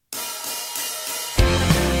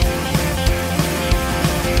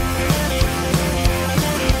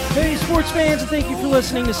sports fans, and thank you for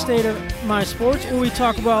listening to State of My Sports, where we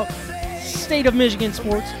talk about State of Michigan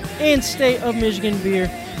sports and State of Michigan beer.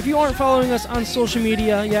 If you aren't following us on social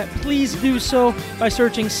media yet, please do so by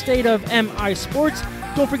searching State of MI Sports.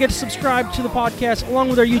 Don't forget to subscribe to the podcast along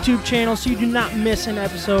with our YouTube channel so you do not miss an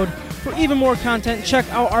episode. For even more content, check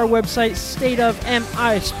out our website,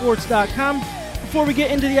 stateofmisports.com. Before we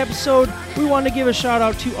get into the episode, we want to give a shout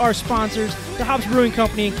out to our sponsors. The Hops Brewing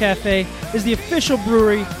Company and Cafe is the official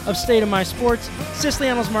brewery of State of My Sports.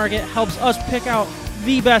 Siciliano's Market helps us pick out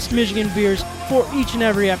the best Michigan beers for each and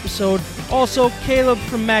every episode. Also, Caleb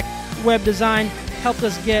from Mac Web Design helped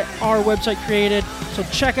us get our website created. So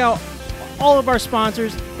check out all of our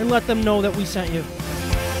sponsors and let them know that we sent you.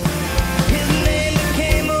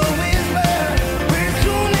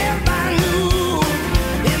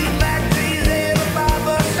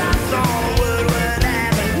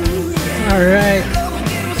 All right.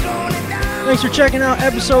 Thanks for checking out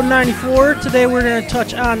episode 94. Today we're going to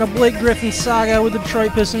touch on the Blake Griffin saga with the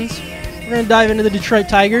Detroit Pistons. We're going to dive into the Detroit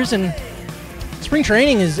Tigers, and spring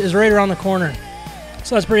training is right around the corner.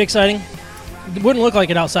 So that's pretty exciting. It wouldn't look like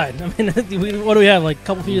it outside. I mean, what do we have, like a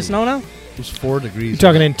couple feet of snow now? It was 4 degrees. You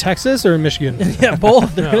talking in Texas or in Michigan? Yeah,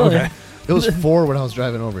 both. Really. Okay. It was 4 when I was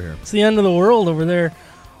driving over here. It's the end of the world over there.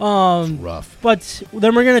 It's rough. But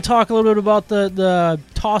then we're going to talk a little bit about the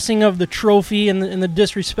tossing of the trophy and the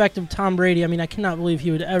disrespect of Tom Brady. I mean, I cannot believe he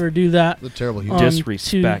would ever do that. The terrible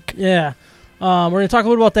disrespect. Yeah. We're going to talk a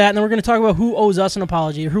little about that, and then we're going to talk about who owes us an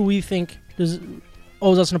apology, or who we think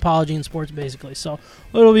owes us an apology in sports, basically. So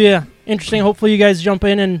it'll be interesting. Hopefully you guys jump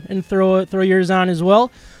in and throw yours on as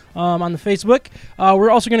well on the Facebook. We're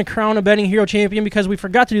also going to crown a betting hero champion because we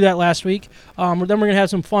forgot to do that last week. Then we're going to have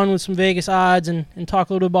some fun with some Vegas odds and talk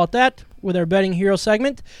a little bit about that with our betting hero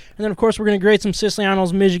segment. And then, of course, we're going to grade some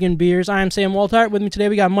Siciliano's Michigan beers. I am Sam Waltart. With me today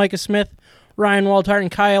we got Micah Smith, Ryan Waltart,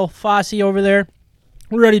 and Kyle Fossey over there.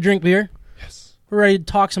 We're ready to drink beer. Yes. We're ready to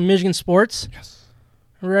talk some Michigan sports. Yes.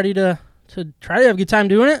 We're ready to try to have a good time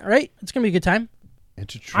doing it, right? It's going to be a good time.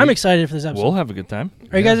 I'm excited for this episode. We'll have a good time.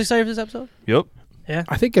 Are you guys excited for this episode? Yep. Yeah.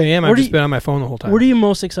 I think I am. I've just been on my phone the whole time. What are you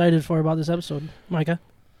most excited for about this episode, Micah?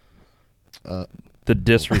 The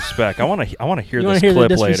disrespect. I want to hear You this hear clip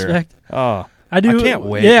the later. disrespect? Oh, I do. I can't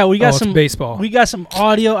wait. Yeah, we got it's some baseball. We got some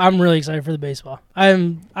audio. I'm really excited for the baseball. I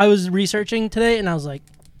was researching today, and I was like,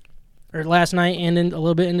 or last night, and then a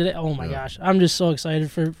little bit into it. Oh my gosh, I'm just so excited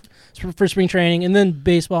for spring training and then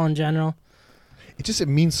baseball in general. It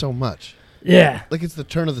means so much. Yeah, Like it's the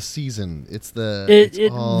turn of the season. It's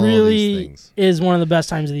it all really these things. is one of the best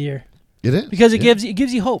times of the year It is because it gives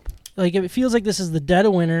you hope. Like it feels like this is the dead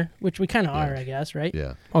of winter, which we kind of are, I guess, right?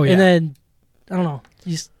 Yeah. Oh, yeah. And then I don't know,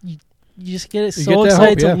 you just get You so get that excited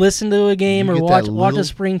hope, yeah. to listen to a game You or get watch that a little-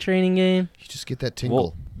 spring training game. You just get that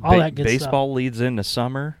tingle. All that good baseball leads into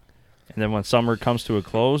summer, and then when summer comes to a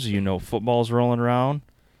close, football's rolling around.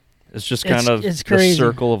 It's just kind of it's the crazy.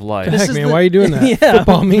 circle of life. The This heck, is man? the- Why are you doing that? Yeah,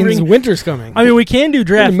 Football means bring- winter's coming. I mean, we can do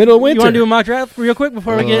draft. In the middle of You want winter. to do a mock draft real quick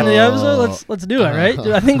before we get into the episode? Let's do it, right?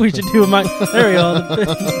 I think we should do a mock. There we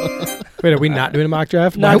go. Wait, are we not doing a mock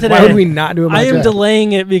draft? Not Why today. would we not do a mock I am draft?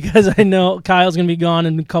 delaying it because I know Kyle's going to be gone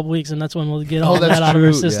in a couple weeks, and that's when we'll get all that's that out of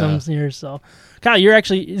our true, systems here. So, Kyle, you're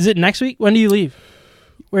actually. Is it next week? When do you leave?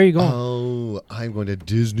 Where are you going? Oh, I'm going to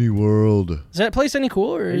Disney World. Is that place any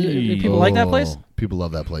cool, or do people like that place? People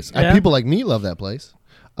love that place. Yeah? People like me love that place.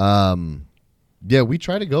 Yeah, we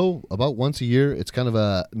try to go about once a year. It's kind of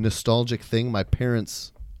a nostalgic thing. My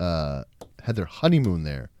parents had their honeymoon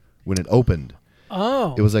there when it opened.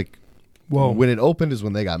 Oh, It was like, Whoa. when it opened is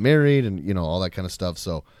when they got married and all that kind of stuff.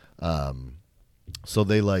 So, so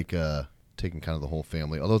they like taking kind of the whole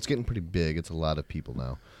family. Although it's getting pretty big, it's a lot of people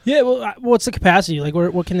now. yeah. Well, what's the capacity? Like,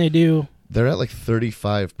 what can they do? They're at like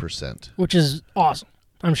 35%. Which is awesome,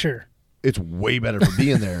 I'm sure. It's way better for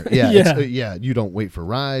being there. Yeah, Yeah. You don't wait for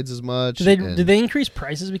rides as much. Did they increase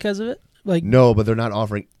prices because of it? Like, No, but they're not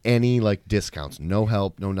offering any like discounts. No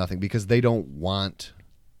help, no nothing, because they don't want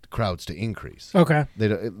crowds to increase. okay.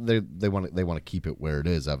 They want to keep it where it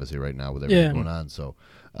is. Obviously, right now with everything going on. So,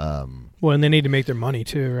 Well, and they need to make their money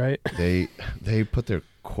too, right? they put their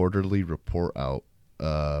quarterly report out.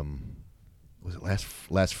 Was it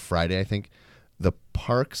last Friday? I think the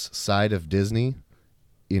parks side of Disney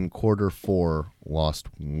in Q4 lost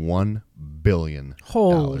 $1 billion.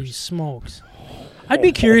 Holy smokes. I'd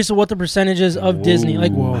be curious of what the percentage is of Disney.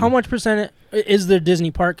 Like, how much percent is their Disney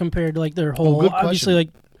park compared to, like, their whole, good obviously,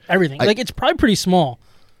 question. like, everything. Like, it's probably pretty small,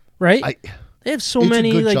 right? They have so It's a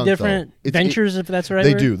many, good like, chunk, different though. ventures, if that's right.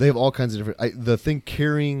 They do. They have all kinds of different. The thing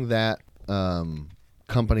carrying that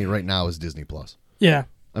company right now is Disney Plus. Yeah.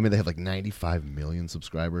 I mean, they have like 95 million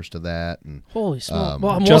subscribers to that, and Holy smokes!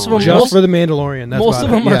 Well, Just for the Mandalorian. That's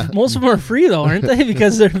most of them are free though, aren't they?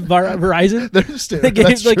 Because they're Verizon. they're still, They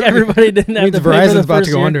gave, like everybody didn't have to pay Verizon's for the about first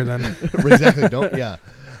to go year. under then. exactly. Don't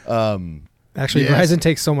Actually, yes. Verizon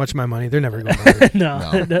takes so much of my money; they're never going under.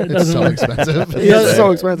 No, it it's doesn't so work. expensive. It's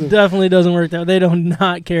so expensive. Definitely doesn't work that. They do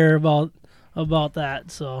not care about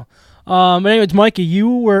that. So, but anyways, Micah, you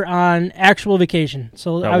were on actual vacation.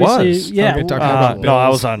 So I obviously, was. yeah, Okay, talking about no, I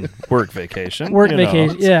bills. was on work vacation. work you know.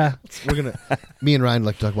 vacation. Yeah, We're gonna. Me and Ryan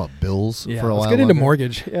like to talk about bills Yeah, for a let's while. get into longer.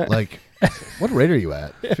 mortgage. Yeah. Like, what rate are you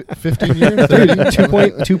at? 15 years?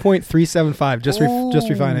 2.375 just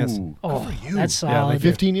refinance. Ooh, oh, good for you. that's Yeah, solid. thank you.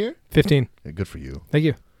 15 year? 15. Yeah, good for you. Thank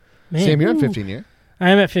you. Man, Sam, you're on ooh. 15 year. I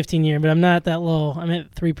am at 15 year, but I'm not that low. I'm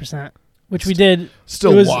at 3%, which we did.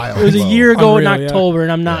 Still it was, wild. It was a low. year ago in Unreal, yeah. October,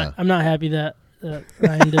 and I'm not. Yeah. I'm not happy that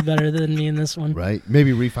Ryan did better than me in this one. Right?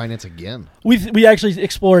 Maybe refinance again. We actually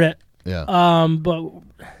explored it, Yeah. but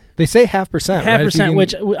They say 0.5%. half right? If you percent, can-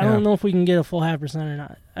 which I yeah. don't know if we can get a full 0.5% or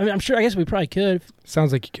not. I mean, I'm sure. I guess we probably could.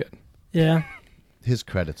 Sounds like you could. Yeah. His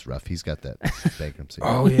credit's rough. He's got that bankruptcy.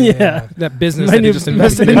 Oh, Yeah. That business My that new- you just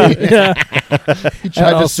invested in. Yeah. He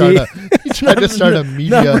tried to start LLC. he tried to start a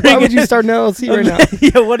media. Why would you start an LLC right now?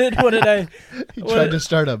 Yeah. What did I? He tried to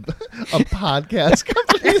start a podcast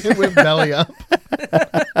company that went belly up.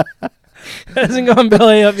 Hasn't gone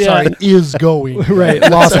belly up yet. Sorry, is going. Right.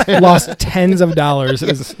 Lost tens of dollars.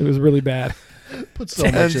 It was really bad. Put so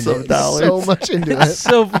much Tens into of it. dollars. So much into It's it.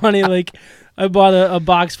 so funny. Like, I bought a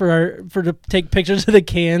box to take pictures of the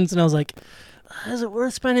cans, and I was like, "Is it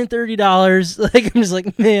worth spending $30?" Like, I'm just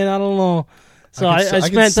like, man, I don't know. So I can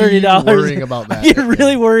spent see you $30. worrying about that. I get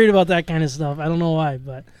really worried about that kind of stuff. I don't know why,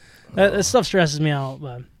 but that stuff stresses me out.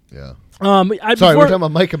 But Yeah. Sorry, Sorry, we're talking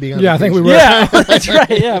about Micah being on Yeah, I think we vacation. were. Yeah, that's right.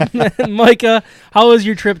 Yeah, Micah, how was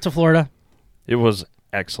your trip to Florida? It was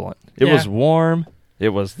excellent. It Yeah. was warm. It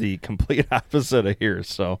was the complete opposite of here.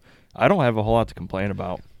 So I don't have a whole lot to complain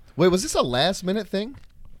about. Wait, was this a last minute thing?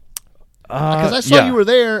 Because Because I saw you were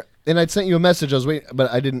there, and I'd sent you a message. I was waiting,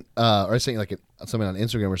 but I didn't. Or I sent you like something on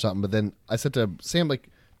Instagram or something. But then I said to Sam, like,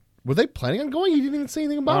 were they planning on going? You didn't even say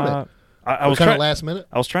anything about it. I was kind of trying. last minute.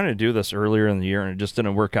 I was trying to do this earlier in the year, and it just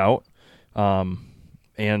didn't work out.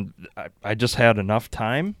 And I just had enough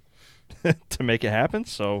time to make it happen,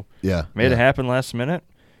 so Yeah, made it happen last minute.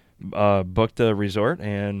 Booked a resort,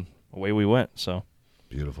 and away we went. So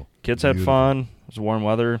Beautiful. kids had Beautiful. fun. It was warm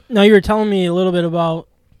weather. Now, you were telling me a little bit about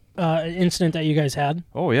an incident that you guys had.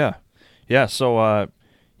 Oh yeah, yeah. So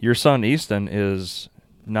your son Easton is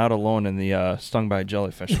not alone in the stung by a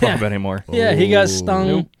jellyfish club anymore. Yeah, he got Oh. stung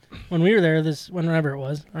Nope. when we were there. Whenever it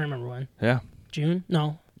was, I don't remember when. Yeah. June?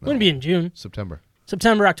 No, wouldn't be in June. September.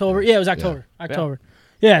 September, October. Yeah, it was October. October.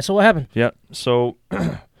 Yeah. So what happened? Yeah. So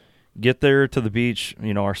get there to the beach,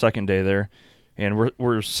 our second day there, and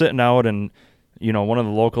we're sitting out, and one of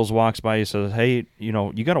the locals walks by. He says, "Hey, you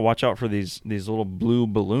got to watch out for these little blue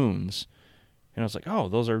balloons." And I was like, "Oh,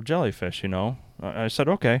 those are jellyfish." I said,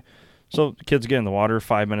 "Okay." So the kids get in the water.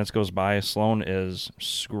 5 minutes goes by. Sloan is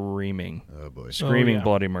screaming, Oh boy. screaming yeah.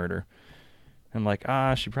 bloody murder. I'm like,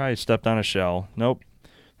 she probably stepped on a shell. Nope.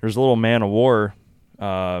 There's a little Man of War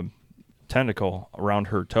tentacle around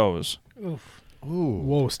her toes. Oof. Ooh.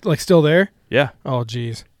 Whoa, like still there? Yeah. Oh,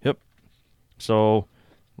 geez. So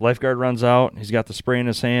lifeguard runs out. He's got the spray in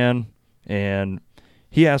his hand, and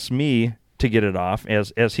he asks me to get it off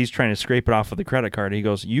as he's trying to scrape it off with the credit card. He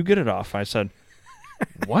goes, "You get it off." I said,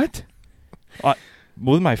 "What?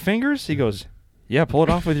 With my fingers?" He goes, "Yeah, pull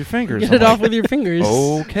it off with your fingers." Get it off with your fingers. Take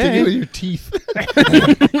it Okay. with your teeth.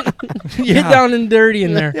 Get down and dirty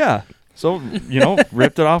in there. Yeah. So,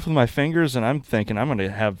 ripped it off with my fingers, and I'm thinking I'm going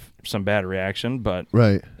to have some bad reaction, but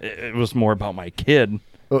Right. it was more about my kid.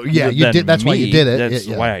 Oh, yeah, you than did. That's why you me. did it. That's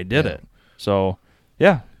Yeah, why I did yeah. it. So,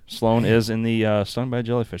 yeah, Sloan is in the Stung by a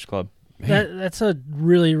Jellyfish Club. That's a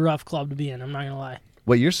really rough club to be in. I'm not gonna lie.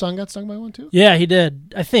 Wait, your son got stung by one too? Yeah, he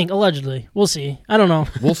did. I think allegedly. We'll see. I don't know.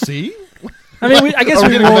 We'll see. I mean, I guess Are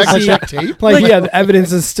we we gonna go won't back and see. check tape? Like, yeah, the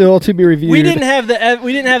evidence is still to be reviewed. We didn't have the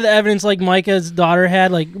evidence like Micah's daughter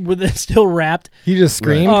had, like with it still wrapped. He just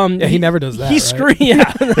screamed. Yeah, he never does that. He right? screamed.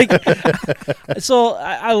 Yeah, like, so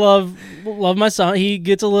I love my son. He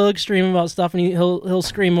gets a little extreme about stuff, and he'll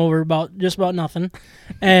scream over just about nothing,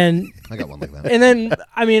 and I got one like that. and then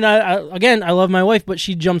I mean I love my wife, but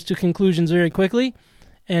she jumps to conclusions very quickly,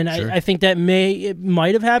 and Sure. I think it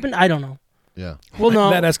might have happened. I don't know. Yeah. Well, no,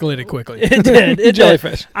 That escalated quickly. it did. It did.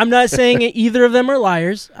 Jellyfish. I'm not saying either of them are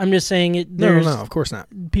liars. I'm just saying it. No, of course not.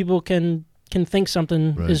 People can think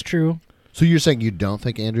something Right. is true. So you're saying you don't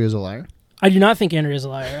think Andrea's a liar? I do not think Andrea is a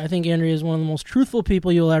liar. I think Andrea is one of the most truthful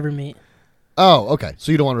people you'll ever meet. Oh, okay.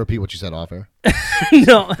 So you don't want to repeat what you said off air?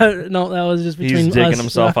 No, that was just between He's digging us.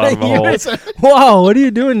 himself out of a hole. Wow, what are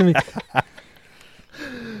you doing to me?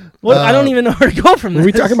 What? I don't even know where to go from this. Were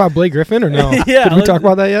we talking about Blake Griffin or no? Yeah, Did we talk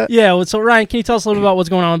about that yet? Yeah. Well, so Ryan, can you tell us a little bit about what's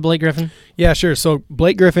going on with Blake Griffin? Yeah, sure. So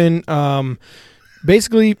Blake Griffin,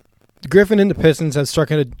 basically, Griffin and the Pistons have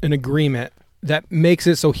struck an agreement that makes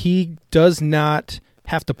it so he does not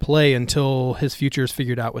have to play until his future is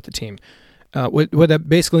figured out with the team. What that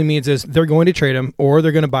basically means is they're going to trade him or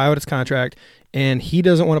they're going to buy out his contract, and he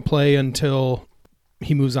doesn't want to play until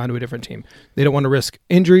he moves on to a different team. They don't want to risk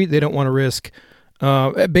injury. They don't want to risk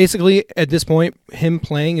basically, at this point, him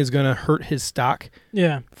playing is going to hurt his stock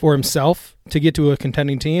for himself to get to a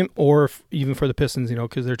contending team, or even for the Pistons,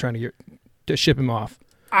 because they're trying to ship him off.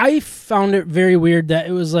 I found it very weird that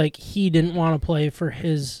it was like he didn't want to play for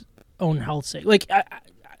his own health's sake. Like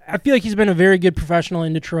I feel like he's been a very good professional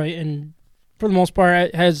in Detroit, and for the most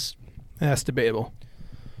part That's debatable.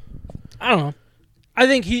 I don't know. I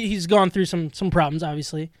think he's gone through some problems,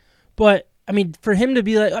 obviously, but. I mean, for him to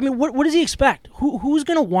be like, what does he expect? Who's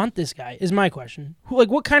going to want this guy is my question.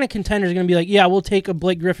 What kind of contender is going to be like, yeah, we'll take a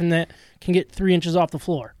Blake Griffin that can get 3 inches off the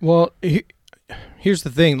floor? Well, here's the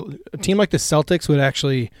thing. A team like the Celtics would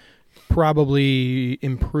actually probably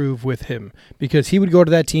improve with him because he would go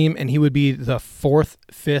to that team and he would be the 4th,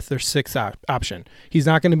 5th, or 6th option. He's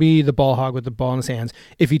not going to be the ball hog with the ball in his hands.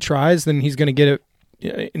 If he tries, then he's going to get it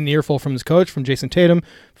in the earful from his coach, from Jason Tatum,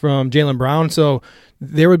 from Jaylen Brown. So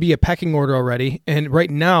there would be a pecking order already. And right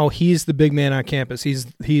now, he's the big man on campus. He's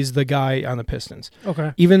the guy on the Pistons.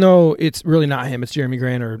 Okay. Even though it's really not him, it's Jeremy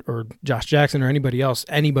Grant or Josh Jackson or anybody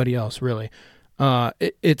else really.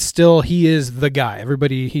 It's still, he is the guy.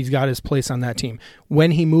 He's got his place on that team. When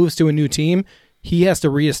he moves to a new team, he has to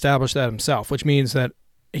reestablish that himself, which means that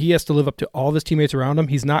he has to live up to all of his teammates around him.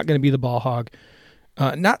 He's not going to be the ball hog.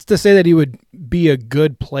 Not to say that he would be a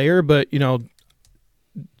good player, but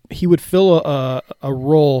he would fill a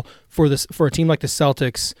role for a team like the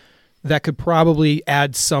Celtics that could probably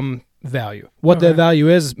add some value. What that value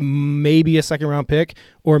is, maybe a second-round pick,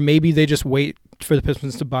 or maybe they just wait for the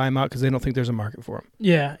Pistons to buy him out because they don't think there's a market for him.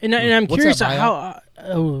 Yeah, and I'm What's curious that how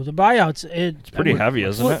the buyouts. It's Pretty heavy,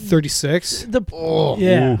 isn't it? 36.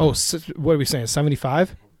 Yeah. Oh, what are we saying?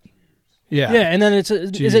 75. Yeah. Yeah, and then is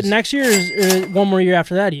it next year or is it one more year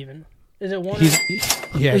after that even? Is it one?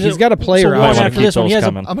 He's got a player so one option. after this one. He has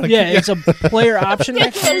coming. it's a player option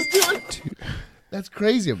next year. That's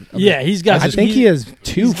crazy. He's got. I think he has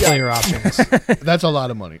 2 player options. That's a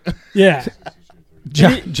lot of money. Yeah.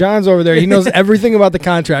 John's over there. He knows everything about the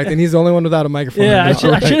contract, and he's the only one without a microphone. Yeah, I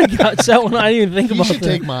should have got that one. I didn't even think You about should that.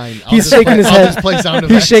 take mine. He's shaking his head. Just play sound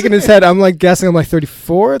He's effects. shaking his head. I'm like guessing. I'm like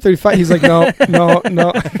 34, 35. He's like,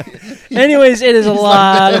 no. Anyways, it is a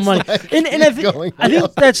lot of money, like and I think going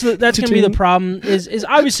that's going to be the problem. Is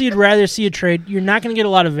obviously you'd rather see a trade. You're not going to get a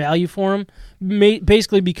lot of value for him,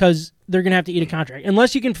 basically because they're going to have to eat a contract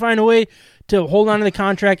unless you can find a way to hold on to the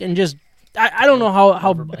contract and just. I don't know how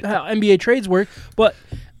NBA trades work, but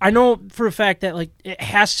I know for a fact that it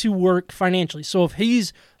has to work financially. So if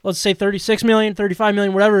he's, let's say, $36 million, $35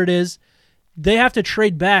 million, whatever it is, they have to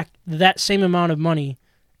trade back that same amount of money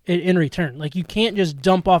in return. You can't just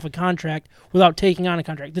dump off a contract without taking on a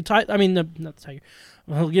contract. Not the Tiger.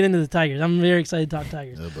 We'll get into the Tigers. I'm very excited to talk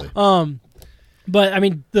Tigers. Oh, boy. But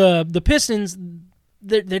the Pistons,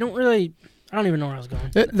 they don't really. I don't even know where I was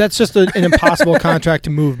going. That's just an impossible contract to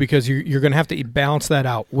move because you're going to have to balance that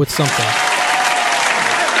out with something.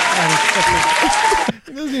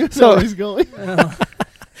 He doesn't even know where he's going.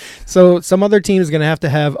 So some other team is going to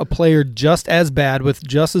have a player just as bad with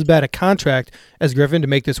just as bad a contract as Griffin to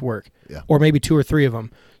make this work, or maybe 2 or 3 of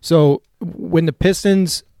them. So when the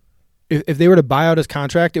Pistons, if they were to buy out his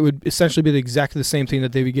contract, it would essentially be exactly the same thing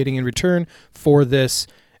that they'd be getting in return for this,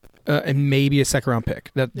 and maybe a second-round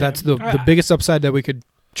pick. That's the biggest upside that we could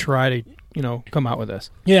try to come out with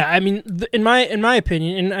this. Yeah, I mean, in my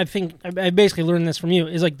opinion, and I think I basically learned this from you,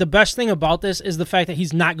 is the best thing about this is the fact that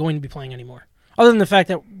he's not going to be playing anymore. Other than the fact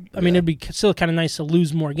that, it'd be still kind of nice to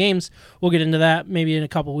lose more games. We'll get into that maybe in a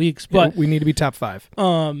couple weeks. But we need to be top 5.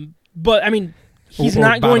 But I mean, he's Or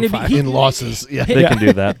not going to be five. In losses. Yeah. They can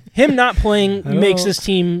do that. Him not playing makes this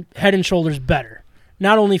team head and shoulders better.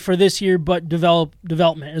 Not only for this year, but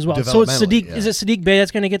development as well. So it's Sadiq. Yeah. Is it Sadiq Bey that's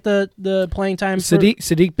going to get the playing time?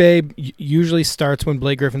 Sadiq Bey usually starts when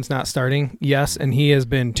Blake Griffin's not starting. Yes, and he has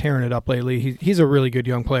been tearing it up lately. He's a really good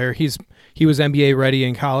young player. He was NBA ready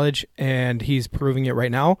in college, and he's proving it right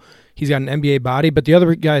now. He's got an NBA body, but the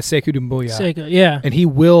other guy is Sekou Doumbouya. Sekou, yeah. And he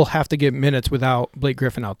will have to get minutes without Blake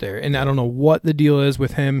Griffin out there. And I don't know what the deal is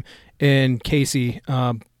with him and Casey,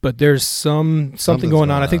 but there's something Something's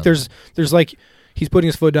going on. going I think on. there's like he's putting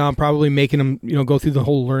his foot down, probably making him go through the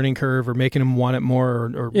whole learning curve, or making him want it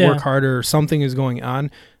more, or Yeah. work harder, or something is going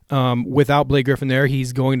on. Without Blake Griffin there,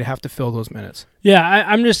 he's going to have to fill those minutes. Yeah,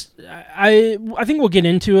 I think we'll get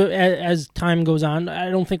into it as time goes on. I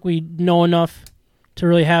don't think we know enough to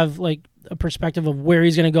really have like a perspective of where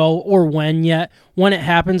he's going to go or when yet. When it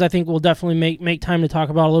happens, I think we'll definitely make time to talk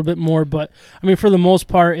about it a little bit more. But I mean, for the most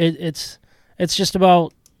part, it's just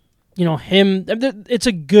about him. It's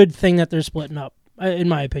a good thing that they're splitting up, in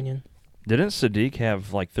my opinion. Didn't Sadiq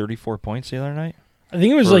have like 34 points the other night? I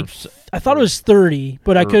think it was Or I thought it was 30,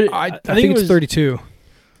 but I could. I think think it it's was 32.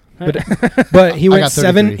 But he went got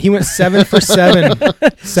 7. 33. He went 7 for 7.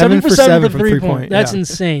 7 for 7 from 3-point. That's Yeah.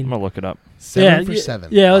 insane. I'm gonna look it up. 7 for 7.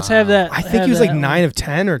 Yeah, let's have Wow. that. I think have he was like that 9 of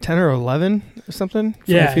 10 or 10 or 11 or something. From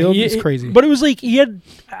Yeah, the field. It's crazy. But it was like he had.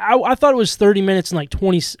 I thought it was 30 minutes and like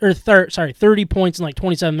 30 points in like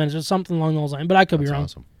 27 minutes or something along those lines. But I could be That's wrong.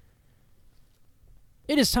 awesome.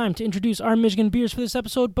 It is time to introduce our Michigan beers for this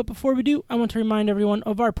episode, but before we do, I want to remind everyone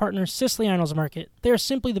of our partner, Siciliano's Market. They are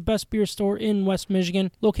simply the best beer store in West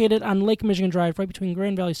Michigan, located on Lake Michigan Drive, right between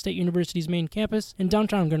Grand Valley State University's main campus and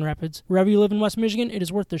downtown Grand Rapids. Wherever you live in West Michigan, it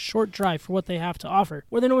is worth the short drive for what they have to offer.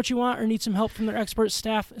 Whether they know what you want or need some help from their expert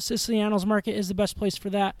staff, Siciliano's Market is the best place for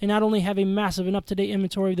that. They not only have a massive and up-to-date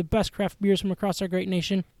inventory of the best craft beers from across our great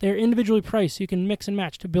nation, they are individually priced so you can mix and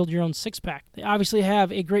match to build your own six-pack. They obviously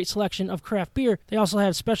have a great selection of craft beer. They also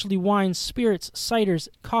have specialty wines, spirits, ciders,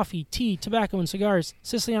 coffee, tea, tobacco, and cigars.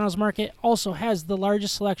 Siciliano's Market also has the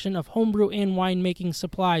largest selection of homebrew and winemaking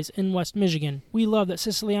supplies in West Michigan. We love that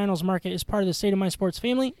Siciliano's Market is part of the State of My Sports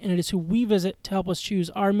family, and it is who we visit to help us choose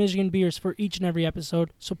our Michigan beers for each and every episode.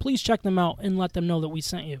 So please check them out and let them know that we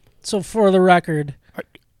sent you. So for the record,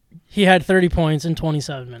 he had 30 points in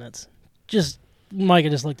 27 minutes. Micah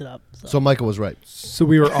just looked it up. So Michael was right. So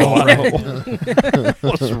we were all right.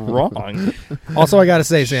 What's wrong? Also, I got to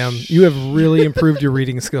say, Sam, you have really improved your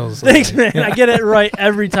reading skills. Thanks, man. I get it right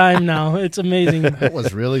every time now. It's amazing. That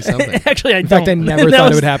was really something. Actually, I In don't. fact, I never That thought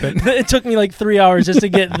was- it would happen. It took me like 3 hours just to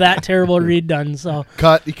get that terrible read done. So,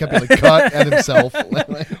 Cut. He kept like cut at himself.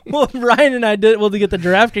 well, Ryan and I did. Well, to get the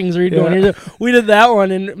DraftKings read going here, we did that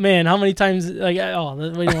one, and man, how many times? Like, we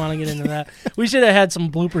don't want to get into that. We should have had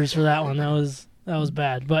some bloopers for that one. That was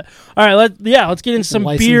bad. But all right, let's get into some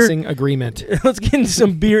beer. Licensing agreement. Let's get into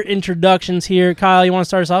some beer introductions here. Kyle, you want to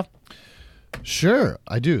start us off? Sure,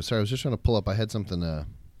 I do. Sorry, I was just trying to pull up. I had something.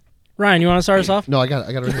 Ryan, you want to start us off? No, I got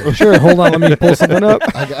it right here. Sure, hold on. Let me pull something up.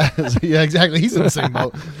 Yeah, exactly. He's in the same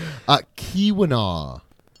boat. Keweenaw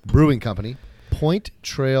Brewing Company, Point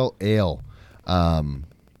Trail Ale.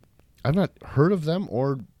 I've not heard of them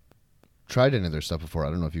or tried any of their stuff before. I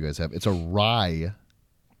don't know if you guys have. It's a rye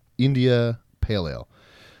India Pale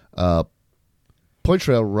Ale. Point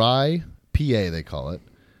Trail Rye, PA they call it,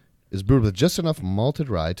 is brewed with just enough malted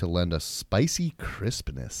rye to lend a spicy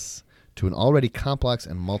crispness to an already complex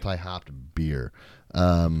and multi-hopped beer.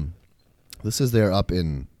 This is there up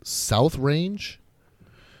in South Range,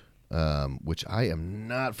 which I am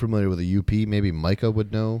not familiar with the UP. Maybe Micah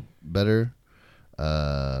would know better.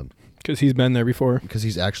 Because he's been there before. Because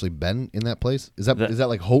he's actually been in that place. Is that That-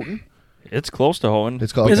 like Houghton? It's close to Houghton.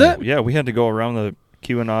 It's called. Is it? Yeah, we had to go around the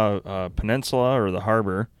Keweenaw Peninsula or the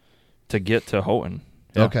harbor to get to Houghton.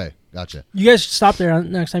 Yeah. Okay, gotcha. You guys should stop there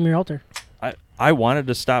next time you're out there. I wanted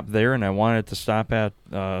to stop there, and I wanted to stop at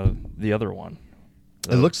the other one.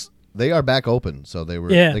 It looks they are back open, so they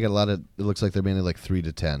were. Yeah. They got a lot of. It looks like they're mainly like 3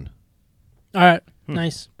 to 10. All right,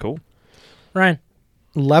 nice. Cool. Ryan,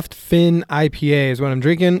 Left Fin IPA is what I'm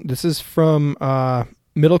drinking. This is from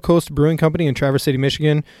Middle Coast Brewing Company in Traverse City,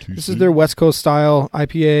 Michigan. This is their West Coast style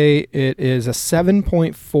IPA. It is a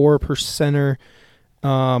 7.4%er.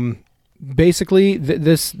 Basically,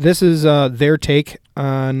 this is their take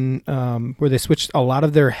on where they switched a lot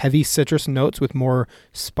of their heavy citrus notes with more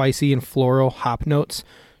spicy and floral hop notes.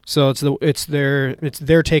 So it's their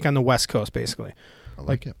take on the West Coast, basically. I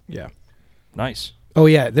like it. Yeah. Nice. Oh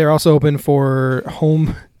yeah, they're also open for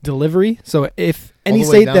home delivery. So if any All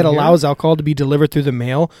the way state down that here? allows alcohol to be delivered through the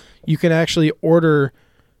mail, you can actually order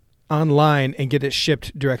online and get it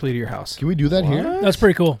shipped directly to your house. Can we do that here? that's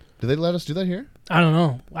pretty cool. Do they let us do that here? I don't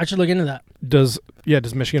know. I should look into that. Does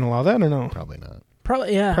Michigan allow that or no? Probably not.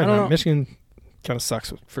 Probably, yeah. Probably I don't not. know. Michigan kind of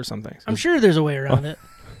sucks for some things. I'm sure there's a way around it.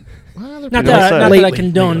 Well, they're Not pretty, that, not that I Lately,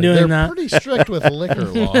 condone lately. doing they're that. pretty strict with liquor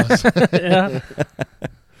laws. Yeah.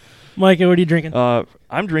 Micah, what are you drinking?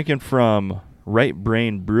 I'm drinking from Right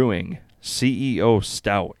Brain Brewing CEO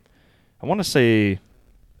Stout. I want to say,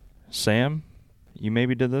 Sam, you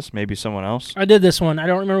maybe did this, maybe someone else. I did this one. I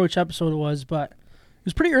don't remember which episode it was, but it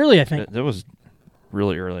was pretty early, I think. That was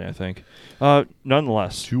really early, I think.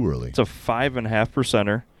 Nonetheless, Too early. it's a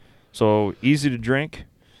 5.5%er, so easy to drink.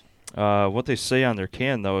 What they say on their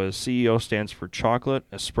can, though, is CEO stands for chocolate,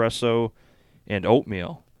 espresso, and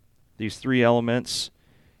oatmeal. These three elements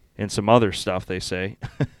and some other stuff, they say,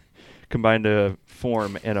 combine to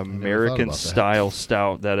form an American-style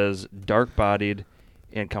stout that is dark-bodied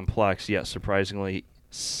and complex, yet surprisingly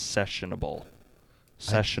sessionable.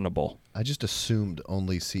 I just assumed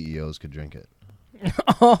only CEOs could drink it.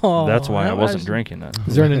 Oh, That's why I that wasn't was- drinking it.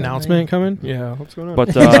 Is there an announcement coming? Yeah. What's going on? But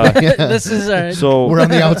This is so We're on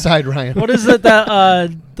the outside, Ryan. what is it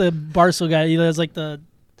that the Barstool guy? He has like the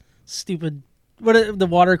stupid the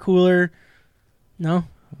water cooler. No,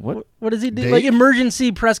 what? what does he do? Dave? Like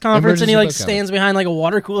emergency press conference, and he Emergency like press stands behind like a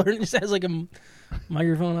water cooler and just has like a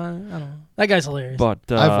microphone on it. I don't know. That guy's hilarious. But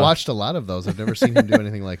I've watched a lot of those. I've never seen him do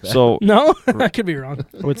anything like that. So no, I could be wrong.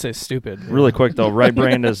 I would say stupid. really quick though, Right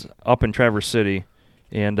Brain is up in Traverse City,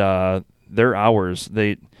 and their hours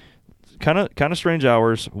they kind of strange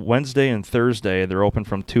hours. Wednesday and Thursday they're open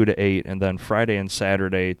from 2 to 8, and then Friday and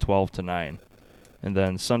Saturday 12 to 9, and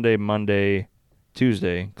then Sunday, Monday,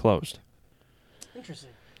 Tuesday closed. Interesting.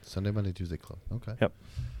 Sunday, Monday, Tuesday club. Okay. Yep.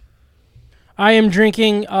 I am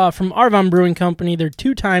drinking from Arvon Brewing Company. Their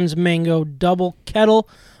 2 times mango double kettle.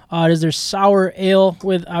 It is their sour ale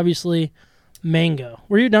with obviously mango.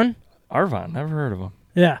 Were you done? Arvon, never heard of him.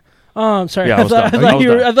 Yeah. Sorry. Yeah, I was done. I was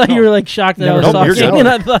I thought you were like shocked that I was Never heard talking, of and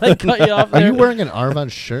I thought I cut you off. Are there. you wearing an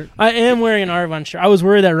Arvon shirt? I am wearing an Arvon shirt. I was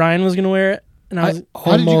worried that Ryan was going to wear it, and I was.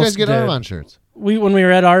 How did you guys Almost get did. Arvon shirts? When we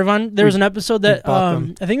were at Arvon, there was an episode that bought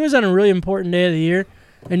them. I think it was on a really important day of the year,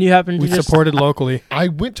 and you happened to We just. supported locally. I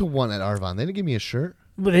went to one at Arvon. They didn't give me a shirt.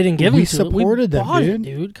 But they didn't give We me to it. We supported them, bought it, dude.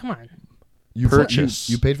 dude. Come on. You Purchase.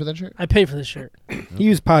 You paid for that shirt? I paid for this shirt. He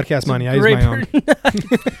used podcast money. I used Great my own.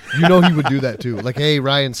 You know he would do that too. Like, hey,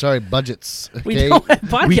 Ryan, sorry, budgets. We Okay? don't have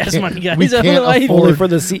We podcast can't- money, guys. we I don't can't know why you- afford- Only for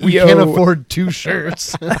the CEO. We can't afford 2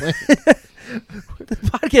 shirts.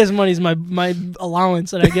 podcast money is my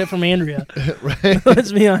allowance that I get from Andrea. Right?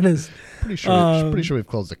 Let's be honest. Pretty sure. Pretty sure we've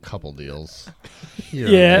closed a couple deals. Here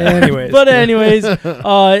and Yeah. there. Anyways. But anyways,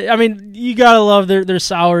 I mean, you gotta love their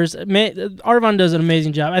sours. Arvon does an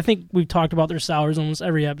amazing job. I think we've talked about their sours almost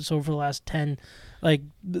every episode for the last 10. Like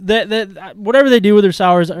that whatever they do with their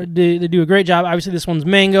sours, they do a great job. Obviously, this one's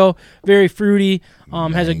mango, very fruity.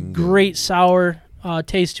 Has a Mango. great sour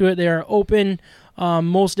taste to it. They are open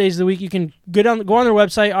most days of the week. You can go on their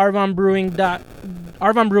website,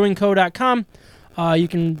 arvonbrewingco.com. You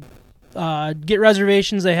can get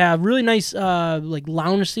reservations. They have really nice like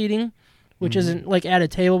lounge seating, which isn't like at a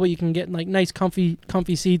table, but you can get like nice comfy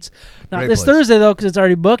seats. Not Great this place. Thursday though, because it's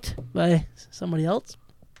already booked by somebody else.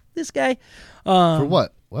 This guy. For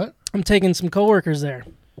what? What? I'm taking some coworkers there.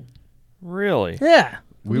 Really? Yeah,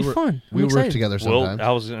 We it'll be were fun. I'm we work excited. together Well, sometimes.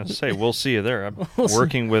 I was going to say, we'll see you there. I'm We'll see.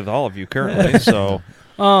 working with all of you currently, so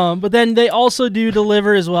But then they also do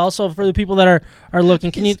deliver as well. So for the people that are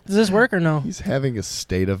looking, does this work or no? He's having a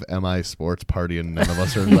state of MI sports party, and none of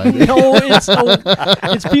us are invited. No,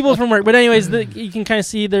 it's people from work. But anyways, you can kind of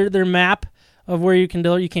see their map of where you can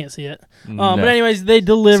deliver. You can't see it. No. But anyways, they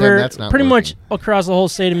deliver Sam, that's not pretty much working. across the whole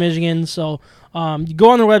state of Michigan. So you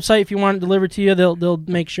go on their website if you want it delivered to you. They'll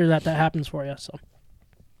make sure that happens for you. So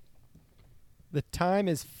The time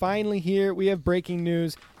is finally here. We have breaking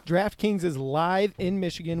news. DraftKings is live in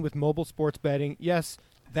Michigan with mobile sports betting. Yes,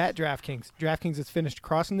 that DraftKings. DraftKings has finished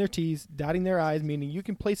crossing their T's, dotting their I's, meaning you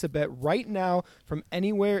can place a bet right now from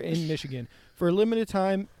anywhere in Michigan. For a limited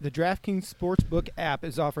time, the DraftKings Sportsbook app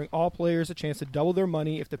is offering all players a chance to double their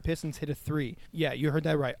money if the Pistons hit a 3. Yeah, you heard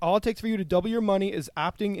that right. All it takes for you to double your money is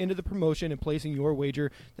opting into the promotion and placing your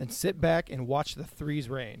wager, then sit back and watch the threes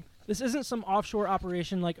rain. this isn't some offshore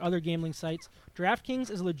operation like other gambling sites. DraftKings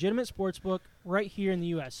is a legitimate sportsbook right here in the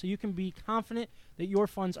U.S., so you can be confident that your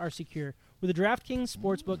funds are secure. With the DraftKings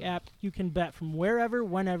Sportsbook app, you can bet from wherever,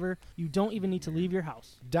 whenever. You don't even need to leave your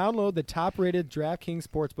house. Download the top-rated DraftKings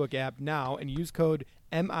Sportsbook app now and use code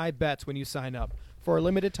MIBETS when you sign up. For a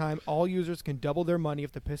limited time, all users can double their money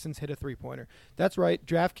if the Pistons hit a three-pointer. That's right,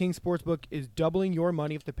 DraftKings Sportsbook is doubling your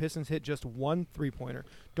money if the Pistons hit just one three-pointer.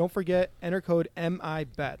 Don't forget, enter code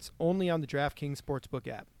MIBETS only on the DraftKings Sportsbook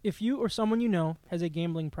app. If you or someone you know has a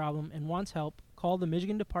gambling problem and wants help, call the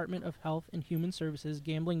Michigan Department of Health and Human Services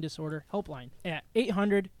Gambling Disorder Helpline at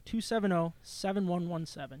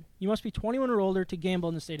 800-270-7117. You must be 21 or older to gamble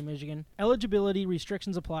in the state of Michigan. Eligibility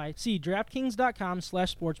restrictions apply. See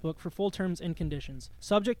DraftKings.com/sportsbook for full terms and conditions.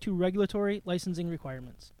 Subject to regulatory licensing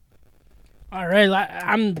requirements. All right,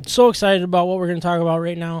 I'm so excited about what we're going to talk about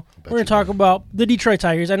right now. We're going to talk about the Detroit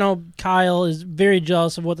Tigers. I know Kyle is very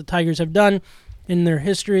jealous of what the Tigers have done in their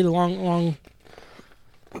history, the long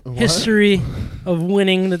history of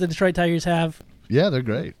winning that the Detroit Tigers have. Yeah, they're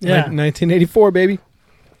great. Yeah, 1984, baby.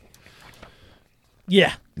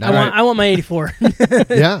 yeah. Not I want my 84.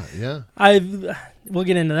 Yeah. We'll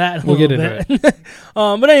get into that. We'll get into into it.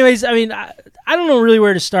 But anyways, I mean, I don't know really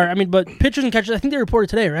where to start. I mean, but pitchers and catchers, I think they reported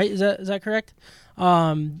today, right? Is that correct?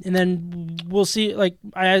 And then we'll see. Like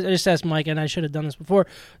I just asked Mike, and I should have done this before,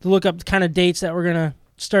 to look up kind of dates that we're gonna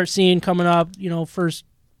start seeing coming up. First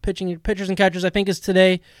pitchers and catchers, I think, is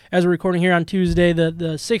today as we're recording here on Tuesday, the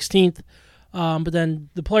 16th. But then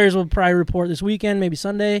the players will probably report this weekend, maybe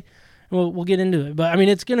Sunday. We'll get into it, but I mean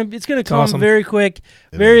it's gonna come awesome. very quick,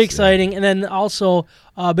 very exciting, and then also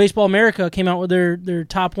Baseball America came out with their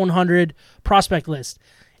top 100 prospect list,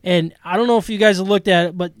 and I don't know if you guys have looked at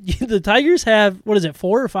it, but the Tigers have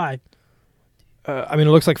 4 or 5? I mean,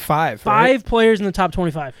 it looks like 5. Five right? players in the top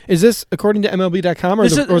 25. Is this according to MLB.com or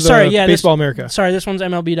This the, is- or the sorry, yeah, Baseball America? Sorry, this one's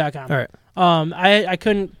MLB.com. All right. I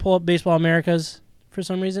couldn't pull up Baseball America's for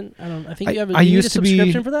some reason. I think you have. I you need used a to be-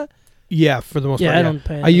 subscription for that. Yeah, for the most Yeah, part. I don't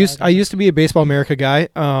pay. I used to be a Baseball America guy.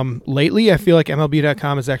 Lately, I feel like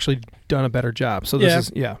MLB.com has actually done a better job. So this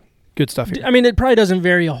is good stuff here. I mean, it probably doesn't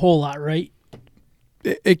vary a whole lot, right?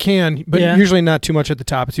 It can, but Yeah. usually not too much at the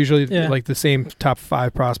top. It's usually Yeah. like the same top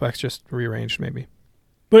 5 prospects, just rearranged maybe.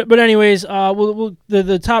 But anyways, we'll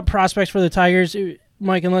the top prospects for the Tigers,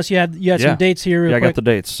 Mike. Unless you had Yeah. some dates here, real Yeah, I quick. got the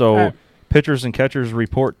dates. So All right. pitchers and catchers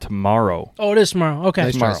report tomorrow. Oh, it is tomorrow. Okay.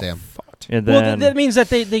 Nice try, Tomorrow. Sam. And Well, then that means that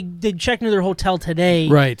they checked into their hotel today,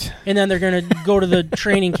 Right. and then they're gonna go to the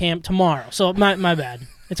training camp tomorrow. So my bad.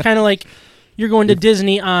 It's kind of like you're going to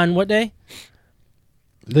Disney on what day?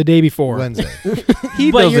 The day before. Wednesday.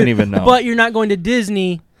 he But doesn't you're- even know. But you're not going to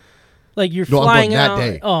Disney. Like you're No, I'm flying going that out.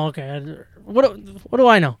 day. Oh, okay. What do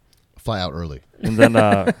I know? Fly out early. And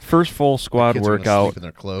then first full squad Kids are gonna workout sleep in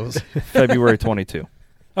their clothes. February 22.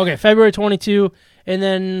 Okay, February 22, and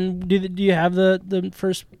then do you have the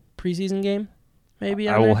first preseason game? Maybe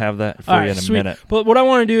I on will there? have that for All you right, in a sweet. minute. But what I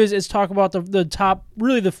want to do is talk about the top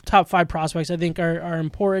 5 prospects I think are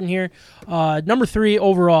important here. Number 3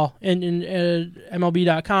 overall in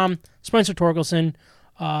MLB.com, Spencer Torkelson.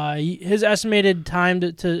 His estimated time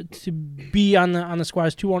to be on the squad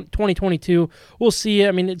is 2022. We'll see.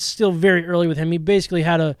 I mean, it's still very early with him. He basically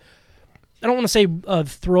had I don't want to say a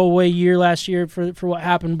throwaway year last year for what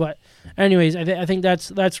happened, but anyways, I think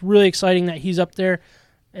that's really exciting that he's up there.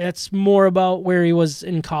 It's more about where he was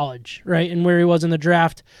in college, right, and where he was in the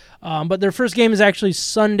draft. But their first game is actually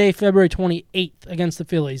Sunday, February 28th against the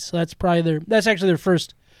Phillies. So that's actually their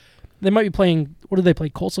first. They might be playing. What do they play?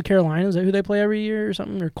 Coastal Carolina? Is that who they play every year or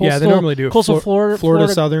something? Or Coastal, Yeah, they normally do. Coastal Florida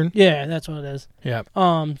Southern. Yeah, that's what it is. Yeah.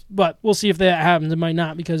 But we'll see if that happens. It might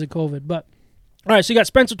not because of COVID. But all right, so you got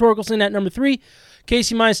Spencer Torkelson at number 3,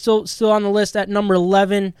 Casey Mize still on the list at number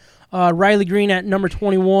 11, Riley Green at number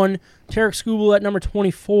 21, Tarek Skubal at number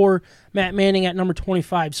 24, Matt Manning at number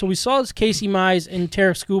 25. So we saw this Casey Mize and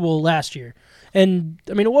Tarek Skubal last year, and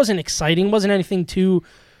I mean it wasn't exciting, wasn't anything too.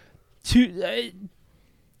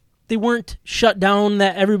 They weren't shut down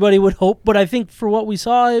that everybody would hope, but I think for what we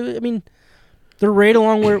saw, I mean, they're right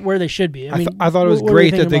along where they should be. I thought it was what are you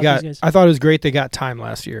great that thinking they about got. these guys? I thought it was great they got time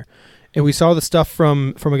last year, and we saw the stuff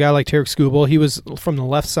from a guy like Tarek Skubal. He was from the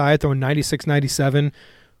left side throwing 96, 97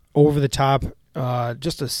 over the top.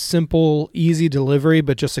 Just a simple, easy delivery,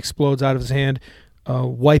 but just explodes out of his hand.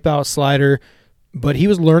 Wipeout slider, but he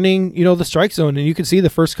was learning, the strike zone, and you could see the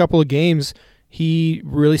first couple of games he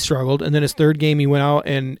really struggled, and then his third game he went out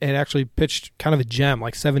and actually pitched kind of a gem,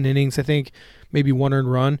 like 7 innings, I think, maybe 1 earned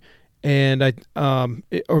run. And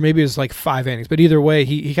or maybe it was like 5 innings, but either way,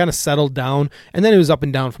 he kind of settled down, and then it was up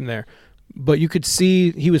and down from there. But you could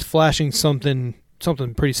see he was flashing something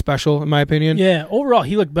pretty special, in my opinion. Yeah, overall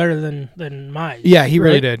he looked better than Mize. Yeah, he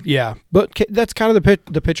really right? did. Yeah, but that's kind of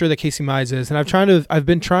the pitcher that Casey Mize is, and I've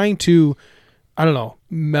been trying to, I don't know,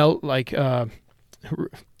 melt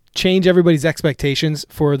change everybody's expectations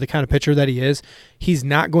for the kind of pitcher that he is. He's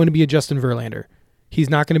not going to be a Justin Verlander. He's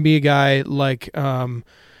not going to be a guy like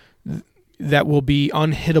that will be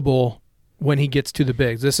unhittable when he gets to the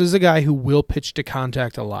bigs. This is a guy who will pitch to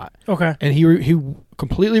contact a lot. Okay. And he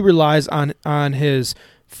completely relies on his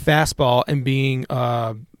fastball and being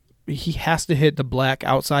he has to hit the black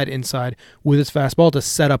outside inside with his fastball to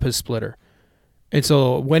set up his splitter. And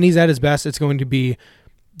so when he's at his best, it's going to be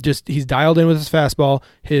just he's dialed in with his fastball.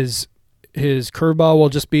 His curveball will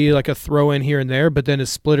just be like a throw in here and there, but then his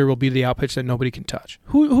splitter will be the out pitch that nobody can touch.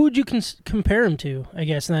 Who would you compare him to? I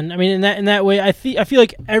guess then. I mean, in that way, I feel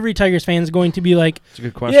like every Tigers fan is going to be like, It's a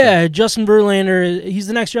good question. yeah, Justin Verlander. He's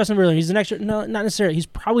the next Justin Verlander. He's the next. No, not necessarily. He's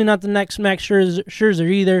probably not the next Max Scherzer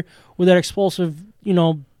either, with that explosive,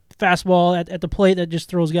 fastball at the plate that just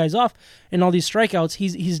throws guys off and all these strikeouts.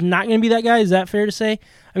 He's not going to be that guy. Is that fair to say?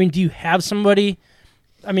 I mean, do you have somebody?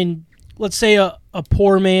 I mean, let's say a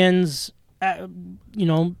poor man's, Hall Greg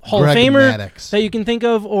of Famer Maddux. that you can think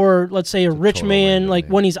of, or let's say a rich total man, random like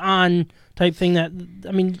name. when he's on type thing. That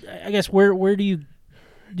I mean, I guess where do you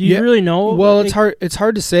really know? Well, Like, it's hard. It's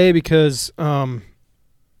hard to say because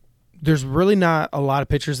there's really not a lot of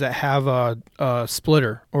pitchers that have a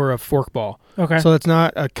splitter or a forkball. Okay. So that's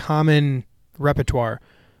not a common repertoire.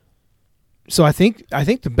 So I think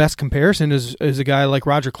the best comparison is a guy like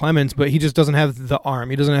Roger Clemens, but he just doesn't have the arm.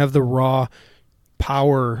 He doesn't have the raw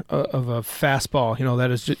power of a fastball.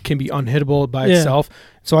 That is can be unhittable by Yeah. itself.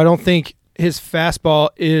 So I don't think his fastball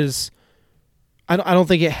is. I don't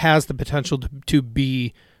think it has the potential to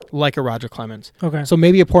be like a Roger Clemens. okay. So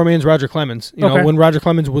maybe a poor man's Roger Clemens. Okay. When Roger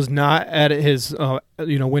Clemens was not at his,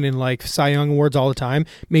 winning like Cy Young awards all the time.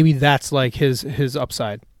 Maybe that's like his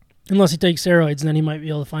upside. Unless he takes steroids, and then he might be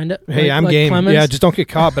able to find it. Hey, Like- I'm like game. Clemens. Yeah, just don't get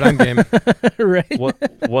caught, but I'm game. right.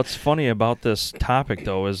 What's funny about this topic,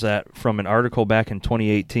 though, is that from an article back in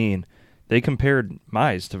 2018, they compared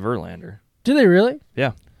Mize to Verlander. Do they really?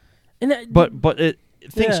 Yeah. And that, But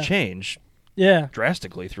things Yeah. change yeah.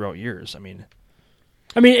 drastically throughout years. I mean,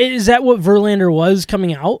 is that what Verlander was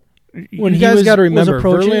coming out? When you he guys got to was remember,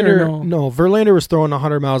 approaching, or Verlander. No, Verlander was throwing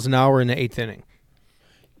 100 miles an hour in the 8th inning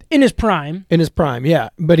In his prime. in his prime. Yeah,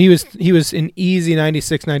 but he was in easy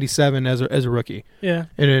 96, 97 as a rookie. Yeah.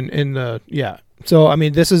 And in the So I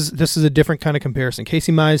mean, this is a different kind of comparison.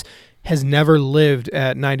 Casey Mize has never lived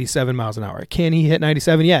at 97 miles an hour. Can he hit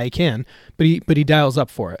 97? Yeah, he can, but he dials up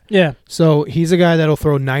for it. Yeah. So he's a guy that'll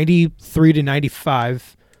throw 93 to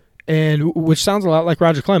 95, and which sounds a lot like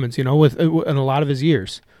Roger Clemens, with in a lot of his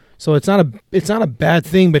years. So it's not a bad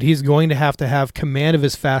thing, but he's going to have command of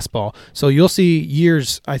his fastball. So you'll see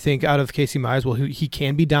years, I think, out of Casey Mize. Well, he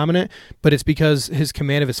can be dominant, but it's because his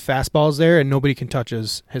command of his fastball is there, and nobody can touch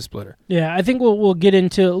his splitter. Yeah. I think we'll get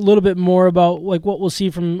into a little bit more about like what we'll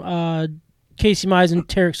see from Casey Mize and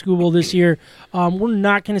Tarek Skubal this year. We're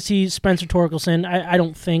not going to see Spencer Torkelson. I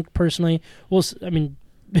don't think personally.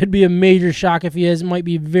 It'd be a major shock if he is. It might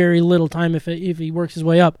be very little time if he works his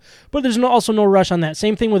way up. But there's also no rush on that.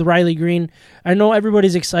 Same thing with Riley Green. I know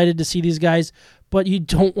everybody's excited to see these guys, but you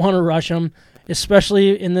don't want to rush them,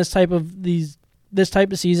 especially in this type of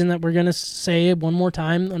season that we're gonna say one more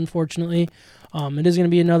time. Unfortunately, it is gonna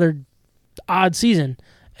be another odd season,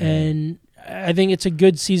 and I think it's a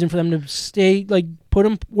good season for them to stay, like, put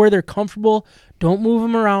them where they're comfortable. Don't move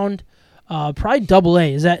them around. Probably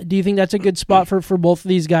Double-A. Do you think that's a good spot for both of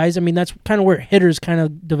these guys? I mean, that's kind of where hitters kind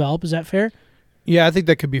of develop. Is that fair? Yeah, I think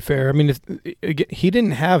that could be fair. I mean, he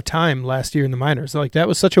didn't have time last year in the minors. Like, that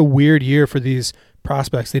was such a weird year for these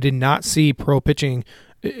prospects. They did not see pro pitching.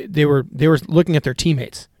 They were looking at their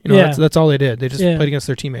teammates. Yeah. That's all they did. They just Yeah. played against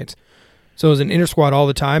their teammates. So it was an inter squad all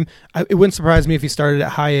the time. It wouldn't surprise me if he started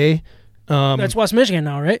at high A. That's West Michigan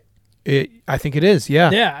now, right? I think it is.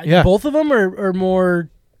 Yeah. Yeah. Both of them are more,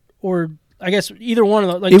 or I guess either one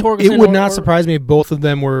of them. Like It Torkelson would or- not or- surprise me if both of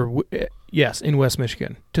them were, in West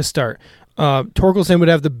Michigan to start. Torkelson would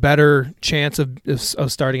have the better chance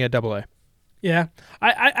of starting at Double-A. Yeah,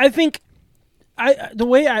 I think the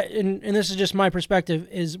way and this is just my perspective,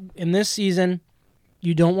 is in this season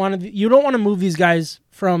you don't want to move these guys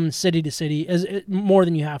from city to city more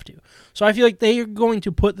than you have to. So I feel like they are going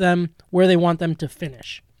to put them where they want them to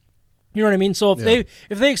finish. You know what I mean? So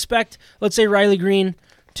if they expect, let's say, Riley Green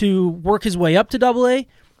to work his way up to Double-A,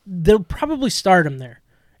 they'll probably start him there.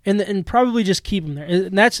 And probably just keep him there.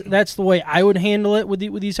 And that's the way I would handle it with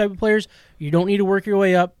these type of players. You don't need to work your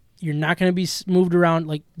way up. You're not going to be moved around.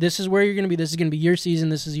 Like, this is where you're going to be. This is going to be your season.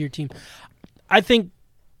 This is your team. I think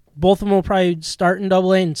both of them will probably start in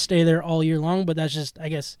Double-A and stay there all year long. But that's just, I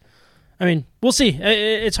guess. I mean, we'll see.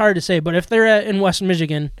 It's hard to say. But if they're in West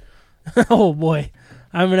Michigan, oh boy,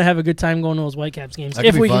 I'm going to have a good time going to those Whitecaps games That could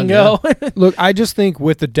if be we fun, can go. Look, I just think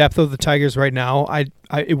with the depth of the Tigers right now,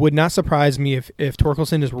 it would not surprise me if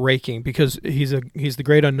Torkelson is raking, because he's the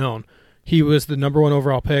great unknown. He was the number 1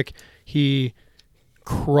 overall pick. He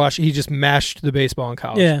just mashed the baseball in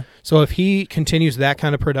college. Yeah. So if he continues that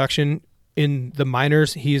kind of production in the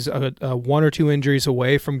minors, he's a 1 or 2 injuries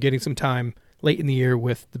away from getting some time late in the year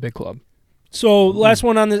with the big club. So last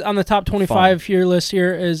one on the top 25 here list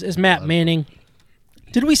here is Matt Manning.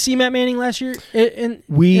 Did we see Matt Manning last year in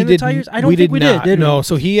the Tigers? I don't think we not. did. No,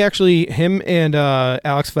 so him and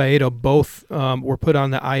Alex Vallejo both were put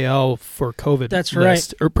on the IL for COVID. That's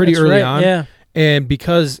list, right. or pretty That's early right, on. Yeah. And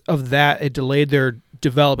because of that, it delayed their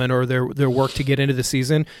development or their work to get into the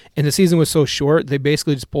season. And the season was so short, they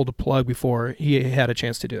basically just pulled the plug before he had a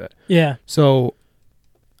chance to do it. Yeah. So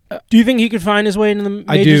Do you think he could find his way into the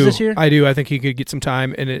I majors do. this year? I do. I think he could get some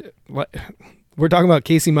time. And we're talking about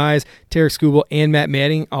Casey Mize, Tarek Skubal, and Matt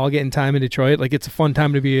Manning all getting time in Detroit. Like, it's a fun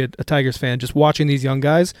time to be a Tigers fan, just watching these young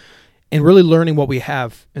guys and really learning what we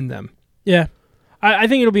have in them. Yeah. I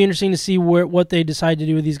think it'll be interesting to see what they decide to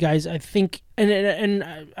do with these guys. I think,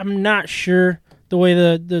 and I'm not sure the way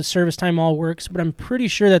the service time all works, but I'm pretty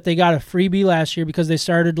sure that they got a freebie last year because they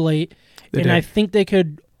started late, They and did. I think they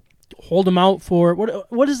could hold them out for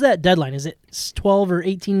what is that deadline? Is it 12 or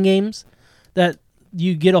 18 games that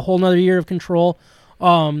you get a whole nother year of control?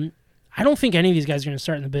 I don't think any of these guys are going to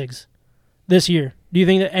start in the bigs this year. Do you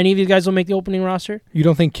think that any of these guys will make the opening roster? You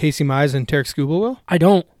don't think Casey Mize and Tarek Skubal will? I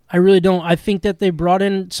don't. I really don't. I think that they brought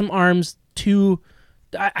in some arms to.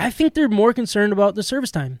 I think they're more concerned about the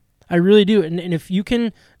service time. I really do. And if you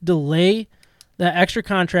can delay that extra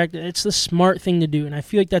contract, it's the smart thing to do. And I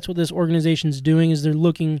feel like that's what this organization's doing. Is they're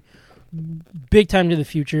looking big time to the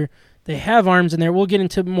future. They have arms in there. We'll get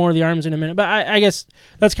into more of the arms in a minute. But I guess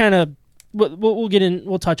that's kind of. We'll get in.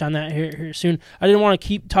 We'll touch on that here soon. I didn't want to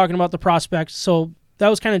keep talking about the prospects, so. That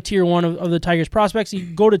was kind of tier 1 of the Tigers prospects. You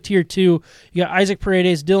go to tier 2, you got Isaac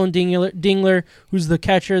Paredes, Dylan Dingler, who's the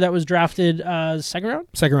catcher that was drafted second round.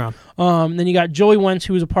 Second round. Then you got Joey Wentz,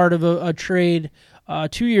 who was a part of a trade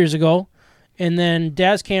 2 years ago. And then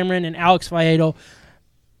Daz Cameron and Alex Vallejo.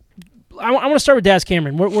 I want to start with Daz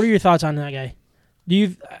Cameron. What are your thoughts on that guy?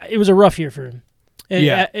 It was a rough year for him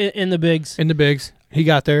in the bigs. In the bigs. He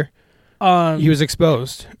got there. He was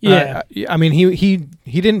exposed. Yeah. I mean, he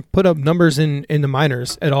didn't put up numbers in the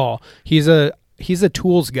minors at all. He's a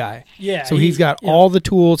tools guy. Yeah. So he's got all the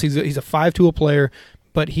tools. He's a 5-tool player,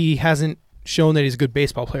 but he hasn't shown that he's a good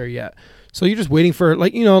baseball player yet. So you're just waiting for,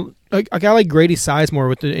 like, a guy like Grady Sizemore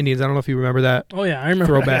with the Indians. I don't know if you remember that. Oh yeah, I remember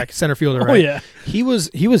Throwback center fielder, Oh right? yeah. He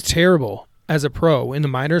was terrible as a pro in the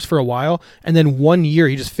minors for a while, and then 1 year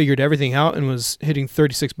he just figured everything out and was hitting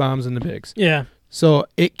 36 bombs in the bigs. Yeah. So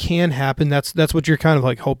it can happen. That's what you're kind of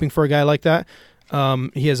like hoping for a guy like that.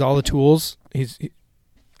 He has all the tools. It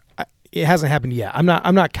hasn't happened yet. I'm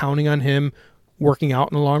not counting on him working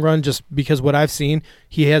out in the long run, just because what I've seen,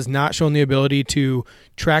 he has not shown the ability to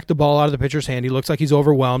track the ball out of the pitcher's hand. He looks like he's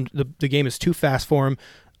overwhelmed. The game is too fast for him.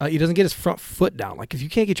 He doesn't get his front foot down. Like, if you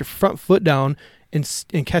can't get your front foot down and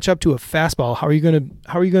catch up to a fastball, how are you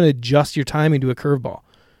gonna adjust your timing to a curveball?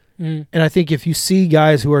 And I think if you see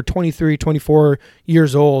guys who are 23, 24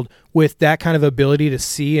 years old with that kind of ability to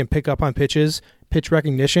see and pick up on pitches, pitch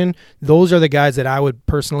recognition, those are the guys that I would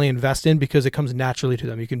personally invest in because it comes naturally to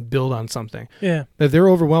them. You can build on something. Yeah. But if they're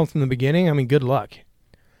overwhelmed from the beginning, I mean, good luck.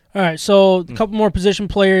 All right, so a couple more position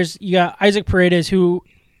players. You got Isaac Paredes, who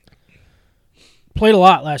played a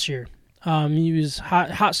lot last year. He was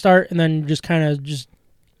hot start, and then just kind of just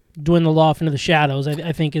dwindled off into the shadows.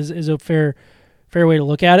 I think is a fair way to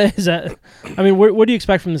look at it. Is that? I mean, what do you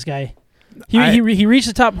expect from this guy? He reached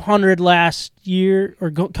the top 100 last year,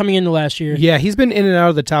 or coming into last year. Yeah, he's been in and out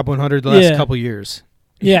of the top 100 the last couple years.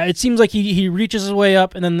 Yeah, it seems like he reaches his way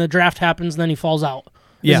up, and then the draft happens, and then he falls out.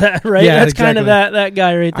 Yeah. Is that right? Yeah, That's exactly. kind of that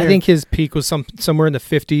guy right there. I think his peak was somewhere in the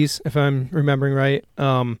 50s, if I'm remembering right.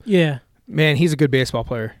 Yeah. Man, he's a good baseball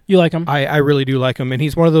player. You like him? I really do like him. And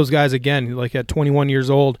he's one of those guys, again, like at 21 years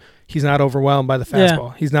old, he's not overwhelmed by the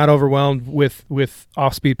fastball. Yeah. He's not overwhelmed with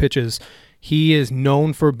off-speed pitches. He is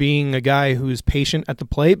known for being a guy who's patient at the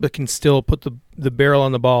plate but can still put the barrel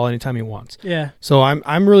on the ball anytime he wants. Yeah. So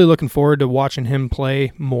I'm really looking forward to watching him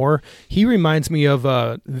play more. He reminds me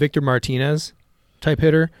of Victor Martinez type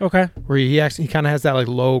hitter. Okay. Where he kind of has that like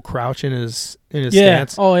low crouch in his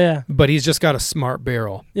stance. Oh yeah. But he's just got a smart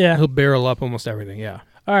barrel. Yeah. He'll barrel up almost everything. Yeah.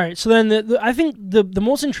 All right. So then I think the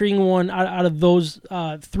most intriguing one out of those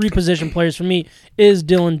three position players for me is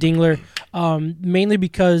Dylan Dingler, mainly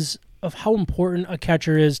because of how important a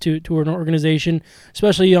catcher is to an organization,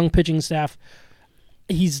 especially a young pitching staff.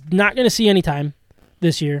 He's not going to see any time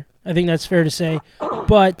this year. I think that's fair to say.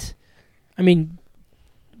 But, I mean,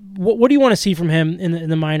 what do you want to see from him in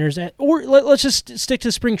the minors? Or let's just stick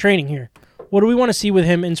to spring training here. What do we want to see with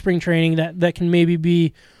him in spring training that can maybe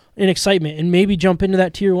be an excitement and maybe jump into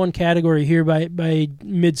that tier 1 category here by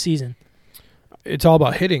mid-season? It's all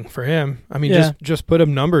about hitting for him. I mean, just put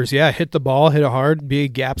him numbers. Yeah, hit the ball, hit it hard, be a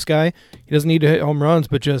gaps guy. He doesn't need to hit home runs,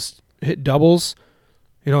 but just hit doubles,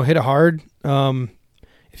 hit it hard.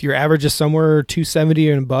 If your average is somewhere 270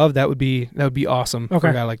 and above, that would be awesome for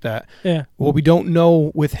a guy like that. Yeah. What we don't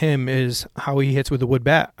know with him is how he hits with a wood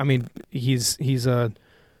bat. I mean, he's a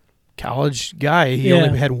college guy. He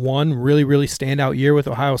only had one really, really standout year with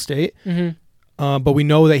Ohio State. Mm-hmm. But we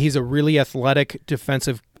know that he's a really athletic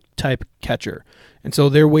defensive type catcher. And so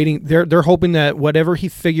they're waiting. They're hoping that whatever he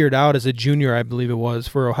figured out as a junior, I believe it was,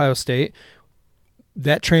 for Ohio State,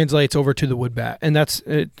 that translates over to the wood bat. And it's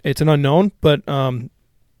an unknown, but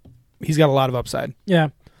he's got a lot of upside. Yeah.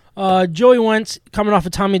 Joey Wentz, coming off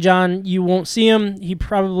of Tommy John, you won't see him. He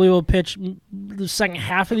probably will pitch the second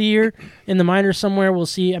half of the year in the minors somewhere. We'll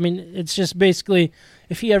see. I mean, it's just basically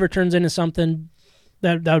if he ever turns into something,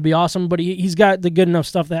 that would be awesome. But he's got the good enough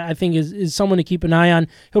stuff that I think is someone to keep an eye on.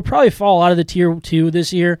 He'll probably fall out of the tier 2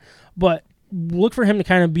 this year, but look for him to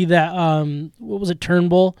kind of be that, what was it,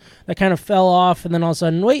 Turnbull, that kind of fell off, and then all of a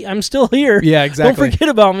sudden, wait, I'm still here. Yeah, exactly. Don't forget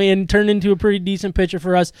about me, and turned into a pretty decent pitcher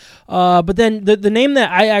for us. But then the name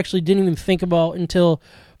that I actually didn't even think about until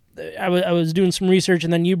I was doing some research,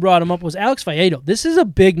 and then you brought him up, was Alex Faedo. This is a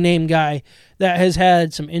big name guy that has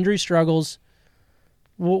had some injury struggles.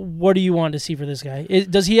 What do you want to see for this guy?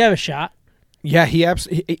 Does he have a shot? Yeah, he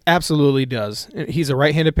absolutely does. He's a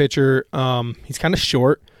right-handed pitcher. He's kind of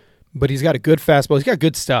short, but he's got a good fastball. He's got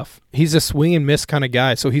good stuff. He's a swing and miss kind of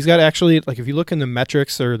guy. So he's got actually, like if you look in the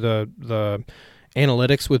metrics or the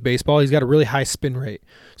analytics with baseball, he's got a really high spin rate.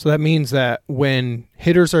 So that means that when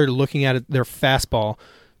hitters are looking at their fastball,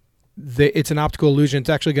 it's an optical illusion. It's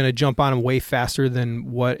actually going to jump on him way faster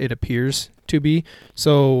than what it appears to be.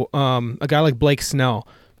 So a guy like Blake Snell,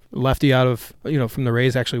 lefty out of, from the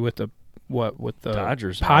Rays, actually with the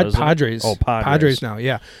Dodgers, Padres. Oh, Padres now,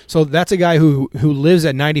 yeah. So that's a guy who lives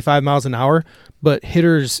at 95 miles an hour, but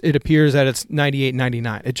hitters, it appears that it's 98,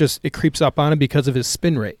 99. It creeps up on him because of his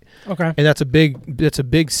spin rate. Okay. And that's a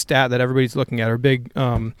big stat that everybody's looking at, or big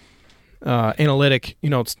analytic,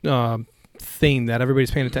 thing that everybody's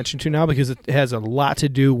paying attention to now, because it has a lot to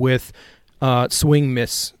do with swing and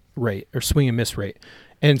miss rate.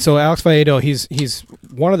 And so Alex Faedo, he's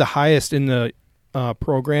one of the highest in the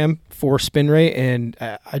program for spin rate, and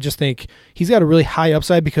I just think he's got a really high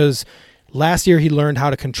upside because last year he learned how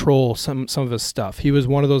to control some of his stuff. He was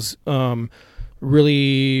one of those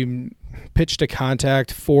really pitch to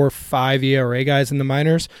contact 4.5 ERA guys in the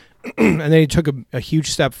minors, and then he took a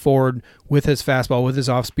huge step forward with his fastball, with his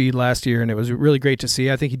off speed last year, and it was really great to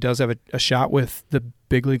see. I think he does have a shot with the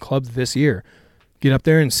big league club this year. Get up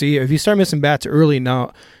there and see. If you start missing bats early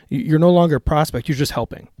now, you're no longer a prospect. You're just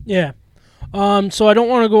helping. Yeah. So I don't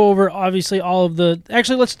want to go over obviously all of the.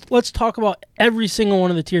 Actually, let's talk about every single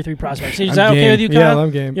one of the tier 3 prospects. Is that okay with you, Kyle? Yeah,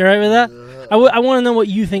 I'm game. You all right with that? I want to know what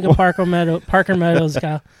you think of Parker Meadows,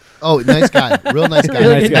 Kyle. Oh, nice guy. Real nice guy.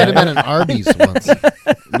 Really Met him at an Arby's once.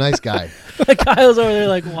 Nice guy. Kyle's over there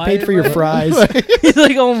like, why? Paid for your fries. He's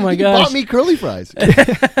like, oh my He gosh. bought me curly fries.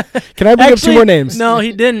 Can I bring up 2 more names? No,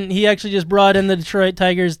 he didn't. He actually just brought in the Detroit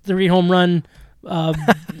Tigers 3-home run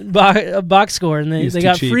box score, and they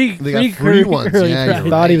got cheap. free. They got free ones. curly Yeah, fries. you're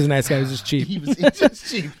Thought right. he was a nice guy. He was just cheap. He's just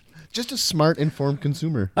cheap. Just a smart, informed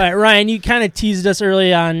consumer. All right, Ryan, you kind of teased us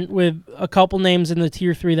early on with a couple names in the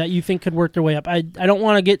tier 3 that you think could work their way up. I don't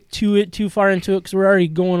want to get too far into it because we're already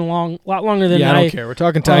going along a lot longer than I don't care. We're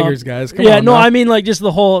talking Tigers, guys. Come yeah, on, no, now. I mean like just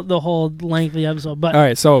the whole length of the episode. But All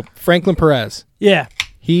right, so Franklin Perez. yeah,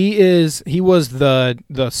 He was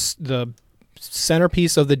the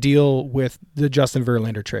centerpiece of the deal with the Justin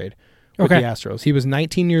Verlander trade with Okay. the Astros. He was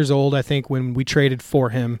 19 years old, I think, when we traded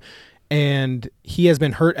for him, and he has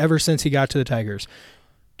been hurt ever since he got to the Tigers.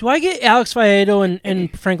 do I get Alex Faedo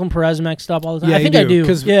and Franklin Perez mixed up all the time? Yeah, I think I do.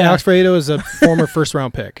 because Yeah. Alex Faedo is a former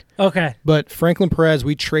first-round pick. Okay. But Franklin Perez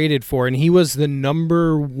we traded for, and he was the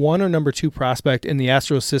number 1 or number 2 prospect in the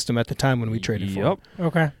Astros system at the time when we traded for him.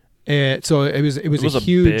 Okay. So it was was a a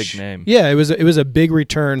huge big name. Yeah, it was a big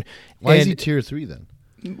return. Why is And he tier 3 then?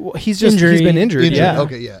 he's Injury. been injured. Injured. Yeah.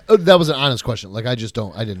 Okay, yeah. Oh, that was an honest question. Like I didn't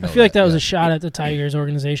know. I feel like that was yeah. a shot at the Tigers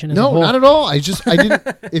organization as a No, whole. not at all. I didn't.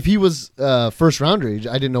 If he was first rounder, I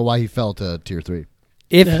didn't know why he fell to tier 3.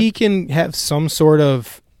 If Yeah. he can have some sort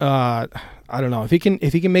of I don't know, if he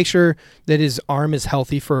can make sure that his arm is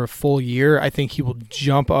healthy for a full year, I think he will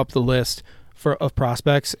jump up the list of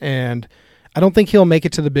prospects. And I don't think he'll make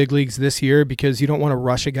it to the big leagues this year because you don't want to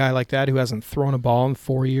rush a guy like that who hasn't thrown a ball in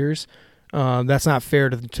 4 years. That's not fair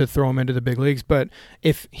to throw him into the big leagues. But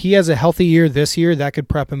if he has a healthy year this year, that could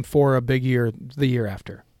prep him for a big year the year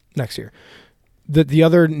after, next year. The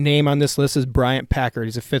other name on this list is Bryant Packard.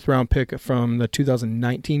 He's a 5th-round pick from the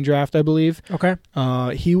 2019 draft, I believe. Okay.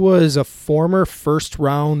 He was a former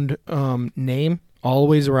first-round name all the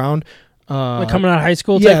ways around. Like coming out of high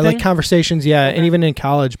school type Yeah, thing? like conversations, yeah, and even in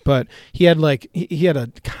college. But he had a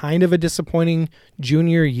kind of a disappointing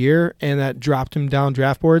junior year, and that dropped him down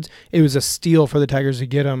draft boards. It was a steal for the Tigers to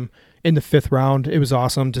get him in the 5th round. It was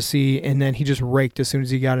awesome to see, and then he just raked as soon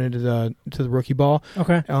as he got into the rookie ball.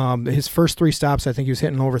 Okay. His first 3 stops, I think he was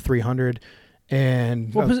hitting over 300,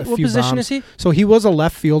 and What a few position bombs. is he? So he was a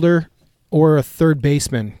left fielder or a third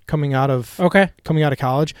baseman coming out of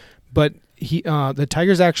college, but the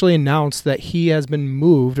Tigers actually announced that he has been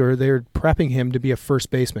moved, or they're prepping him to be a first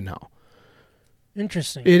baseman now.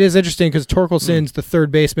 Interesting. It is interesting because Torkelson's the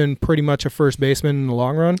third baseman, pretty much a first baseman in the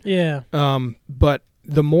long run. Yeah. But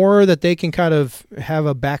the more that they can kind of have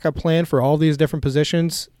a backup plan for all these different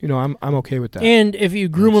positions, I'm okay with that. And if you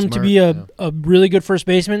groom him to be a really good first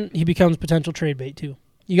baseman, he becomes potential trade bait too.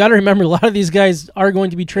 You got to remember, a lot of these guys are going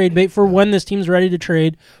to be trade bait for when this team's ready to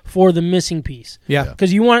trade for the missing piece. Yeah.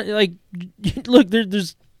 Because you want, look,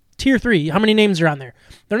 there's tier 3. How many names are on there?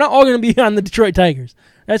 They're not all going to be on the Detroit Tigers.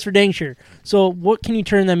 That's for dang sure. So what can you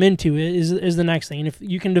turn them into is the next thing. And if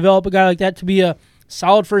you can develop a guy like that to be a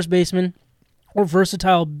solid first baseman or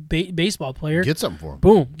versatile baseball player, Get something for him.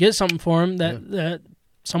 boom, get something for him that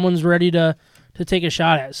someone's ready to take a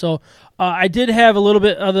shot at. So I did have a little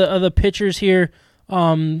bit of the pitchers here.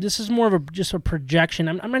 This is more of just a projection.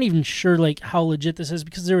 I'm not even sure how legit this is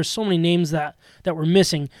because there were so many names that were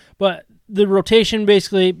missing. But the rotation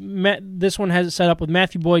basically, this one has it set up with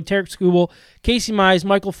Matthew Boyd, Tarek Skubal, Casey Mize,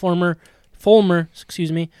 Michael Fulmer,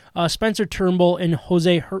 Spencer Turnbull, and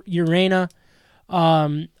Jose Urena.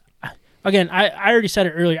 Again, I already said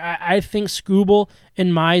it earlier. I think Skubal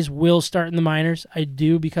and Mize will start in the minors. I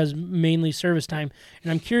do, because mainly service time.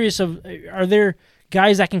 And I'm curious are there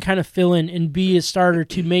guys that can kind of fill in and be a starter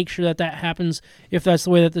to make sure that happens if that's the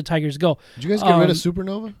way that the Tigers go. Did you guys get rid of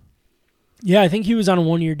Supernova? Yeah, I think he was on a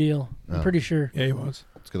 1-year deal. I'm Oh. pretty sure. Yeah, he was.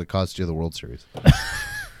 It's going to cost you the World Series.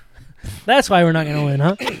 That's why we're not going to win,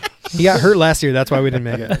 huh? He got hurt last year. That's why we didn't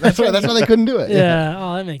make it. That's why they couldn't do it. Yeah.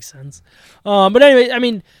 Oh, that makes sense. But anyway, I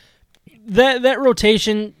mean, that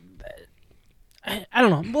rotation, I don't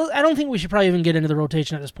know. Well, I don't think we should probably even get into the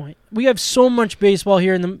rotation at this point. We have so much baseball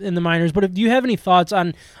here in the minors. But do you have any thoughts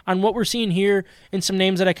on what we're seeing here and some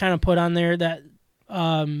names that I kind of put on there that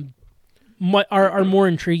are more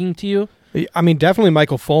intriguing to you? I mean, definitely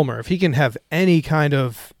Michael Fulmer. If he can have any kind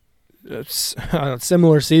of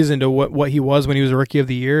similar season to what he was when he was a Rookie of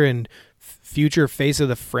the Year and future face of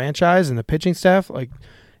the franchise and the pitching staff,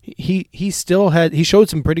 he showed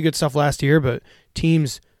some pretty good stuff last year, but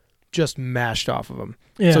teams just mashed off of him.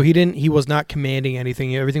 Yeah. So he was not commanding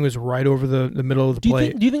anything. Everything was right over the middle of the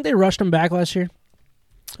plate. Do you think they rushed him back last year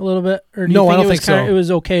a little bit? Or do you No, think I don't think so. It was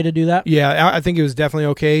okay to do that? Yeah, I think it was definitely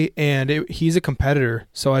okay, and he's a competitor,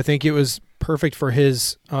 so I think it was perfect for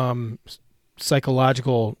his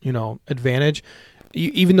psychological, advantage.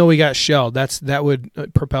 Even though he got shelled, that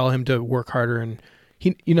would propel him to work harder, and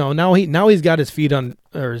he, now he's got his feet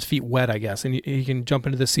wet, I guess, and he can jump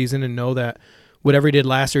into this season and know that whatever he did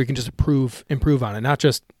last year, he can just improve on it, not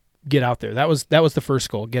just get out there. That was the first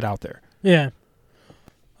goal, get out there. Yeah.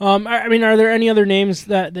 I mean, are there any other names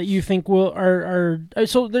that you think are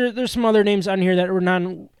so there's some other names on here that were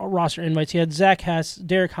non-roster invites. You had Zach Hess,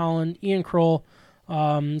 Derek Holland, Ian Kroll,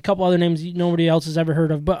 a couple other names nobody else has ever heard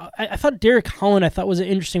of. But I thought Derek Holland was an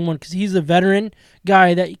interesting one because he's a veteran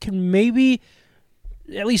guy that can maybe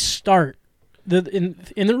at least start in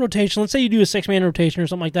the rotation. Let's say you do a 6-man rotation or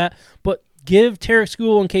something like that, but give Tarek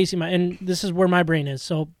Skubal and Casey Mize, and this is where my brain is,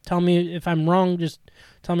 so tell me if I'm wrong, just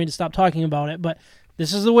tell me to stop talking about it, but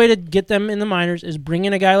this is the way to get them in the minors, is bring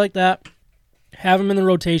in a guy like that, have him in the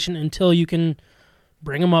rotation until you can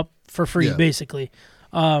bring him up for free, basically.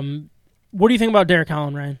 What do you think about Derek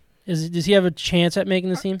Holland, Ryan? Does he have a chance at making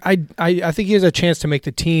this team? I think he has a chance to make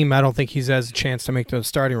the team. I don't think he has a chance to make the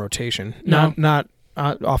starting rotation. No. Not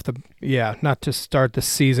to start the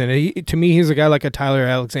season. To me, he's a guy like a Tyler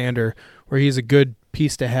Alexander, where he's a good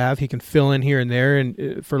piece to have. He can fill in here and there,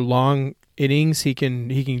 and for long innings, he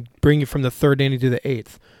can bring you from the 3rd inning to the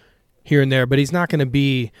 8th here and there. But he's not going to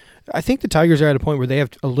be. I think the Tigers are at a point where they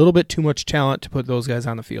have a little bit too much talent to put those guys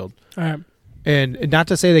on the field. All right. And not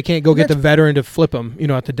to say they can't go get the veteran to flip them,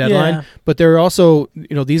 at the deadline, Yeah. but they're also,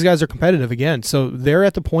 these guys are competitive again. So they're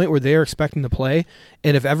at the point where they're expecting to play.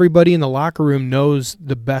 And if everybody in the locker room knows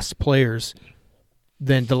the best players,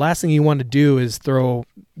 then the last thing you want to do is throw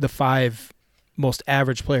the 5 most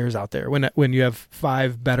average players out there when you have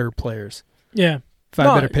 5 better players. Yeah.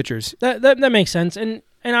 Better pitchers. That makes sense. And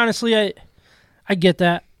honestly, I get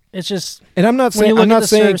that. It's just, and I'm not when you saying look I'm at not the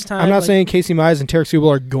saying service time, I'm not saying Casey Mize and Tarek Skubal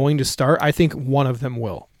are going to start. I think one of them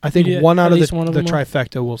will. I think one out at of least one of the them will.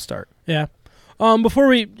 trifecta will start. Yeah.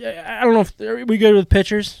 Before I don't know if are we good with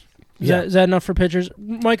pitchers. Is that enough for pitchers?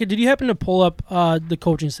 Micah, did you happen to pull up the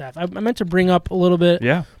coaching staff? I meant to bring up a little bit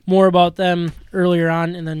more about them earlier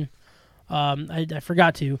on, and then I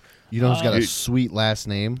forgot to. You know who's got a sweet last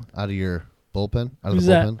name out of your bullpen? Who's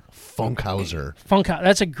that? Funkhauser. Funkhouse.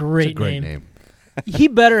 That's a great, It's a great name. he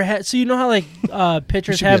better have. So you know how like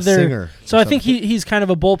pitchers should be have a their. singer So or I think something. he's kind of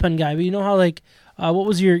a bullpen guy. But you know how like what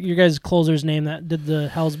was your guys' closer's name that did the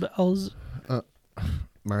Hell's Bells?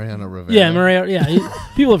 Mariano Rivera. Yeah, Mario. Yeah,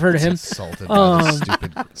 people have heard of him. Insulted by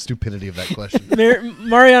the Um, stupidity of that question.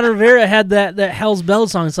 Mariano Rivera had that Hell's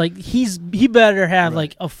Bells song. It's like he better have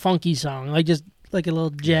like a funky song, like just like a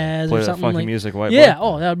little jazz Play or that something funky like. music, white Yeah. boy.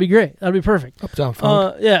 Oh, that would be great. That would be perfect. Uptown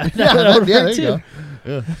Funk. Yeah, Yeah, that would there work you too. go.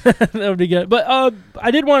 Yeah. That would be good. But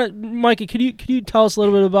I did want to, Mikey, could you tell us a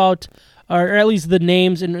little bit about, or at least the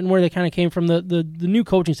names and where they kind of came from, the new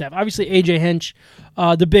coaching staff? Obviously, AJ Hinch,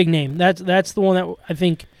 the big name. That's the one that I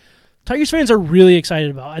think Tigers fans are really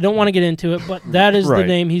excited about. I don't want to get into it, but that is the Right.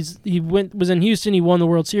 name. Was in Houston. He won the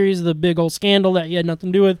World Series. The big old scandal that he had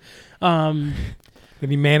nothing to do with. And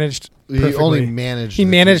he managed. He Perfectly. only managed. He the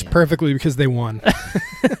managed team. perfectly because they won.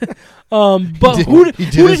 But He did- who did he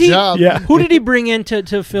did who his did he? job. Yeah. Who did he bring in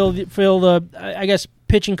to fill the I guess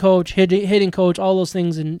pitching coach, hitting coach, all those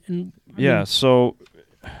things? And Yeah, so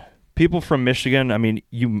people from Michigan, I mean,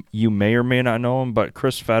 you may or may not know him, but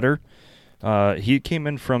Chris Fetter, he came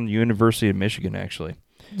in from the University of Michigan, actually.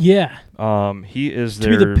 yeah. He is To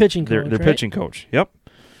be their the pitching their coach, right? pitching coach. Yep.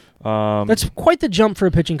 That's quite the jump for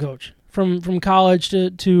a pitching coach from college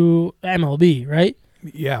to MLB, right?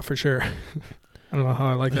 Yeah, for sure. I don't know how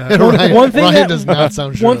I like that. Ryan, One thing Ryan that- does not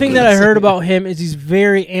sound sure. One of thing this. that I heard about him is he's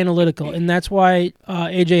very analytical, and that's why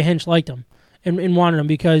AJ Hinch liked him and wanted him,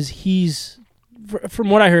 because he's, from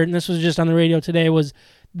what I heard, and this was just on the radio today, was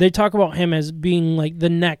they talk about him as being like the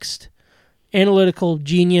next analytical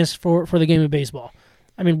genius for the game of baseball.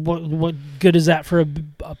 I mean, what good is that for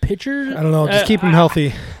a pitcher? I don't know. Just keep him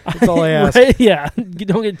healthy. That's all I ask. Right? Yeah,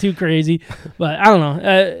 don't get too crazy. But I don't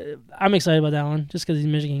know. I'm excited about that one just because he's a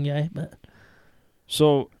Michigan guy. But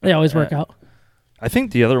So they always work out. I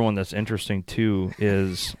think the other one that's interesting too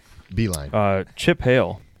is Beeline. Chip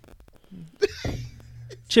Hale.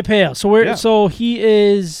 Chip Hale. So where? Yeah. So he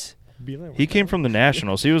is He came from the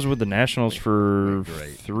Nationals. He was with the Nationals for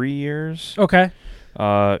Great. 3 years. okay.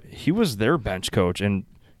 He was their bench coach, and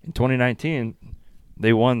in 2019,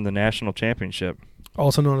 they won the national championship,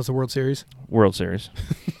 Also known as the World Series. World Series.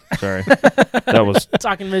 Sorry, that was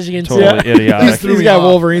Talking Michigan. totally idiotic. Threw He's me got off.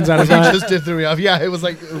 Wolverines on his He eye. just did throw me off. Yeah, it was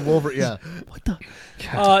like Wolverine. Yeah.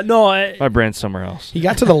 No, I, My brain's somewhere else. He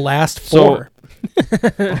got to the last So- four.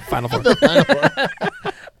 Final four.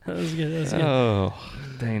 that was good. That was good. Oh,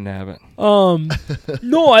 dang nabbit.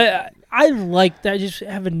 No, I like that. Just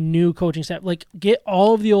have a new coaching staff. Like, get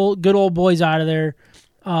all of the good old boys out of there.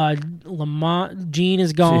 Lamont, Gene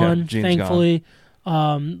is gone, Gene's thankfully.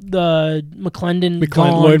 The McClendon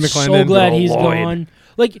gone. Lloyd So McClendon. glad Oh, he's Lloyd. gone.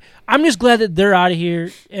 Like, I'm just glad that they're out of here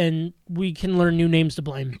and we can learn new names to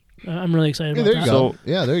blame. I'm really excited Hey, about there you that. go. So-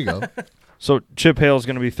 Yeah, there you go. So Chip Hale is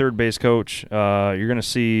going to be third base coach. You're going to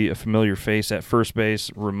see a familiar face at first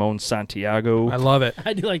base, Ramon Santiago. I love it.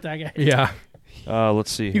 I do like that guy. Yeah.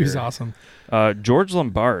 Let's see He here. was awesome. George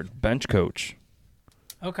Lombard, bench coach.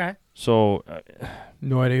 Okay. So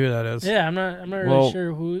No idea who that is. Yeah, I'm not really Well-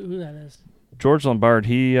 sure who that is. George Lombard,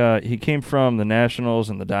 he came from the Nationals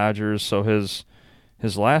and the Dodgers. So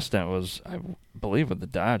his last stint was, I believe, with the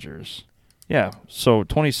Dodgers. Yeah. So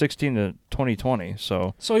 2016 to 2020.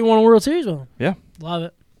 So So he won a World Series with him. Yeah. Love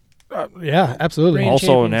it. Yeah, absolutely. Reigning also a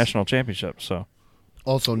champions. national championship. So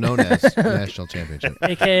Also known as National Championship.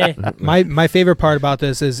 AKA. My favorite part about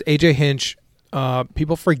this is AJ Hinch.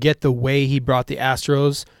 People forget the way he brought the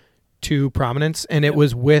Astros to prominence, and it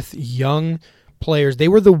was with young players. They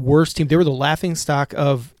were the worst team. They were the laughing stock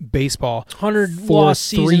of baseball 100 for lost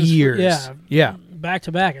 3 seasons. years. Yeah. Back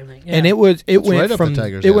to back, I think. Yeah. And it right went up from the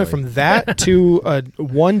Tigers' it went alley. from that to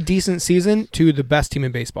one decent season to the best team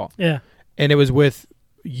in baseball. yeah. And it was with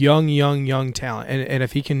young talent. And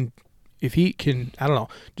if he can I don't know,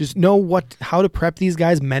 just know how to prep these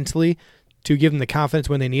guys mentally to give them the confidence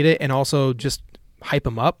when they need it, and also just hype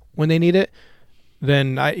them up when they need it,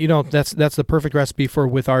 then that's the perfect recipe for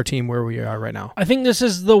with our team where we are right now. I think this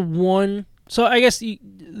is the one. So I guess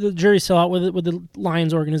the jury's still out with the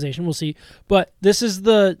Lions organization. We'll see. But this is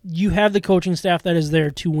you have the coaching staff that is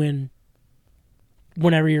there to win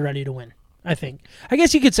whenever you're ready to win, I think. I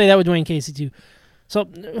guess you could say that with Dwayne Casey too. So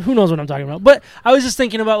who knows what I'm talking about. But I was just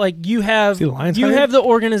thinking about, like, you have See the Lions hired? have the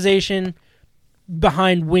organization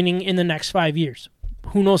behind winning in the next 5 years.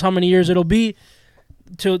 Who knows how many years it'll be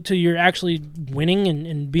till you're actually winning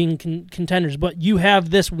and being contenders. But you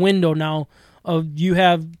have this window now of you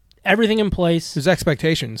have everything in place. There's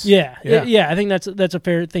expectations. Yeah. Yeah. I think that's a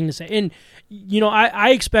fair thing to say. And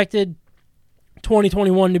I expected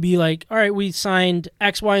 2021 to be like, all right, we signed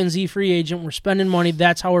X, Y, and Z free agent. We're spending money.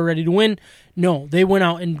 That's how we're ready to win. No, they went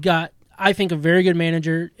out and got I think, a very good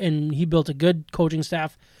manager, and he built a good coaching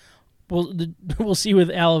staff. We'll see with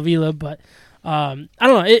Al Avila, but I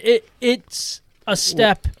don't know. It's a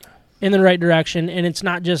step in the right direction, and it's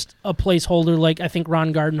not just a placeholder like I think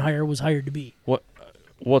Ron Gardenhire was hired to be.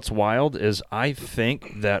 What's wild is I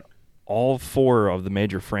think that all 4 of the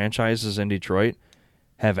major franchises in Detroit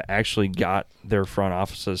have actually got their front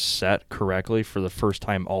offices set correctly for the first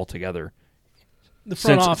time altogether. The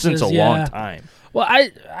front offices, since a long time. Well,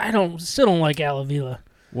 I still don't like Al Avila.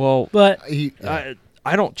 Well, but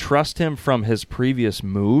I don't trust him from his previous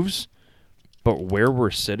moves. But where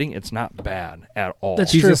we're sitting, it's not bad at all.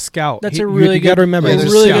 That's He's true. a scout. That's you a really good. gotta remember, a he's a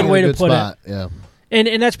really scout. good way to Good put spot. it. Yeah.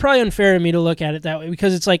 And that's probably unfair of me to look at it that way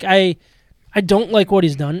because it's like I don't like what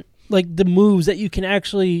he's done. Like the moves that you can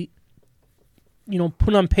actually,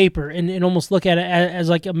 put on paper and almost look at it as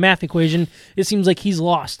like a math equation. It seems like he's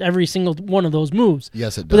lost every single one of those moves.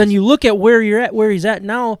 Yes, it does. But then you look at where he's at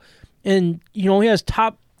now, and he has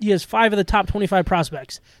 5 of the top 25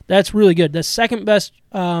 prospects. That's really good. The second best.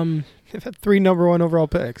 They've had 3 number 1 overall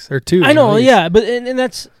picks, or 2. I know, at least. yeah, but and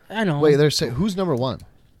that's I know. Wait, they're saying who's number 1?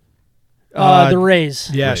 The Rays.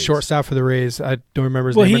 Yeah, Rays. shortstop for the Rays. I don't remember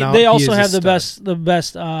his Well, name now. they He also is a have the stud.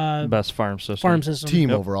 best best farm system. farm system. Team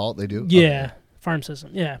Yep. overall, they do. Yeah, Okay. farm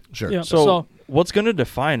system. Yeah, Sure. Yeah. So, what's going to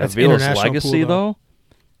define That's Avila's international legacy, pool, though.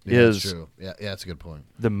 Yeah, is that's true. Yeah, that's a good point.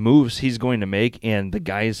 the moves he's going to make and the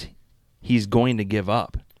guys he's going to give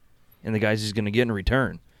up and the guys he's going to get in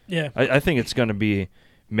return. yeah. I think it's going to be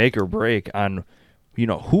make or break on,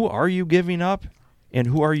 who are you giving up and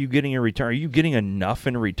who are you getting in return? Are you getting enough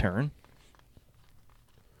in return?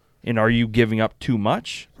 And are you giving up too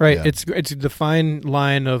much? Right. Yeah. It's the fine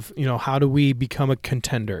line of, how do we become a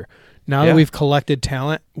contender? Now Yeah. that we've collected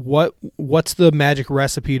talent, what's the magic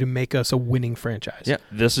recipe to make us a winning franchise? Yeah,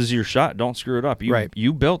 this is your shot. Don't screw it up. Right.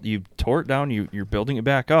 You tore it down. You're building it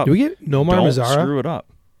back up. Do we get Nomar Don't Mazara? screw it up.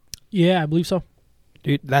 Yeah, I believe so.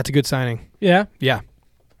 Dude, that's a good signing. Yeah, Yeah.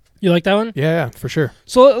 you like that one? Yeah, for sure.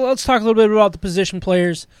 So let's talk a little bit about the position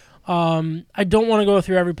players. I don't want to go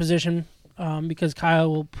through every position because Kyle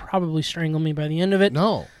will probably strangle me by the end of it.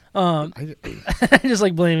 No, I just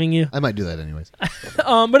like blaming you. I might do that anyways.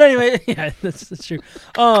 But anyway, yeah, that's true.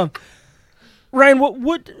 Ryan,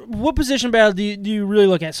 what position battle do you really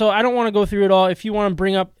look at? So I don't want to go through it all. If you want to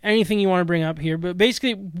bring up anything you want to bring up here, but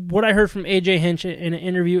basically what I heard from AJ Hinch in an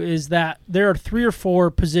interview is that there are 3 or 4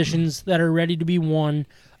 positions that are ready to be won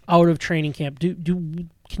out of training camp.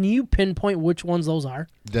 Can you pinpoint which ones those are?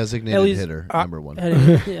 Designated At least- hitter, number 1.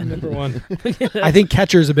 Yeah, Number one. I think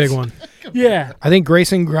catcher's a big one. yeah. I think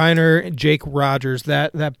Grayson Griner, Jake Rogers,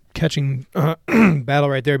 that catching battle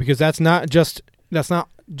right there, because that's not just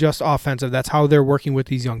offensive. That's how they're working with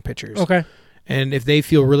these young pitchers. Okay. And if they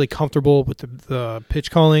feel really comfortable with the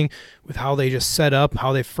pitch calling, with how they just set up,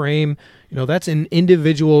 how they frame, that's an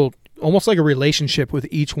individual, almost like a relationship with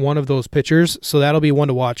each one of those pitchers. So that'll be one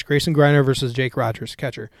to watch. Grayson Griner versus Jake Rogers,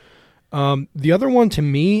 catcher. The other one to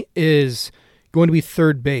me is going to be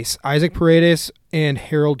third base, Isaac Paredes and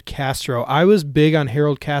Harold Castro. I was big on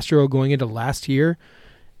Harold Castro going into last year,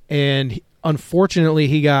 and unfortunately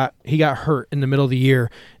he got hurt in the middle of the year.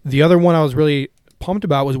 The other one I was really pumped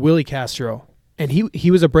about was Willie Castro, and he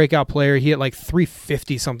was a breakout player. He had like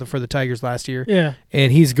 350 something for the Tigers last year. Yeah.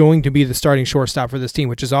 And he's going to be the starting shortstop for this team,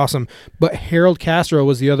 which is awesome. But Harold Castro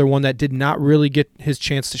was the other one that did not really get his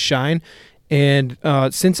chance to shine. And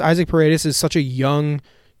since Isaac Paredes is such a young,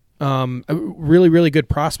 a really, really good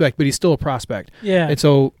prospect, but he's still a prospect. Yeah. And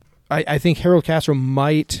so I think Harold Castro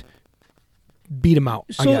might beat him out,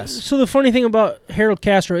 I guess. So the funny thing about Harold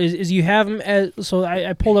Castro is you have him as, so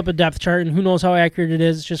I pulled up a depth chart, and who knows how accurate it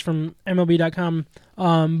is. It's just from MLB.com.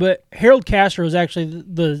 But Harold Castro is actually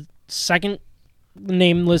the second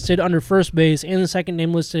name listed under first base and the second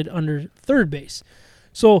name listed under third base.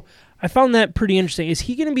 So I found that pretty interesting. Is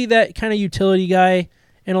he going to be that kind of utility guy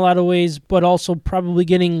in a lot of ways, but also probably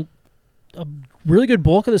getting a really good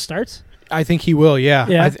bulk of the starts? I think he will, yeah.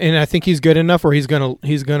 Yeah. And I think he's good enough where he's gonna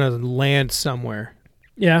land somewhere.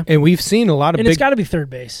 Yeah. And we've seen a lot of And big. it's got to be third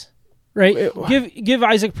base, right? Give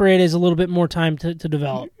Isaac Paredes a little bit more time to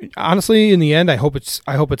develop. Honestly, in the end, I hope it's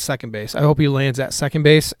second base. I hope he lands at second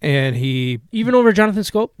base, and he Even over Jonathan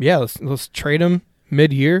Scope? let's trade him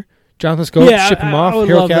mid-year. Jonathan Scope, Yeah, ship him I off. would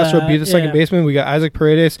Harold love Castro that, be the second yeah. baseman. We got Isaac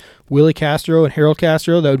Paredes, Willie Castro, and Harold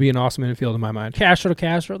Castro. That would be an awesome infield in my mind. Castro to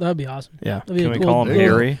Castro, that would be awesome. Yeah. That'd be Can a we cool- call him cool-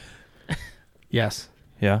 Harry? Yes.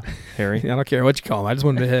 Yeah, Harry. I don't care what you call him. I just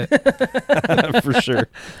wanted to hit. For sure.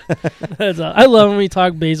 I love when we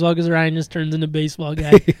talk baseball because Ryan just turns into baseball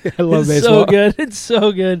guy. I love It's baseball. so good. It's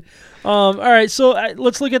so good. All right, so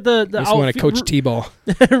let's look at the I just want to coach T-ball.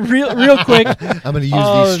 real quick. I'm going to use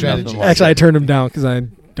Oh, these strategies. Actually, I turned him down because I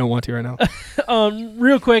don't want to right now.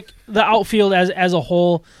 Real quick, the outfield as a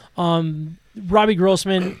whole. Robbie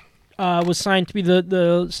Grossman was signed to be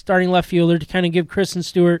the starting left fielder to kind of give Kristen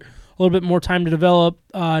Stewart a little bit more time to develop.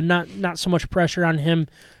 Not so much pressure on him.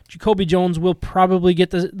 Jacoby Jones will probably get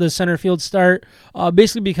the center field start,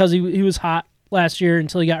 basically because he was hot last year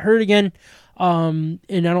until he got hurt again. And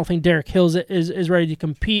I don't think Derek Hills is ready to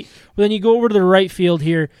compete. But then you go over to the right field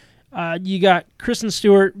here. You got Kristen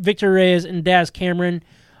Stewart, Victor Reyes, and Daz Cameron.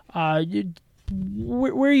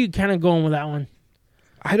 Where are you kind of going with that one?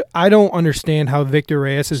 I don't understand how Victor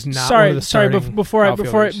Reyes is not one of the starting before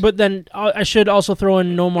outfielders. but then I should also throw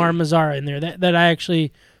in Nomar Mazara in there that I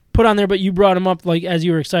actually put on there, but you brought him up like as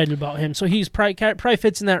you were excited about him, so he's probably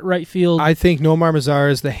fits in that right field. I think Nomar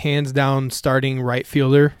Mazara is the hands down starting right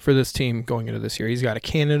fielder for this team going into this year. He's got a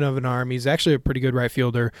cannon of an arm. He's actually a pretty good right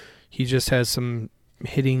fielder. He just has some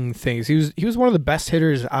hitting things. He was one of the best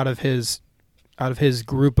hitters out of his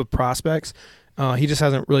group of prospects. He just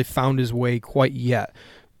hasn't really found his way quite yet.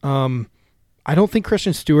 I don't think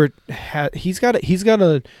Christian Stewart he's got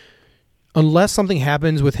a unless something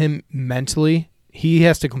happens with him mentally, he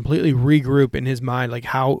has to completely regroup in his mind, like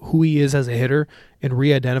who he is as a hitter and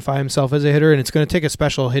re-identify himself as a hitter. And it's going to take a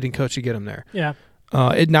special hitting coach to get him there. Yeah.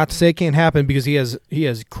 Not to say it can't happen because he has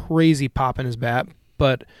crazy pop in his bat,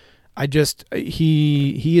 but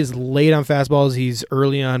he is late on fastballs. He's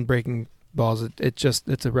early on breaking balls.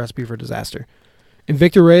 It's a recipe for disaster. And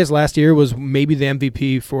Victor Reyes last year was maybe the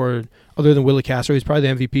MVP other than Willie Castro. He's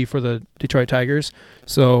probably the MVP for the Detroit Tigers.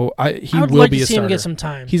 So he I would will like be to a see starter. him get some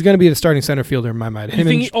time. He's going to be the starting center fielder in my mind. Him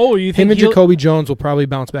and Jacoby Jones will probably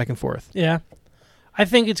bounce back and forth. Yeah. I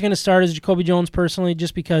think it's going to start as Jacoby Jones personally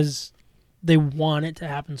just because they want it to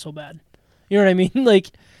happen so bad. You know what I mean?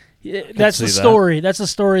 Like, that's the story. That's the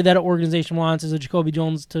story that an organization wants is a Jacoby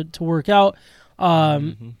Jones to work out.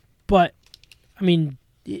 But, I mean,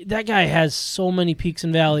 that guy has so many peaks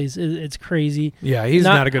and valleys. It's crazy. Yeah, he's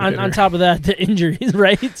not a good hitter. On top of that, the injuries,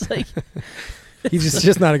 right? It's like he's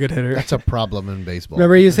just not a good hitter. That's a problem in baseball.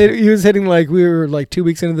 Remember, he was hitting like we were like 2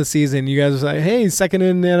 weeks into the season. You guys were like, "Hey, he's second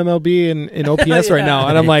in the NMLB in OPS right now,"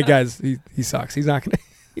 and I'm like, "Guys, he sucks. He's not gonna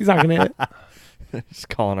hit it." Just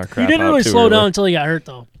calling our crap. He didn't out really too slow early. down until he got hurt,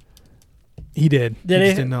 though. He did. Did he?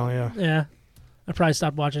 Just didn't know. Yeah. Yeah. I probably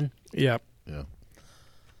stopped watching. Yeah. Yeah.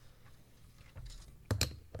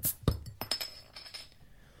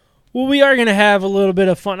 Well, we are going to have a little bit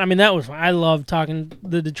of fun. I mean, that was fun. I love talking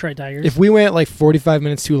the Detroit Tigers. If we went like 45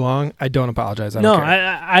 minutes too long, I don't apologize. I don't care.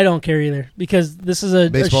 I don't care either because this is a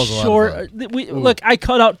Baseball's a lot of short. fun. Look, I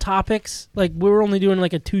cut out topics. Like we were only doing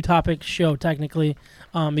like a 2-topic show technically,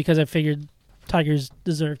 because I figured Tigers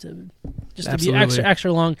deserve to just to Absolutely. be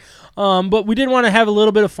extra long. But we did want to have a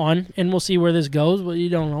little bit of fun, and we'll see where this goes. But you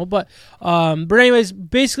don't know. But anyways,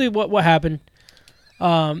 basically what happened.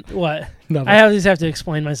 What? Nothing. I always have to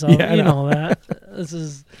explain myself. Yeah, I you know. know that. This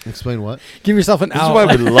is Explain what? Give yourself an This is out. why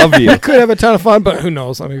we love you. We could have a ton of fun, but who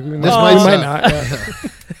knows? I mean, we This might might not.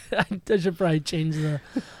 Yeah. I should probably change the.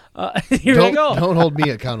 Here I go. Don't hold me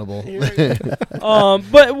accountable.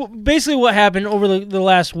 But basically, what happened over the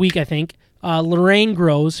last week, I think, Lorraine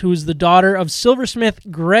Groves, who's the daughter of silversmith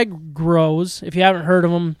Greg Groves. If you haven't heard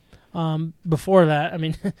of him before that, I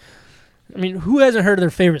mean, who hasn't heard of their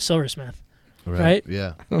favorite silversmith? Right?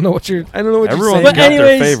 Yeah. I don't know what you're Everyone's saying. But got their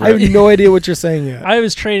anyways, favorite. I have no idea what you're saying yet. I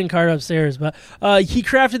was trading card upstairs, but he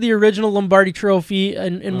crafted the original Lombardi Trophy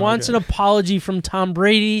and wants an apology from Tom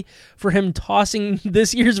Brady for him tossing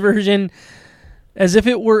this year's version as if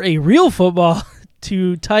it were a real football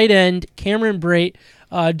to tight end Cameron Brate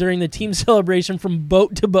during the team celebration from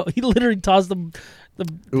boat to boat. He literally tossed the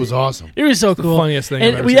It was awesome. It was so the cool. funniest thing I've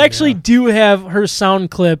And ever we seen, actually yeah. do have her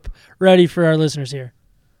sound clip ready for our listeners here.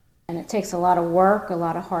 And it takes a lot of work, a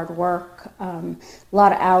lot of hard work, a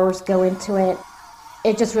lot of hours go into it.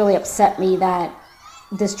 It just really upset me that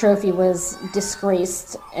this trophy was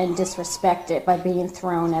disgraced and disrespected by being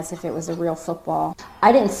thrown as if it was a real football.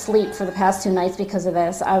 I didn't sleep for the past 2 nights because of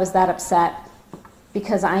this. I was that upset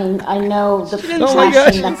because I know the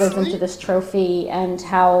passion that goes into this trophy and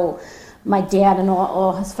how my dad and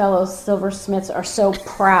all his fellow silversmiths are so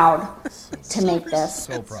proud to make this.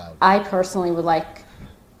 So proud. I personally would like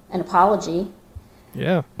an apology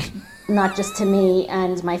Yeah. not just to me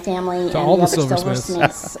and my family and all the the other silversmiths.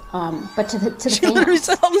 silversmiths, but to the Silversmiths,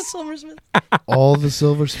 fans. all the silversmiths. All the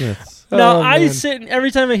silversmiths. Now Oh, I man. sit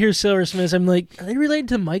every time I hear silversmiths, I'm like, are they related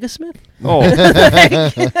to Micah Smith? Oh,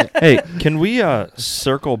 hey, can we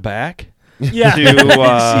circle back Yeah, To,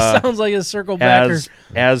 she sounds like a circle backer.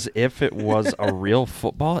 as if it was a real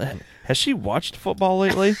football? Has she watched football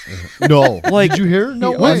lately? No. Like, Did you hear?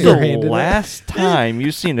 No he way. When's the underhanded it. last time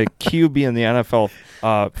you seen a QB in the NFL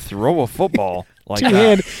throw a football like Two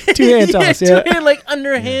that? hand toss. Yeah. Two-hand, like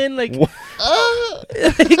underhand, like. What?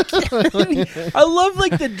 I love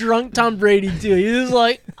like the drunk Tom Brady too. He was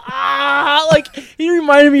like, like he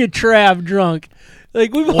reminded me of Trav drunk.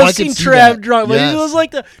 Like we've all I can seen see Trav that. drunk, but Yes. he was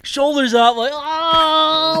like the shoulders up, like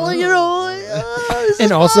like, you know. This And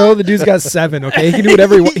is also, the dude's got 7. Okay, he can do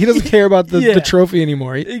whatever he wants. He doesn't care about the, Yeah. the trophy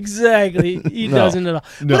anymore. exactly. He No. doesn't at all.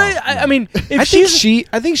 No. But I mean, if I think she's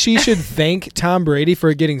I think she should thank Tom Brady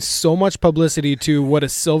for getting so much publicity to what a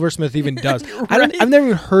silversmith even does. Right. I've never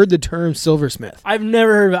even heard the term silversmith. I've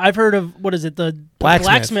never heard of it. I've heard of what is it, the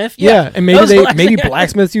blacksmith? Yeah, and That was maybe blacksmith.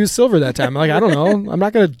 blacksmiths use silver that time. Like, I don't know. I'm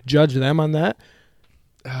not going to judge them on that.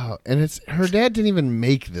 Oh, and it's her dad didn't even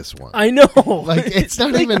make this one. I know. Like it's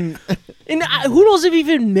not Like, even. And who knows if he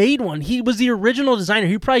even made one? He was the original designer.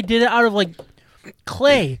 He probably did it out of like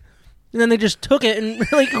clay, and then they just took it and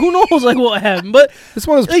like who knows like what happened. But This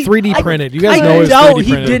one was like, 3D printed. You guys I know it's doubt 3D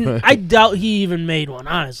he printed. didn't. I doubt he even made one.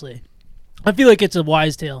 Honestly, I feel like it's a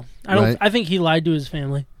wise tale. I don't. Right. I think he lied to his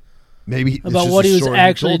family. Maybe it's About just what a he was story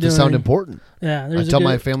actually told to sound doing. important. Yeah, I there's tell a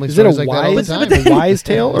my good, family Is it a stories like that all the wise, time. wise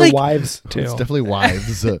tale or Like- wives It's tale? definitely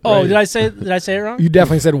wives. Oh, Right. did I say it wrong? You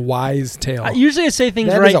definitely said wise tale. Usually I say things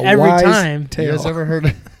That is right a every wise time. You tale. guys ever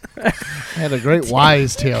heard? I had a great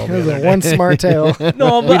wise tale. That was the a other one day. smart tale.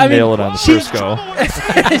 No, We but I mean, nail it on the she's- first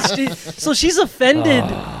go. so she's offended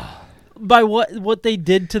by what they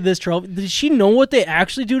did to this trophy. Did she know what they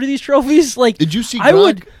actually do to these trophies? Like, Did you see I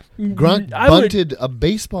would. Gronk I would- bunted a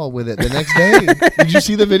baseball with it the next day. Did you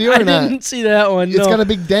see the video I or not? didn't see that one. It's no. got a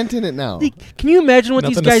big dent in it now. Like, can you imagine what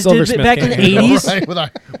these Nothing a guys did silversmith back in the can't do. 80s? Right, with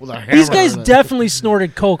a hammer These guys on it. definitely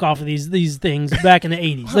snorted coke off of these things back in the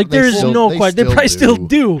 80s. Like, They there's still- no they question. They still probably still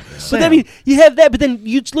do. But I mean, you have that, but then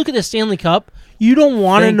you just look at the Stanley Cup. You don't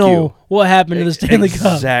want to Thank know you. what happened to the Stanley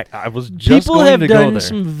Cup. Exact. I was just People going have to go done there.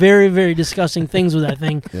 some very, very disgusting things with that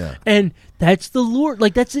thing. Yeah. And that's the lure.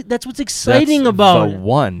 Like, that's it. That's what's exciting That's about the it.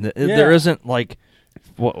 one. Yeah. There isn't like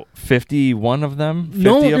what 51 of them. 50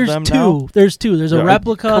 No, of there's them two. now? There's two. There's a Yeah,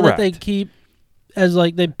 replica that they correct. keep as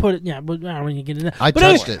like they put it. Yeah, but I don't want to get into that. I but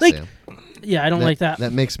touched anyway, it, like, Sam. yeah, I don't like that.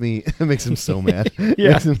 That makes me. It makes him so mad.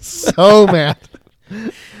 Yeah. Makes him so mad.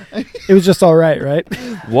 It was just all right, right?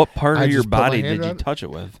 What part I of your just put my body hand did you on it. touch it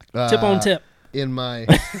with? Tip on tip. in my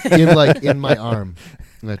in my arm,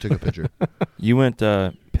 and I took a picture. You went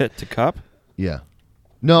pit to cup. Yeah.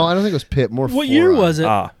 No, I don't think it was Pitt. More. What year was it?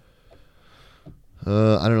 Ah, I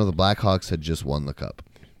don't know. The Blackhawks had just won the cup.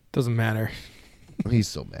 Doesn't matter. He's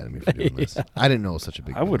so mad at me for doing this. I didn't know it was such a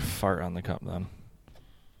big. I would deal. fart on the cup then.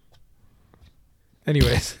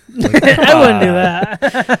 Anyways, I wouldn't do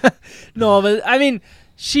that. No, but I mean,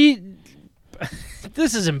 she.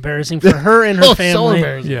 This is embarrassing for her and her So family.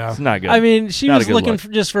 embarrassing. yeah. It's not good. I mean, she Not a was good looking look. for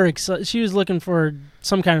just for she was looking for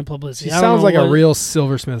some kind of publicity. She I don't sounds know like a what- real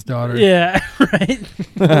silversmith daughter. Yeah, right.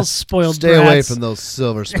 Little spoiled. Stay away brats. from those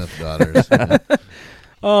silversmith daughters.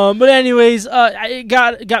 But anyways, it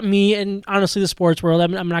got me, and honestly, the sports world.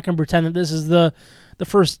 I'm not going to pretend that this is the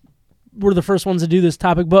first. We're the first ones to do this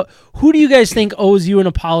topic, but who do you guys think owes you an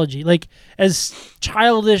apology? Like, as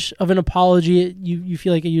childish of an apology you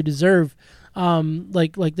feel like you deserve,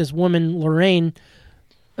 like this woman Lorraine.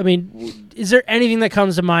 I mean, is there anything that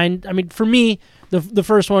comes to mind? I mean, for me, the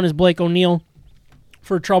first one is Blake O'Neill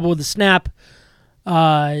for trouble with the snap.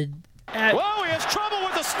 Whoa, he has trouble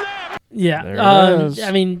with the snap. Yeah, There it is.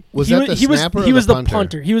 I mean, Was he that the he was snapper or he the was the punter?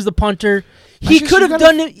 punter. He was the punter. I He just- could you have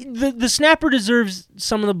gotta- done it. The snapper deserves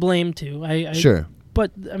some of the blame too. I Sure.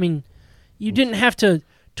 but I mean, you didn't have to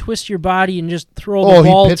twist your body and just throw Oh, the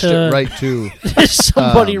ball he pitched to it right to.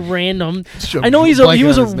 somebody random. Sure, I know he was blanking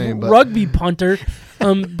a on his name, but- rugby punter,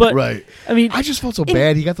 but Right. I mean, I just felt so And-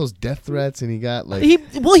 bad. He got those death threats, and he got like. he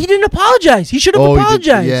didn't apologize. He should have Oh, he did-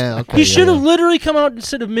 apologized. yeah, okay, he yeah, should have yeah. literally come out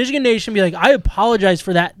instead of Michigan Nation and be like, "I apologize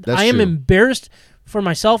for that. That's I am true. embarrassed for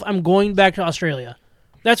myself. I'm going back to Australia."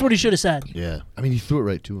 That's what he should have said. Yeah. I mean, he threw it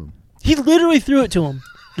right to him. He literally threw it to him.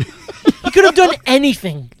 He could have done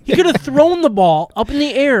anything. He could have thrown the ball up in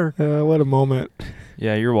the air. What a moment.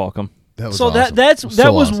 yeah, you're welcome. That was So awesome. that So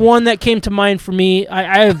was awesome. one that came to mind for me.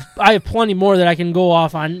 I have plenty more that I can go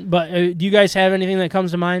off on, but do you guys have anything that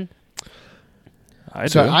comes to mind? I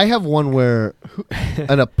So do. I have one where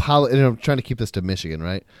an apology, and I'm trying to keep this to Michigan,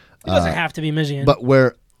 right? It doesn't have to be Michigan. But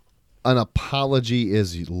where an apology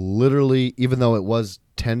is literally, even though it was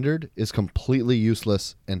tendered, is completely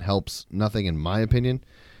useless and helps nothing, in my opinion,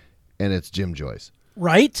 and it's Jim Joyce.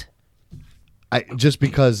 right? Just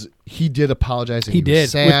because he did apologize, and He was did, with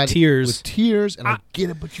sad, tears. and I get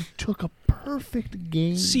it, but you took a perfect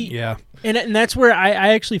game. See, Yeah. and that's where I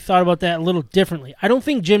actually thought about that a little differently. I don't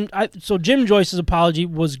think Jim Joyce's apology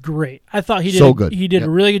was great. I thought he did So good. He did Yep. a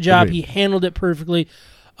really good job. Agreed. He handled it perfectly.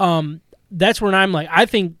 That's when I'm like, I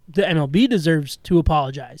think the MLB deserves to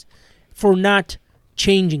apologize for not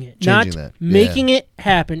changing it, not Changing that. making it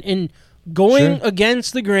happen, and going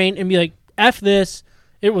against the grain and be like, F this.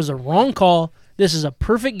 It was a wrong call. This is a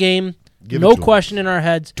perfect game. Give it No to him. question in our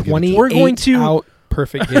heads. 28 We're going to out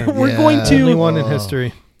perfect game. we're Yeah. going to Only one in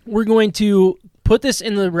history. we're going to put this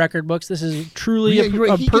in the record books. This is truly Yeah, a you're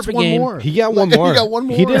right. He gets perfect one game. more. He got one He more. got one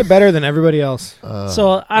more. He did it better than everybody else.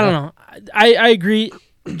 So I don't know. I agree.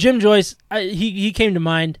 Jim Joyce, he came to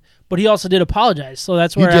mind, but he also did apologize. So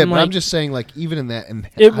that's He where did, I'm but like, I'm just saying, like, even in that, and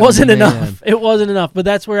it wasn't man. enough. It wasn't enough. But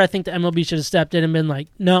that's where I think the MLB should have stepped in and been like,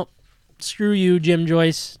 no, screw you, Jim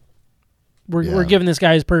Joyce. We're Yeah. giving this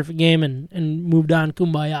guy his perfect game and moved on.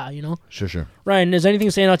 Kumbaya, you know. Sure. Ryan, is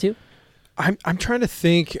anything stand out to you? I'm trying to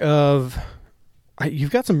think of.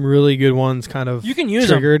 You've got some really good ones, kind of. You can use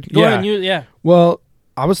triggered. them. Go yeah. ahead and use. Yeah. Well,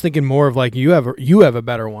 I was thinking more of like you have a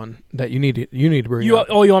better one that you need to bring up.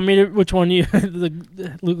 You want me to? Which one? You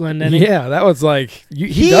the Luke Glendening? Yeah, that was like he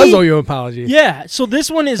He- does owe you an apology. Yeah. So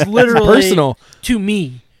this one is literally personal. to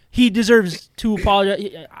me. He deserves to apologize.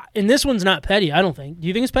 And this one's not petty, I don't think. Do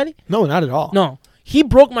you think it's petty? No, not at all. No. He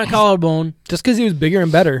broke my collarbone. Just because he was bigger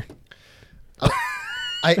and better.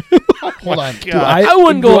 Hold on. I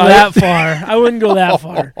wouldn't go that far. I wouldn't go that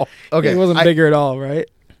far. Okay. He wasn't bigger at all, right?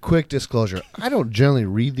 Quick disclosure. I don't generally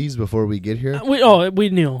read these before we get here. We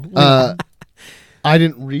knew. I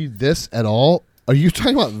didn't read this at all. Are you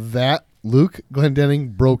talking about that Luke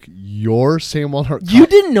Glendening broke your Sam Walter? You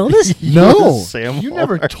didn't know this? No. Sam You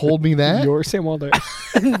never Walter. told me that. Your Sam Walter.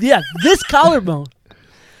 Yeah, this collarbone.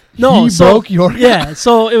 No, He broke your. Yeah,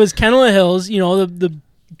 so it was Kenwood Hills, the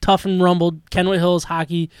tough and rumbled Kenwood Hills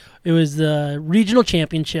hockey. It was the regional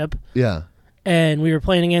championship, Yeah. and we were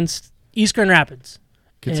playing against East Grand Rapids.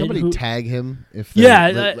 Can And somebody who- tag him? If Yeah,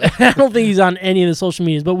 I don't think he's on any of the social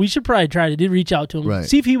medias, but we should probably try to reach out to him, Right.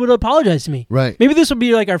 see if he would apologize to me. Right. Maybe this would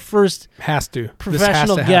be like our first Has to.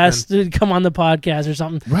 professional This has to guest to come on the podcast or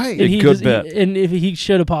something. Right. And he Good just- bet. and if he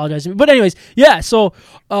should apologize to me. But anyways, yeah. So,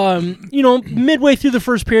 midway through the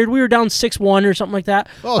first period, we were down 6-1 or something like that.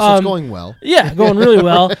 Oh, so it's going well. Yeah, going really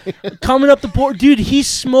well. Coming up the board, dude, he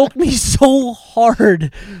smoked me so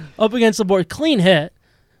hard up against the board. Clean hit,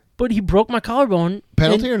 but he broke my collarbone.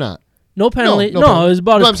 Penalty and or not? no penalty. No, penalty. it was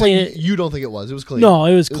about No, as I'm saying clean. you don't think it was. It was clean. No,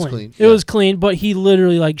 it was clean. It Yeah. was clean, but he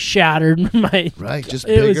literally like shattered my. Right. Just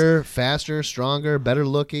It was- bigger, faster, stronger, better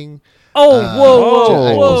looking. Oh,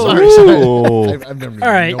 Oh, whoa. sorry. Whoa. I've never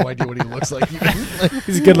All right. no idea what he looks like.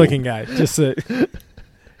 He's a good-looking guy. Just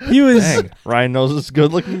He was. Dang, Ryan knows us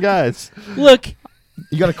good-looking guys. Look,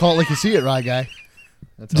 You got to call it like you see it, right, guy?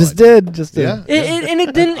 That's all just I do. did. Yeah.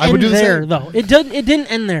 it didn't I would end do the there same. though. It didn't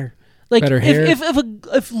end there. Like Better hair.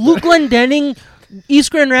 if Luke Glendening,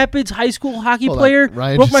 East Grand Rapids high school hockey Hold on. player,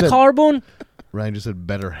 Ryan broke just my said- collarbone. Ryan just said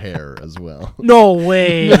better hair as well. No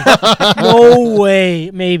way. No way.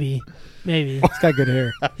 Maybe. He's got good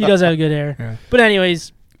hair. He does have good hair. Yeah. But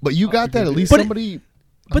anyways, But you got that. At least But it- somebody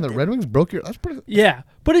but on the Red Wings broke your. That's pretty. yeah.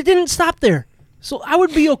 But it didn't stop there. So I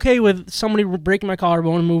would be okay with somebody breaking my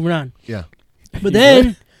collarbone and moving on. Yeah. But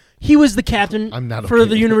then he was the captain I'm not for okay the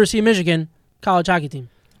with University of Michigan college hockey team.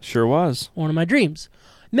 Sure was. One of my dreams.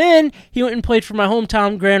 Then he went and played for my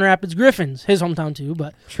hometown Grand Rapids Griffins, his hometown too,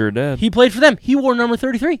 but Sure did. he played for them. He wore number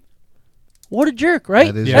 33. What a jerk,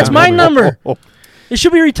 right? That is That's your my number. number. It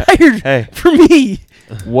should be retired Hey, for me.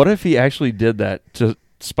 what if he actually did that to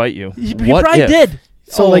spite you? He What probably if? did.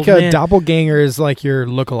 So Oh, like a man. doppelganger is like your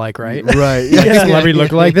lookalike, right? Right. Yeah. Celebrity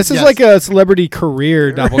lookalike. This is Yes. like a celebrity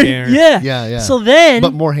career doppelganger. Yeah. Yeah. So then,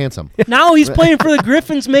 But more handsome. now he's playing for the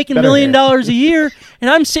Griffins, making $1 Better million a year, and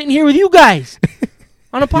I'm sitting here with you guys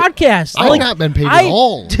on a podcast. I've Like, not been paid I- at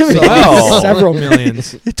all. Dude. So- Wow. Several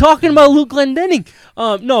millions. talking about Luke Glendening.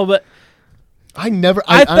 No, but I never.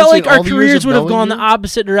 I felt honestly, like in our all the years careers of would have knowing gone you- the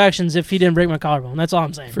opposite directions if he didn't break my collarbone. That's all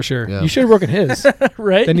I'm saying. For sure. Yeah. You should have broken his.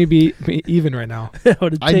 Right? Then you'd be even right now.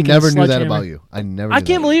 I never knew that about you. I never. I knew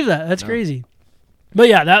can't that. believe that. That's crazy. But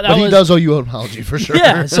yeah, that But he was. does owe you an apology for sure.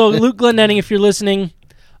 Yeah. So Luke Glendening, if you're listening,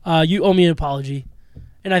 you owe me an apology,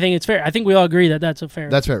 and I think it's fair. I think we all agree that that's a fair.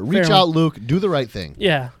 That's fair. Reach one. out, Luke. Do the right thing.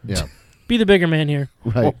 Yeah. Yeah. Be the bigger man here,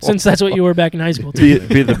 Right. since that's what you were back in high school too.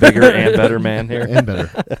 Be the bigger and better man here. And better.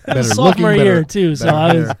 Better Sophomore looking, year better, too, so better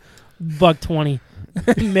I was hair. $120,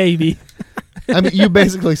 maybe. I mean, you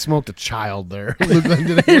basically smoked a child there, Luke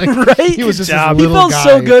Glendening. Like, Right? He was just Good this job. little He felt guy.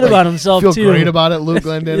 so good like, about himself feel too. great about it, Luke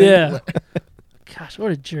Glendening. Yeah. Gosh,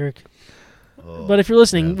 what a jerk. But if you're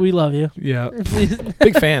listening, we love you. Yeah. Please.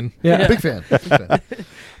 Big fan. Yeah. Big fan. Big fan.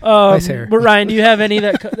 Nice hair. But Ryan, do you have any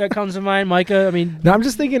that comes to mind? Micah, I mean, No, I'm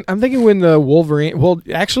thinking when the Wolverine. Well,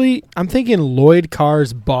 actually, I'm thinking Lloyd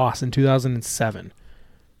Carr's boss in 2007.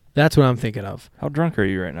 That's what I'm thinking of. How drunk are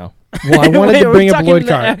you right now? Well, I wanted Wait, to are bring we up talking Lloyd the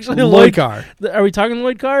Carr. actual Lloyd Lloyd- Carr. are we talking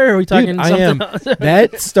Lloyd Carr or are we talking Dude, I something am. else?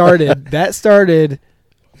 That started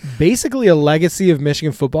basically a legacy of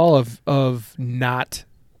Michigan football of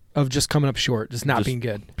just coming up short, just not Just being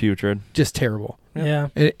good, Putrid. just terrible, Yeah.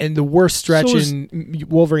 and the worst stretch So is- in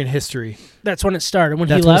Wolverine history. That's when it started. When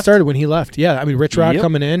That's he when it left. started when he left. Yeah, I mean Rich Rod Yep.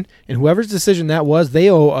 coming in, and whoever's decision that was, they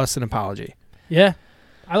owe us an apology. Yeah.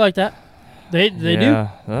 I like that. They do.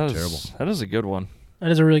 That is, Terrible. That is a good one. That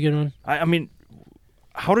is a really good one. I mean,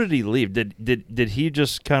 how did he leave? Did he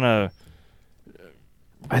just kind of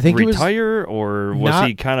I think retire, or was not-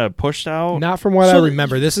 he kind of pushed out? Not from what So I the-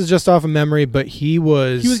 remember. This is just off of memory, but he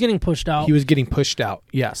was getting pushed out. He was getting pushed out.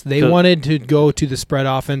 Yes, they So- wanted to go to the spread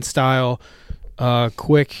offense style,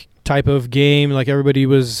 quick type of game, like everybody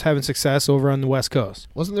was having success over on the West Coast.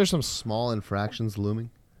 Wasn't there some small infractions looming?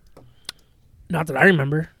 Not that I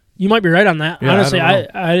remember. You might be right on that. Yeah, I Honestly, don't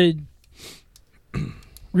I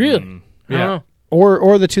really. Mm. I don't know.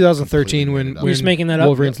 Or the 2013 when You're just making that up.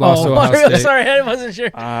 Wolverines lost to Oh, Ohio State. sorry, I wasn't sure.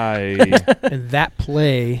 I And that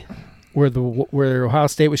play where Ohio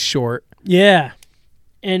State was short. Yeah.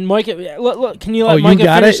 And Micah, look, can you let Oh, you Micah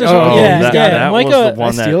got finish it? this Oh, one? Yeah, that, yeah. that Micah, was the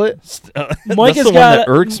one I steal it? That's Micah's the one got that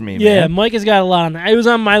irks me, Yeah, man. Micah's got a lot on that. It was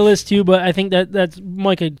on my list too, but I think that's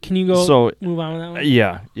Micah. Can you go So, move on with that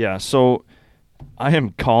one? Yeah. So I am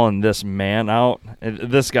calling this man out. And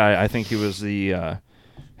this guy, I think he was the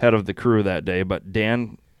head of the crew that day, but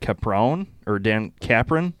Dan Capron. You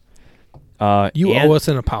and- owe us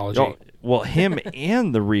an apology. Oh, well, him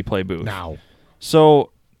and the replay booth. Now.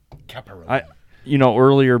 So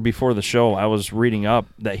earlier before the show, I was reading up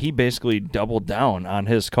that he basically doubled down on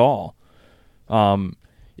his call.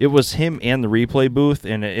 It was him and the replay booth,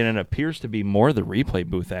 and it appears to be more the replay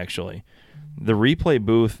booth, actually. The replay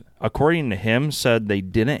booth, according to him, said they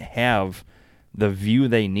didn't have the view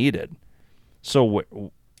they needed. So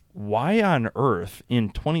why on earth in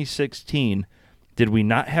 2016 did we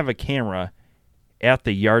not have a camera at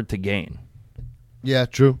the yard to gain? Yeah,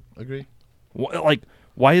 true. Agree.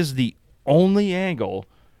 Why is the only angle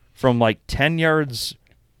from like 10 yards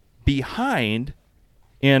behind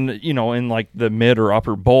and in like the mid or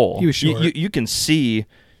upper bowl? He was short. You can see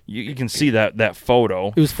you can see that photo.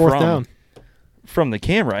 It was fourth down from the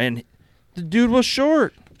camera, and the dude was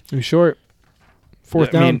short. He was short. Fourth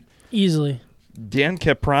I down. mean, Easily. Dan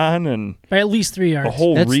Capron and By at least 3 yards. the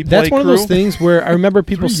whole replay That's one crew. of those things where I remember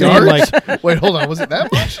people 3 saying yards? like Wait, hold on. Was it that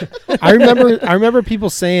much? I remember people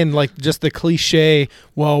saying like just the cliche,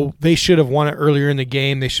 well, they should have won it earlier in the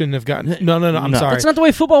game. They shouldn't have gotten No, I'm No. sorry. That's not the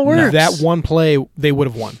way football works. That one play they would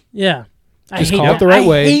have won. Yeah. I Just hate call that. it the right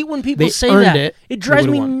way. I hate when people They say earned that. it. It drives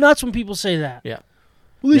They me would've won. nuts when people say that. Yeah.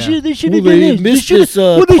 Well, Yeah. they should have Well, done they this. missed They this,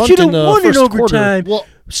 should punt have in the won in first quarter. overtime. Well,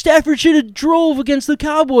 Stafford should have drove against the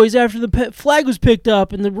Cowboys after the flag was picked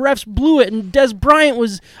up, and the refs blew it, and Des Bryant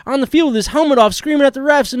was on the field with his helmet off, screaming at the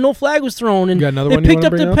refs, and no flag was thrown, and You got another they one you picked wanna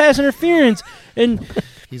up bring the up? pass interference, and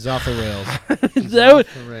he's off the rails. He's That would-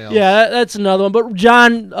 off the rails. yeah, that's another one. But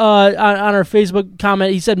John, on our Facebook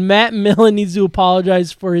comment, he said Matt Millen needs to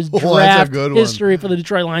apologize for his Oh, that's a draft good one. history for the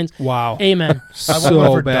Detroit Lions. Wow. Amen. I want one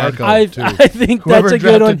So for bad. Darko, too. I think Whoever that's a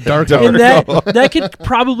good one. drafted Darko. And that could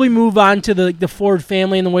probably move on to the Ford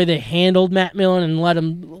family and the way they handled Matt Millen and let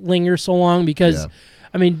him linger so long because, Yeah.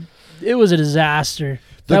 I mean, it was a disaster.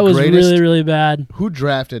 The That was greatest- really, really bad. Who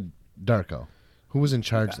drafted Darko? Who was in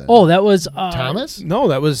charge then? Oh, that was Thomas? No,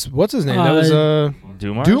 that was what's his name? That was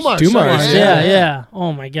Dumars? Dumars, Yeah.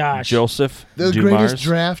 Oh my gosh. Joseph The Dumars. greatest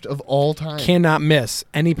draft of all time. cannot miss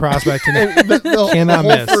any prospect in it. the Cannot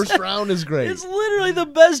whole miss. first round is great. It's literally the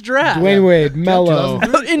best draft Dwayne Wade, Mello.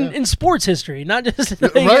 2003. in sports history, not just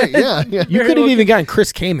Right, yeah. You could have even gotten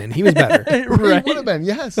Chris Kamen. He was better. Right. Would have been,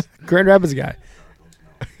 yes. Grand Rapids guy.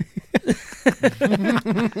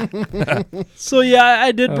 So yeah,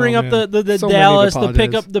 I did bring Oh, up man. the So many to Dallas,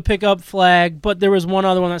 apologize. the pickup flag, but there was one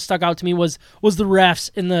other one that stuck out to me was the refs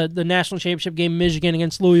in the national championship game, Michigan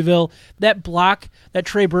against Louisville. That block that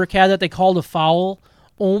Trey Burke had that they called a foul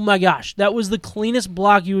oh my gosh, that was the cleanest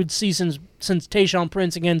block you would see since Tayshaun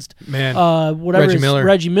Prince against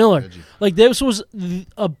Reggie Miller. Like, this was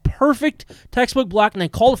a perfect textbook block, and I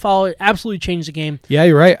called a foul. It absolutely changed the game. Yeah,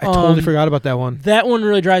 you're right. I totally forgot about that one. That one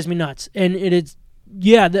really drives me nuts, and it's.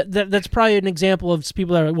 Yeah, that's probably an example of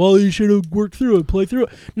people that are like, well, you should have worked through it, play through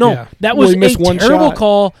it. No, that was a terrible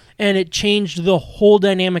call, and it changed the whole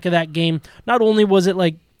dynamic of that game. Not only was it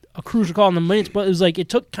like a crucial call in the minutes, but it was like it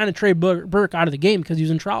took kind of Trey Burke out of the game because he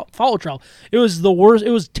was in foul trouble. It was the worst.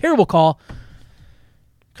 It was a terrible call.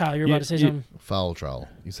 Kyle, you're about to say something. Foul trial.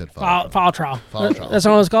 You said foul trial. Foul trial. Foul trial. That's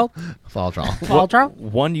not what it's called? Foul trial. Foul trial?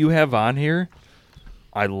 One you have on here,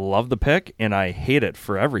 I love the pick, and I hate it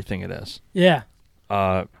for everything it is. Yeah.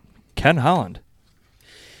 Ken Holland.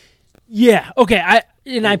 Yeah. Okay.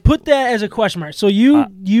 I put that as a question mark. So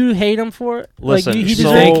you hate him for it? Listen, like,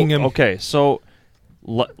 thanking him. Okay, so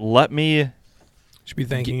let me should be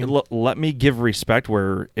thanking him. Let me give respect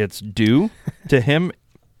where it's due to him.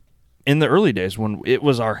 In the early days, when it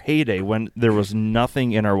was our heyday, when there was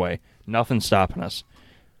nothing in our way, nothing stopping us.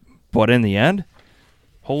 But in the end,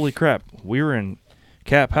 holy crap, we were in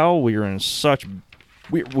Cap Howell. We were in such.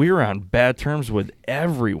 We were on bad terms with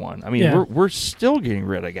everyone. I mean, we're still getting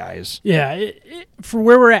rid of guys. Yeah, for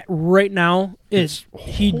where we're at right now, he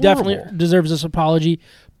horrible. definitely deserves this apology.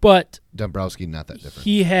 But Dombrowski, not that different.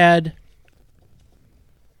 He had.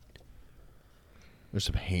 There's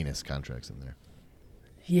some heinous contracts in there.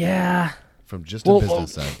 Yeah. From just a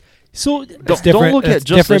business side. So don't look at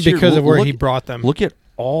just different because of where he brought them. Look at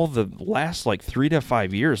all the last 3 to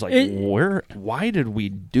 5 years. Why did we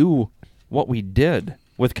do what we did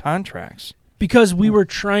with contracts? Because we were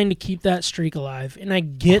trying to keep that streak alive, and I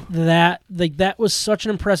get that. Like, that was such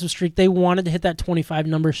an impressive streak. They wanted to hit that 25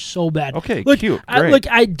 number so bad. Okay, look, cute, great.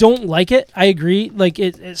 I don't like it. I agree. Like,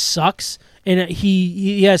 it sucks, and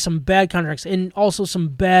he has some bad contracts and also some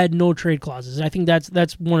bad no trade clauses. And I think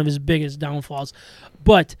that's one of his biggest downfalls.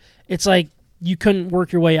 But it's like you couldn't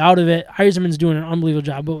work your way out of it. Yzerman's doing an unbelievable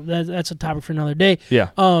job, but that's a topic for another day.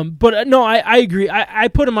 Yeah. But no, I agree. I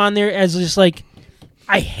put him on there as just like.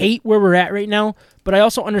 I hate where we're at right now, but I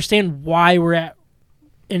also understand why we're at,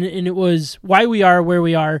 and it was why we are where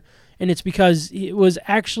we are, and it's because it was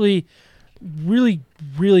actually really,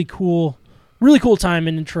 really cool time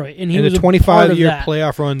in Detroit, and he was a a part of 25-year that.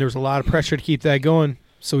 playoff run. There was a lot of pressure to keep that going,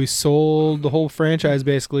 so he sold the whole franchise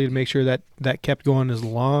basically to make sure that kept going as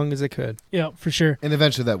long as it could. Yeah, for sure. And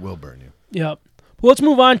eventually that will burn you. Yep. Well, let's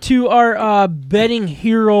move on to our betting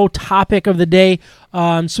hero topic of the day.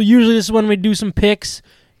 So usually this is when we do some picks,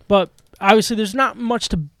 but obviously there's not much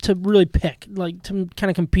to really pick, like to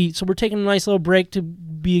kind of compete. So we're taking a nice little break to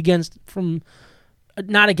be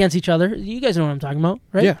not against each other. You guys know what I'm talking about,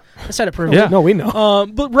 right? Yeah. I said it perfectly. Yeah. No, we know.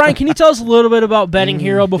 But Ryan, can you tell us a little bit about betting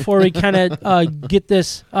hero before we kind of get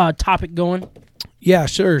this topic going? Yeah,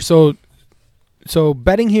 sure. So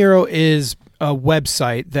Betting Hero is a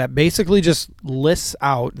website that basically just lists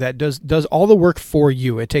out that does all the work for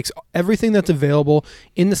you. It takes everything that's available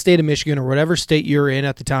in the state of Michigan or whatever state you're in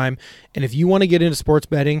at the time, and if you want to get into sports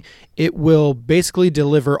betting, it will basically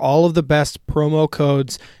deliver all of the best promo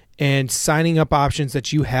codes and signing up options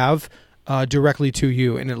that you have directly to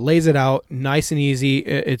you, and it lays it out nice and easy.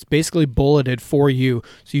 It's basically bulleted for you,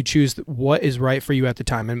 so you choose what is right for you at the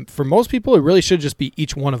time. And for most people, it really should just be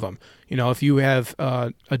each one of them. You know, if you have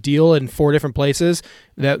a deal in 4 different places,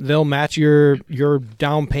 that they'll match your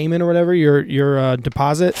down payment or whatever, your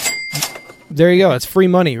deposit. There you go. It's free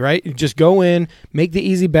money, right? You just go in, make the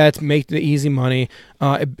easy bets, make the easy money.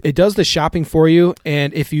 It does the shopping for you,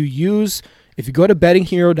 and if you go to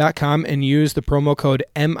bettinghero.com and use the promo code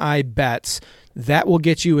MIBETS, that will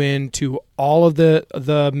get you into all of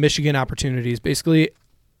the Michigan opportunities. Basically,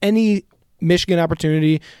 any Michigan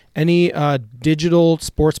opportunity, any digital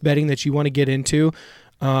sports betting that you want to get into,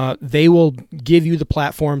 they will give you the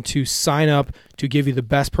platform to sign up to give you the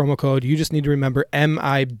best promo code. You just need to remember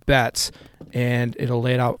MIBETS, and it'll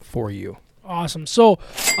lay it out for you. Awesome. So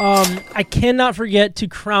I cannot forget to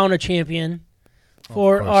crown a champion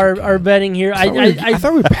for our betting here. I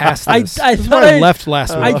thought we passed this. I thought I left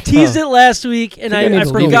last week. I teased it last week, and I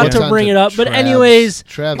forgot to bring it up. But anyways,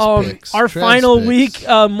 our final week,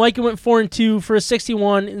 Micah went 4-2 for a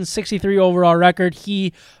 61 and 63 overall record.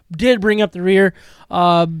 He did bring up the rear.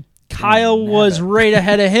 Kyle was right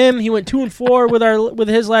ahead of him. He went 2-4 with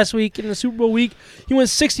his last week in the Super Bowl week. He went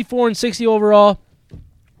 64 and 60 overall.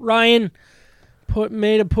 Ryan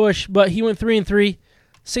made a push, but he went 3-3.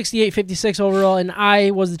 68-56 overall, and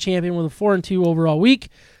I was the champion with a 4-2 overall week,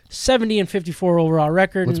 70 and 54 overall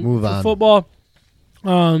record. Let's move on. Football.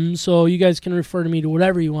 So you guys can refer to me to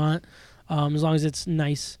whatever you want, as long as it's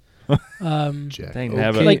nice. Jack. They can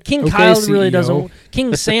have Okay. it. Like King Okay, Kyle really CEO. doesn't.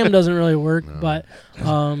 King Sam doesn't really work, No. but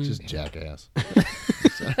Just jackass.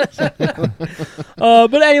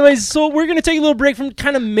 but anyways, so we're gonna take a little break from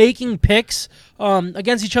kind of making picks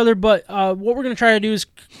against each other. But what we're gonna try to do is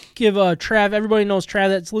give Trav. Everybody knows Trav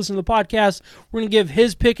that's listening to the podcast. We're gonna give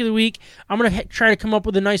his pick of the week. I'm gonna try to come up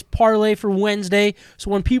with a nice parlay for Wednesday.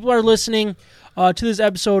 So when people are listening to this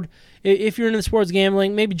episode, if you're into sports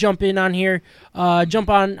gambling, maybe jump in on here, jump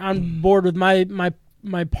on board with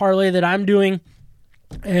my parlay that I'm doing.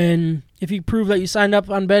 And if you prove that you signed up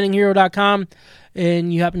on bettinghero.com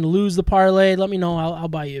and you happen to lose the parlay, let me know. I'll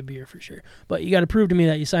buy you a beer for sure. But you got to prove to me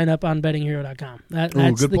that you signed up on bettinghero.com. That's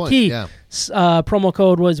good the point. key. Yeah. Promo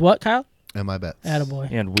code was what, Kyle? And my bets. Attaboy.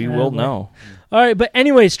 And we will Attaboy. know. All right, but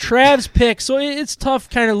anyways, Trav's pick. So it's tough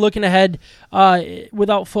kind of looking ahead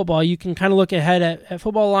without football. You can kind of look ahead at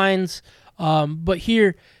football lines, but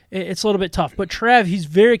here it's a little bit tough. But Trav, he's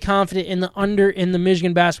very confident in the under in the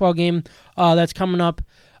Michigan basketball game that's coming up.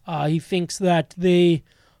 He thinks that they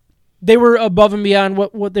were above and beyond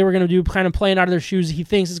what they were going to do, kind of playing out of their shoes. He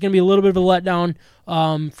thinks it's going to be a little bit of a letdown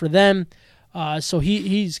for them. So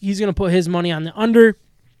he's going to put his money on the under.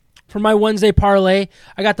 For my Wednesday parlay,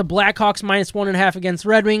 I got the Blackhawks -1.5 against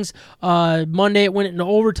Red Wings. Monday it went into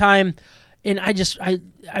overtime, and I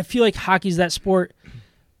feel like hockey's that sport.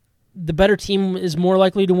 The better team is more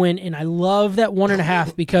likely to win, and I love that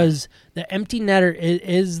 1.5 because the empty netter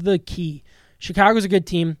is the key. Chicago's a good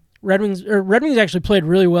team. Red Wings actually played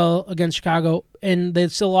really well against Chicago, and they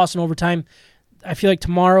still lost in overtime. I feel like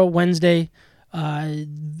tomorrow, Wednesday,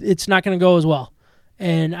 it's not going to go as well.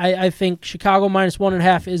 And I think Chicago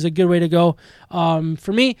 -1.5 is a good way to go.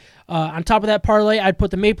 For me, on top of that parlay, I'd put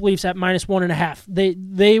the Maple Leafs at -1.5.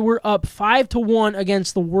 They were up 5-1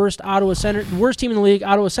 against the worst team in the league,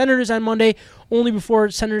 Ottawa Senators, on Monday. Only before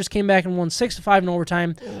Senators came back and won 6-5 in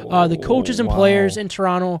overtime. The coaches and players in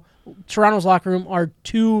Toronto's locker room are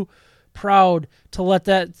too proud to let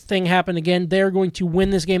that thing happen again. They're going to win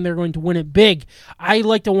this game. They're going to win it big. I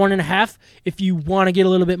like the 1.5. If you want to get a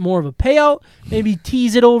little bit more of a payout, maybe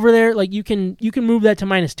tease it over there. Like you can move that to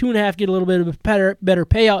 -2.5, get a little bit of a better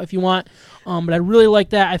payout if you want. But I really like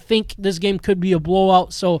that. I think this game could be a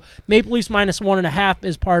blowout. So Maple Leafs -1.5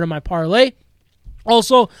 is part of my parlay.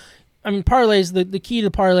 Also, I mean, parlays. The key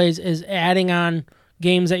to parlays is adding on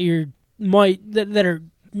games that that are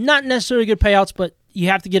not necessarily good payouts, but you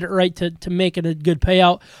have to get it right to make it a good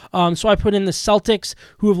payout. So I put in the Celtics,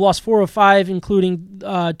 who have lost 4 of 5, including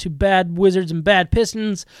to bad Wizards and bad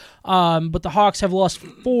Pistons. But the Hawks have lost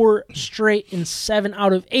 4 straight in 7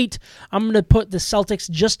 out of 8. I'm going to put the Celtics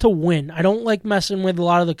just to win. I don't like messing with a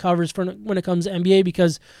lot of the covers when it comes to NBA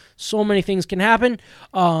because so many things can happen.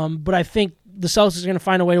 But I think the Celtics are going to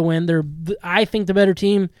find a way to win. I think the better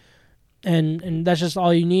team. And that's just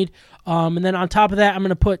all you need. And then on top of that, I'm going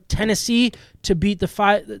to put Tennessee to beat the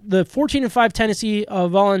 14-5 Tennessee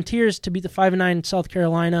Volunteers to beat the 5-9 South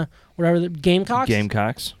Carolina, whatever the Gamecocks.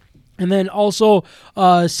 And then also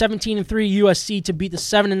 17-3 USC to beat the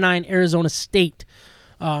 7-9 Arizona State.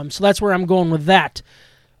 So that's where I'm going with that.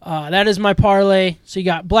 That is my parlay. So you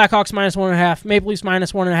got Blackhawks -1.5, Maple Leafs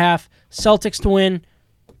 -1.5, Celtics to win,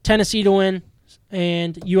 Tennessee to win,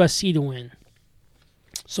 and USC to win.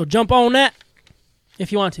 So jump on that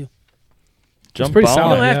if you want to. It's pretty on. solid.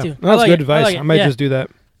 You don't have yeah. to. No, I that's like good it. advice. I like it. I might Yeah. just do that.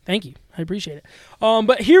 Thank you. I appreciate it.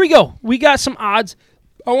 But here we go. We got some odds.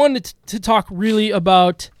 I wanted to talk really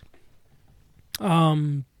about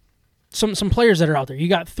some players that are out there. You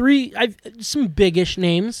got some big-ish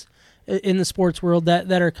names in the sports world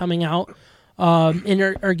that are coming out and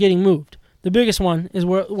are getting moved. The biggest one is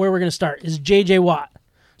where we're going to start is J.J. Watt.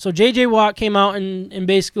 So J.J. Watt came out and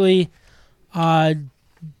basically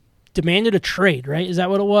demanded a trade, right? Is that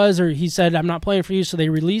what it was? Or he said, I'm not playing for you, so they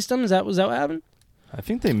released him? Was that what happened? I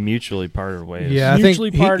think they mutually parted ways. Yeah, I Mutually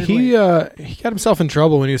think parted he got himself in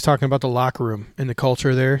trouble when he was talking about the locker room and the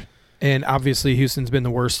culture there. And obviously, Houston's been the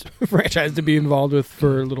worst franchise to be involved with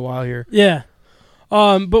for a little while here. Yeah.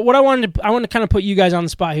 But what I wanted to kind of put you guys on the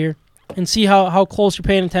spot here and see how close you're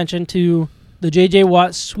paying attention to the J.J.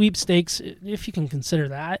 Watt sweepstakes, if you can consider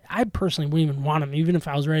that. I personally wouldn't even want him, even if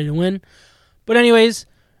I was ready to win. But anyways,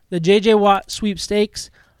 the J.J. Watt sweepstakes.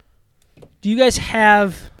 Do you guys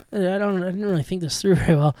have? I didn't really think this through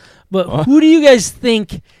very well. But who do you guys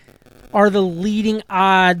think are the leading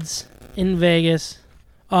odds in Vegas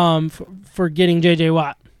for getting J.J.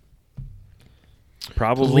 Watt?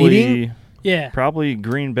 Probably Leading? Yeah. Probably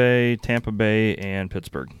Green Bay, Tampa Bay, and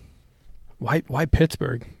Pittsburgh. Why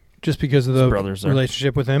Pittsburgh? Just because of the brothers there.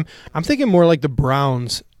 relationship with him? I'm thinking more like the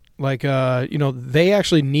Browns. Like, they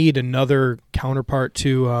actually need another counterpart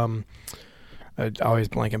to I always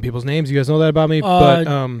blank on people's names. You guys know that about me. But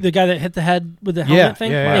the guy that hit the head with the helmet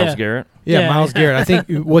thing? Myles Garrett. Yeah, Myles Garrett. I think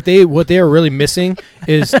what they are really missing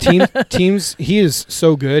is teams. He is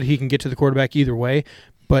so good. He can get to the quarterback either way.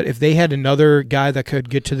 But if they had another guy that could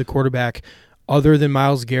get to the quarterback other than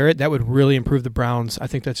Myles Garrett, that would really improve the Browns. I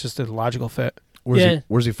think that's just a logical fit.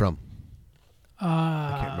 Where's he from?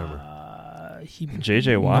 I can't remember.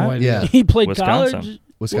 J.J. Watt? No idea. Yeah. He played Wisconsin. college.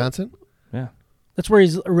 Wisconsin? Yeah. That's where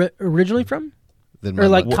he's originally from? Then Or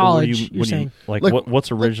like my- college, you're saying? Like, Like,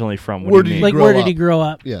 what's originally from? What where do you did mean? he Like, where grow did he up? grow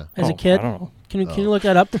up Yeah. as a Oh, kid? I don't know. Can you look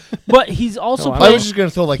that up? But he's also I played. was just going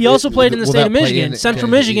to throw like He also played in the will state of that play Michigan, in- Central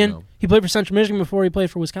can- Michigan. you know. He played for Central Michigan before he played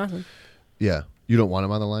for Wisconsin. Yeah. You don't want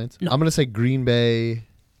him on the Lions? No. I'm going to say Green Bay.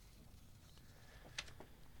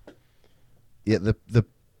 Yeah,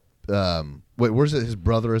 wait, where's it? His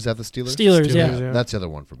brother is at the Steelers? Steelers, yeah. yeah. That's the other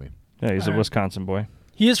one for me. Yeah, he's a Alright. Wisconsin boy,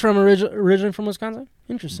 He is from originally from Wisconsin.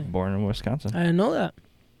 Interesting. born in Wisconsin. I didn't know that.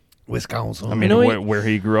 Wisconsin. I mean, know he- where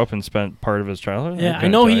he grew up and spent part of his childhood. Yeah, I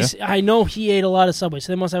know I know he ate a lot of Subway,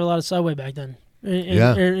 so they must have a lot of Subway back then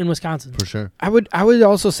in Wisconsin. for sure. I would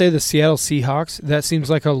also say the Seattle Seahawks. That seems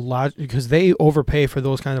like a lot because they overpay for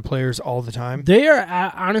those kind of players all the time. They are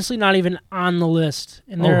honestly not even on the list.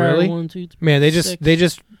 And Oh, there really? are 1, 2, 3, Man, they 6,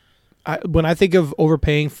 just. When I think of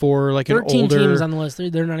overpaying for like 13 an older teams on the list.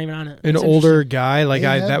 They're not even on it. an It's older guy, like They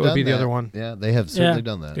have that would done be the that. other one. Yeah, they have certainly Yeah.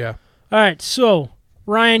 done that. Yeah. All right, so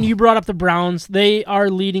Ryan, you brought up the Browns. They are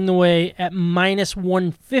leading the way at minus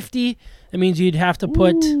 150. That means you'd have to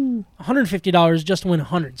put $150 just to win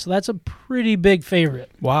 100. So that's a pretty big favorite.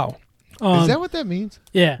 Wow. Is that what that means?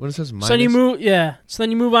 Yeah. When it says minus? So then you move, So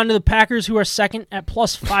then you move on to the Packers, who are second at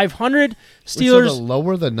plus 500. So Steelers. the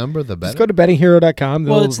lower the number, the better? Let's go to bettinghero.com.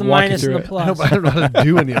 Well, They'll it's the walk you minus through and the it. plus. I don't know how to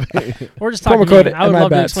do any of it. We're just talking. Promo code game. I would MI love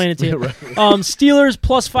to bets. explain it to you. Steelers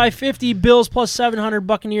plus 550, Bills plus 700,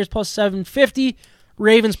 Buccaneers plus 750,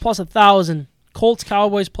 Ravens plus 1,000, Colts,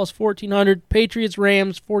 Cowboys plus 1,400, Patriots,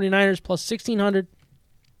 Rams, 49ers plus 1,600,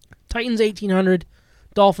 Titans 1,800,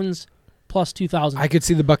 Dolphins plus 2,000. I could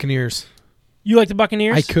see the Buccaneers. You like the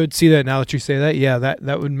Buccaneers? I could see that now that you say that. Yeah,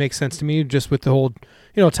 that would make sense to me just with the whole,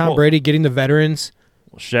 Tom Well- Brady getting the veterans.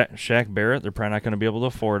 Shaq Barrett, they're probably not going to be able to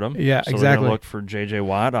afford him. Yeah, so exactly. They're going to look for J.J.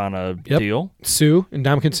 Watt on a deal. Sue and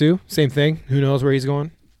Ndamukong Suh, same thing. Who knows where he's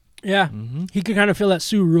going? Yeah. He could kind of feel that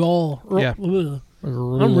Sue roll. Yeah. Ugh.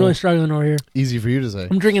 I'm really struggling over here. Easy for you to say.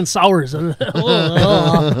 I'm drinking sours. Whoa,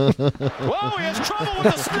 he has trouble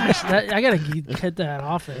with the Gosh, I gotta get that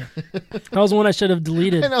off there. That was one I should have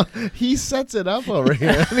deleted. I know. He sets it up over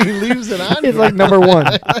here and he leaves it on. It's here. like number one.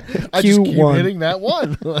 I just keep Q1. hitting that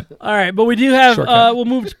one. All right, but we do have. Shortcut. We'll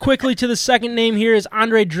move quickly to the second name here is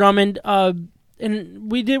Andre Drummond.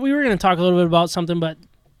 And we were going to talk a little bit about something, but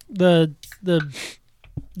the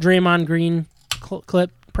Draymond Green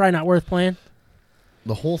clip probably not worth playing.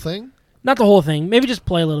 The whole thing? Not the whole thing. Maybe just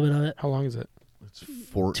play a little bit of it. How long is it? It's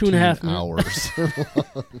 14 2.5 hours.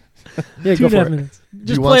 Yeah, Two and a go for half it. minutes. you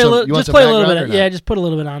Just want play a some- little. you want Just some play a little background bit. or not? Yeah, just put a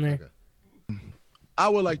little bit on there. I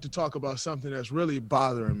would like to talk about something that's really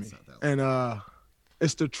bothering me, and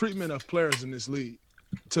it's the treatment of players in this league.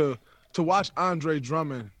 To watch Andre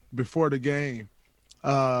Drummond before the game,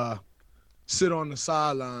 sit on the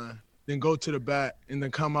sideline, then go to the bat, and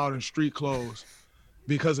then come out in street clothes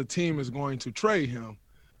because a team is going to trade him.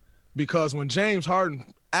 Because when James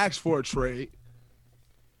Harden asked for a trade,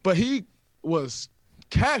 but he was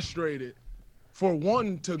castrated for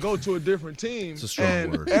wanting to go to a different team, It's a strong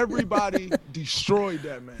and word. everybody destroyed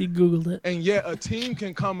that man. He Googled it. And yet a team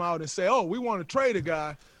can come out and say, oh, we want to trade a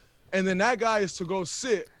guy, and then that guy is to go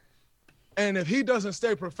sit. And if he doesn't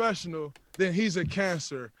stay professional, then he's a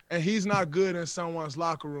cancer, and he's not good in someone's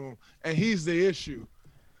locker room, and he's the issue.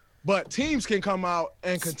 But teams can come out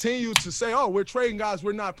and continue to say, oh, we're trading guys,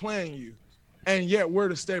 we're not playing you, and yet we're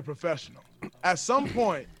to stay professional. At some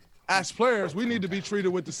point, as players, we need to be treated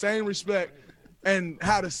with the same respect and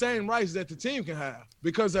have the same rights that the team can have.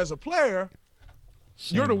 Because as a player,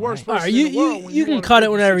 you're the worst All person right, in the world. when you can want to cut fix it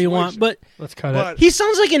the whenever you want, situation. but Let's cut But it. he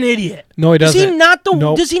sounds like an idiot. No, he Does doesn't. he not?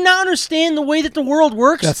 Nope. Does he not understand the way that the world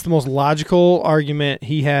works? That's the most logical argument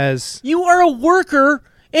he has. You are a worker,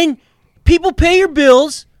 and people pay your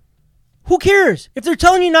bills. Who cares? If they're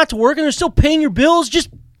telling you not to work and they're still paying your bills, just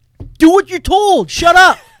do what you're told. Shut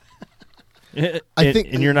up. I think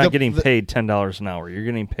and you're not the- getting the- paid $10 an hour. You're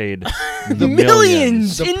getting paid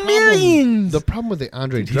Millions The and problem- millions. The problem with the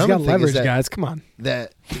Andre He's Drummond got thing leverage, is that, guys. Come on.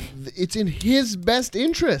 that it's in his best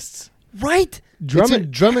interests Right? It's in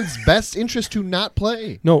Drummond's best interest to not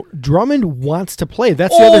play. No, Drummond wants to play.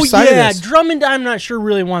 That's the other side of this. Drummond, I'm not sure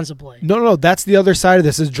really wants to play. No, that's the other side of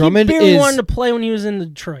this. Is Drummond he barely wanted to play when he was in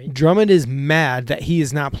Detroit. Drummond is mad that he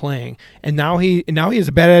is not playing, and now he has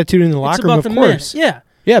a bad attitude in the locker room. Of course,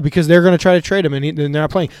 yeah, because they're going to try to trade him, and they're not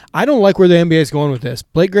playing. I don't like where the NBA is going with this.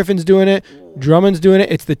 Blake Griffin's doing it. Drummond's doing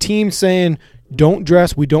it. It's the team saying, "Don't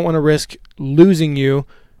dress. We don't want to risk losing you."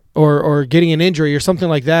 Or getting an injury or something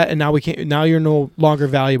like that, and now we can't. Now you're no longer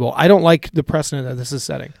valuable. I don't like the precedent that this is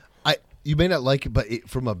setting. You may not like it, but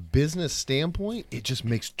from a business standpoint, it just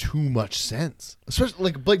makes too much sense. Especially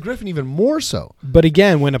like Blake Griffin, even more so. But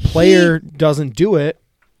again, when a player doesn't do it,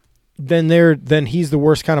 then he's the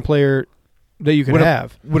worst kind of player that you can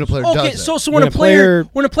have. When a player does it. So when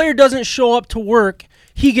a player doesn't show up to work,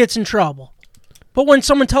 he gets in trouble. But when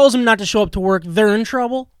someone tells him not to show up to work, they're in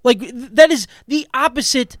trouble. Like, that is the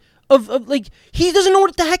opposite of like, he doesn't know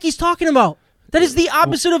what the heck he's talking about. That is the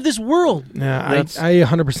opposite of this world. Yeah, I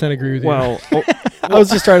 100% agree with you. Well, I was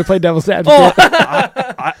just trying to play devil's advocate.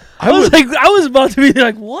 I was about to be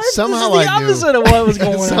like, what? Somehow this is the opposite of what was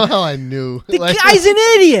going on. Somehow I knew. The guy's an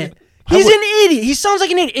idiot. He's an idiot. He sounds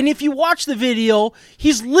like an idiot. And if you watch the video,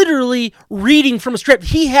 he's literally reading from a script.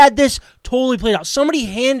 He had this totally played out. Somebody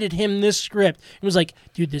handed him this script and was like,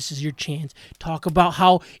 dude, this is your chance. Talk about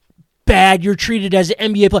how bad you're treated as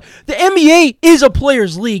an NBA player. The NBA is a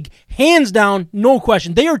players' league. Hands down, no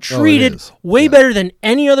question. They are treated way better than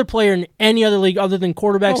any other player in any other league other than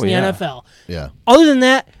quarterbacks in the NFL. Yeah. Other than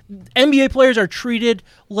that, NBA players are treated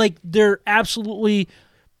like they're absolutely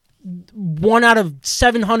 1 out of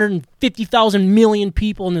 750,000 million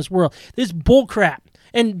people in this world. This is bull crap.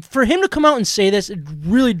 And for him to come out and say this, it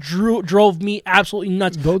really drove me absolutely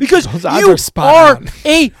nuts. Because you are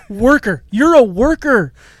a worker. You're a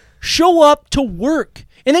worker. Show up to work.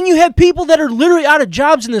 And then you have people that are literally out of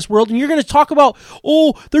jobs in this world, and you're going to talk about,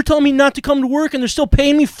 they're telling me not to come to work, and they're still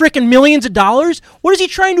paying me freaking millions of dollars? What is he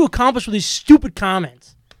trying to accomplish with these stupid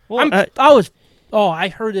comments? Well, I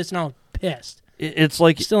heard this and I was pissed. It's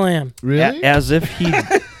like still am. Really? As if he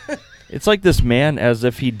it's like this man as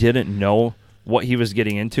if he didn't know what he was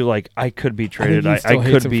getting into. Like, I could be traded. I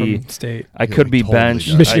could be state. I could be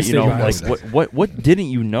benched. Michigan like what didn't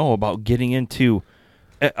you know about getting into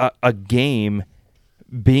a game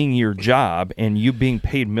being your job and you being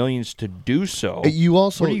paid millions to do so? You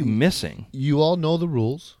also, what are you missing? You all know the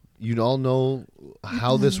rules. You all know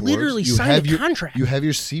how this works. Literally signed a contract. You have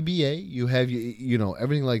your CBA. You have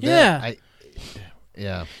everything like that.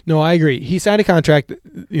 Yeah. No, I agree. He signed a contract.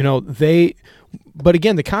 But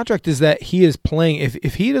again, the contract is that he is playing.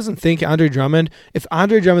 If he doesn't think if Andre Drummond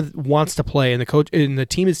wants to play, and the coach and the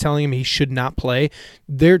team is telling him he should not play,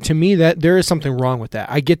 to me that there is something wrong with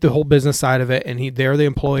that. I get the whole business side of it, and they're the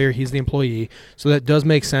employer, he's the employee, so that does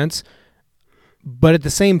make sense. But at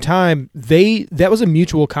the same time, that was a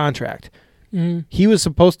mutual contract. Mm-hmm.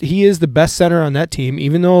 He is the best center on that team,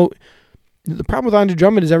 even though. The problem with Andre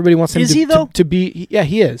Drummond is everybody wants him to be. Yeah,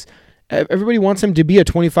 he is. Everybody wants him to be a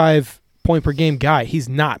 25-point per game guy. He's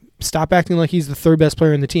not. Stop acting like he's the third best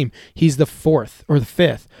player in the team. He's the fourth or the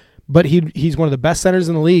fifth. But he's one of the best centers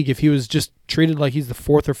in the league if he was just treated like he's the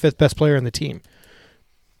fourth or fifth best player in the team.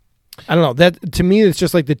 I don't know. That to me, it's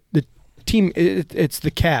just like the team. It's the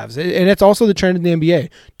Cavs, and it's also the trend in the NBA.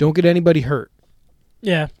 Don't get anybody hurt.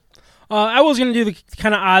 Yeah. I was going to do the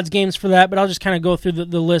kind of odds games for that, but I'll just kind of go through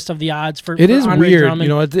the list of the odds for It is Andre weird.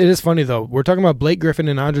 Drummond. It is funny, though. We're talking about Blake Griffin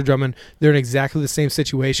and Andre Drummond. They're in exactly the same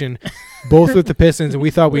situation, both with the Pistons, and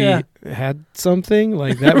we thought we had something.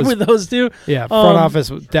 Like that was with those two? Yeah, front office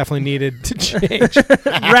definitely needed to change.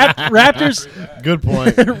 Raptors. Good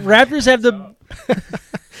point. Raptors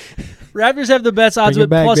have the best odds with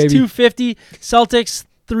plus 250. Celtics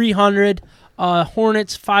 300.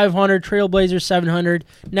 Hornets 500, Trailblazers 700,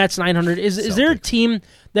 Nets 900. Is there a team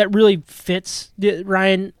that really fits,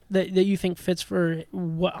 Ryan, that you think fits for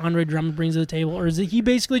what Andre Drummond brings to the table, or is he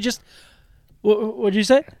basically just what'd you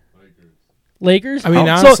say? Lakers. I mean,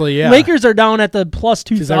 honestly, yeah. Lakers are down at the plus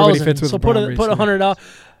 2,000, so put $100 out.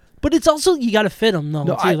 But it's also you got to fit them though.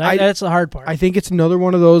 No, that's the hard part. I think it's another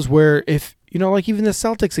one of those where if. Like even the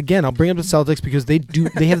Celtics again. I'll bring up the Celtics because they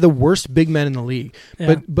have the worst big men in the league.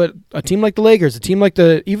 Yeah. But a team like the Lakers, a team like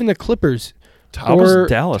even the Clippers. How was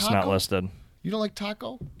Dallas not listed? You don't like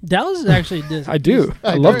Taco? Dallas is actually. I do.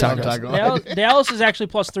 I love Taco. Dallas is actually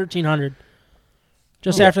plus 1,300.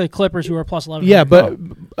 Just after the Clippers, who are plus 1,100. Yeah, but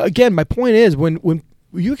again, my point is when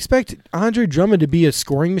you expect Andre Drummond to be a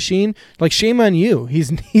scoring machine, like shame on you.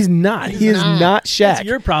 He's not. He is not Shaq. It's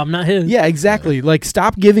your problem, not his. Yeah, exactly. Like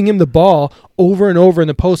stop giving him the ball over and over in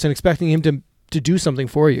the post and expecting him to do something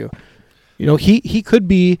for you. He could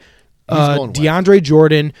be going west. DeAndre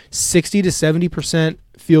Jordan, 60 to 70%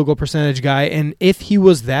 field goal percentage guy, and if he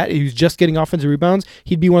was just getting offensive rebounds,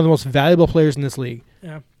 he'd be one of the most valuable players in this league.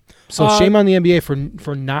 Yeah. So shame on the NBA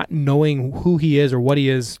for not knowing who he is or what he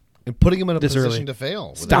is. And putting him in a this position early. to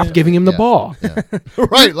fail. Stop giving him the ball. Yeah.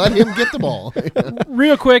 Right, let him get the ball.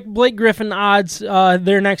 Real quick, Blake Griffin odds.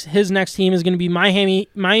 His next team is going to be Miami.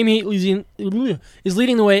 Miami is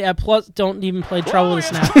leading the way at plus. Don't even play trouble to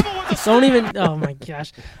snap. Don't even. Oh my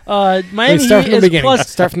gosh. Miami start from the is beginning. plus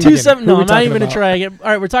Start from the 2-7. beginning. Who No, are we I'm not talking even going to about? try again. All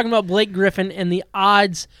right, we're talking about Blake Griffin and the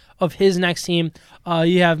odds of his next team.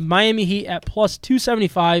 You have Miami Heat at plus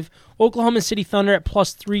 275. Oklahoma City Thunder at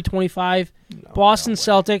plus 325. Boston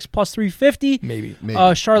Celtics plus 350. Maybe.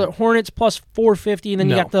 Charlotte Hornets plus 450. And then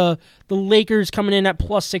you No. got the Lakers coming in at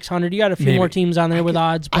plus 600. You got a few Maybe. more teams on there with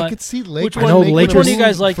odds. But I could see Lakers. one- I know making Lakers- a which one do you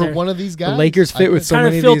guys move like for there? one of these guys? The Lakers fit with so kind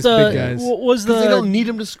many of of felt these the big guys. what was Because they the don't need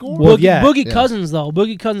him to score. Well, Boogie, yeah. Boogie Yeah. Cousins though.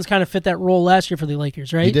 Boogie Cousins kind of fit that role last year for the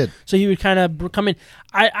Lakers, right? He did. So he would kind of come in.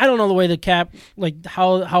 I don't know the way the cap, like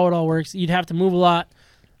how it all works. You'd have to move a lot.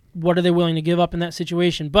 What are they willing to give up in that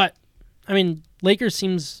situation? But I mean, Lakers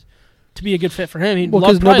seems to be a good fit for him. He'd Well,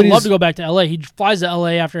 'cause probably love nobody's- to go back to LA. He flies to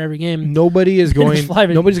LA after every game. Nobody is going.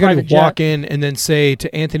 Private- Nobody's going private to walk in and then say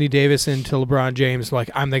to Anthony Davis and to LeBron James, like,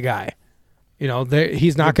 "I'm the guy." You know,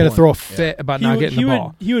 he's not Good going to point. throw a fit about He not would, getting he the would,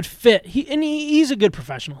 ball. He would fit. He's a good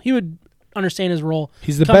professional. He would understand his role.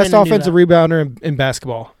 He's the come best in and do offensive that. rebounder in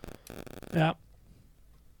basketball. Yeah.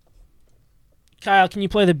 Kyle, can you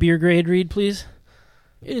play the beer grade read, please?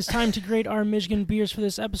 It is time to grade our Michigan beers for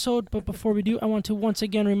this episode, but before we do, I want to once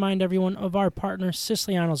again remind everyone of our partner,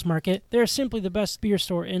 Siciliano's Market. They are simply the best beer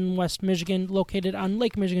store in West Michigan, located on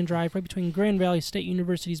Lake Michigan Drive, right between Grand Valley State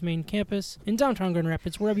University's main campus in downtown Grand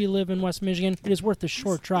Rapids. Wherever you live in West Michigan, it is worth the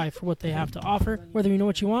short drive for what they have to offer. Whether you know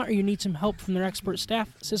what you want or you need some help from their expert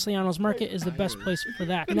staff, Siciliano's Market is the best place for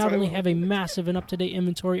that. They not only have a massive and up-to-date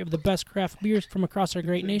inventory of the best craft beers from across our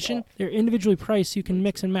great nation, they're individually priced so you can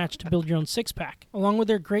mix and match to build your own six-pack. Along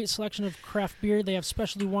with their great selection of craft beer, they have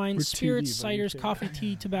specialty wines, spirits, ciders, coffee,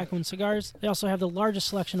 tea, tobacco, and cigars. They also have the largest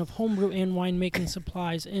selection of homebrew and winemaking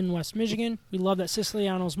supplies in West Michigan. We love that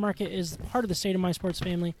Siciliano's Market is part of the State of My Sports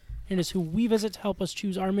family and is who we visit to help us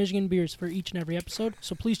choose our Michigan beers for each and every episode.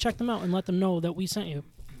 So please check them out and let them know that we sent you.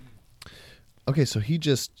 Okay, so he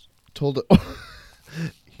just told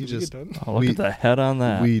he just Oh, look at the head on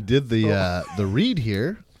that. we did the read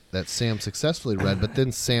here that Sam successfully read, but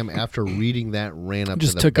then Sam, after reading that, ran up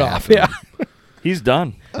Just to the took off. bathroom. Yeah. He's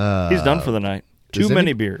done. He's done for the night. does Too many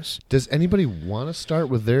any- beers. Does anybody want to start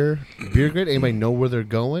with their beer grade? Anybody know where they're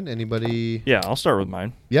going? Anybody? Yeah, I'll start with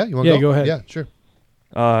mine. Yeah, you want to Yeah, go ahead. Yeah, sure.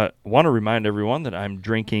 Want to remind everyone that I'm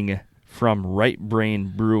drinking from Right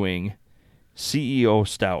Brain Brewing CEO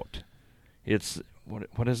Stout. It's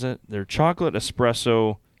what is it? They're chocolate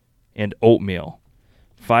espresso and oatmeal,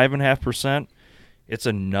 5.5%. It's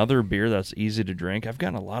another beer that's easy to drink. I've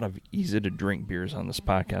gotten a lot of easy to drink beers on this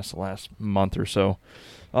podcast the last month or so.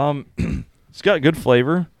 It's got good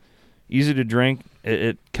flavor, easy to drink.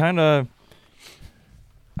 It kind of,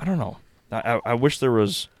 I don't know. I wish there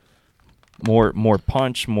was more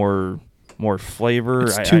punch, more flavor.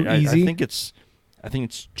 It's too easy? I think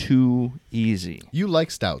it's too easy. You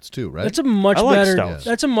like stouts too, right? That's a much I like better. stouts.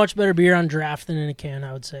 That's a much better beer on draft than in a can,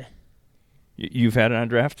 I would say. You've had it on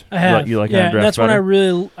draft? I have. You like it yeah, on draft that's when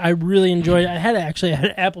better? I really enjoyed it. I had at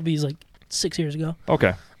Applebee's like 6 years ago,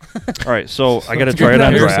 Okay. All right, so I got to try it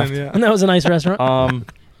on draft. Yeah. and that was a nice restaurant.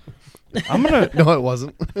 I'm gonna. No, it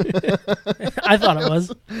wasn't. I thought it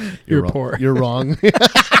was. You're wrong. poor. You're wrong.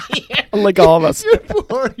 Like all of us. You're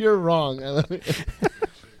poor. You're wrong.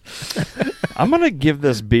 I'm gonna give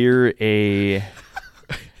this beer a.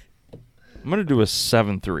 I'm gonna do a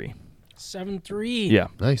 7.3. 7.3. Yeah.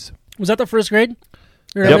 Nice. Was that the first grade?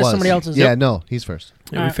 Or Yep. I missed somebody else's. Yeah, no, he's first.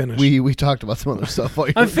 Yeah, we Alright. finished. We talked about some other stuff. While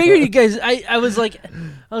you I were figured gone. you guys. I was like,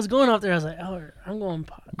 I was going up there. I was like, oh, I'm going.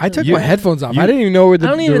 I took You- my headphones off. you- I didn't even know where the, I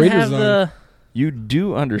don't the even radio have was on. the. You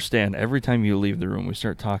do understand every time you leave the room, we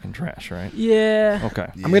start talking trash, right? Yeah. Okay.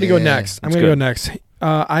 I'm gonna go Yeah, next. I'm that's gonna go good. next.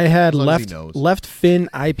 I had As long as he knows. Left Fin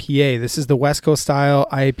IPA. This is the West Coast style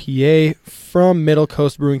IPA from Middle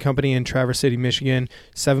Coast Brewing Company in Traverse City, Michigan.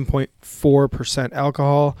 7.4%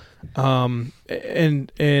 alcohol. And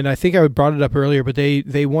I think I brought it up earlier, but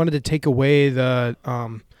they wanted to take away the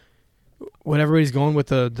when everybody's going with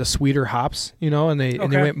the sweeter hops, you know, and they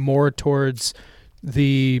went more towards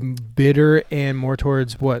the bitter and more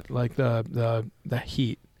towards what, like the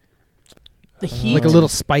heat. The heat. Like a little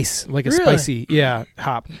spice, like a Really? spicy,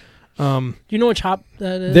 hop. Do you know which hop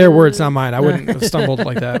that is? Their words, not mine. I wouldn't have stumbled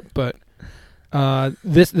like that. But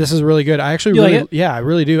this is really good. I actually You like really, it? yeah, I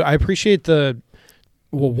really do. I appreciate the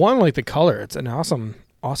Well, one, like the color. It's an awesome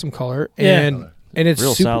color. Yeah. And it's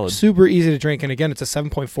Real solid. super easy to drink. And again, it's a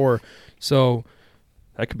 7.4. So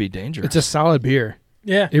That could be dangerous. it's a solid beer.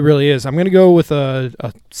 Yeah, It really is. I'm going to go with a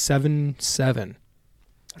 7.7.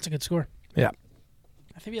 that's a good score. Yeah.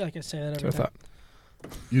 I feel like I say that That's every what I time. thought.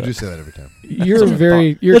 You do say that every time. You're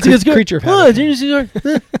you're That's a a good score. creature of Oh, habit. that's a good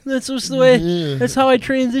score. That's just the way. That's how I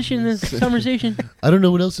transition this conversation. I don't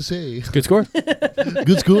know what else to say. Good score.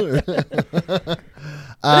 Good score. That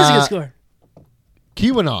is a good score.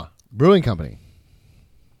 Keweenaw Brewing Company.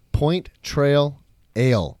 Point Trail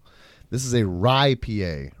Ale. This is a rye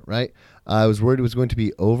PA, right? I was worried it was going to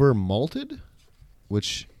be over malted,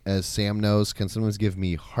 which, as Sam knows, can sometimes give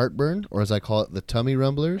me heartburn, or as I call it, the tummy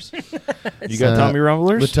rumblers. You got Tommy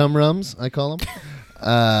Rumblers? The tum rums, I call them.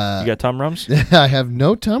 You got Tom Rums? I have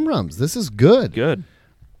no tum rums. This is good. Good.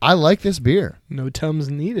 I like this beer. No Tums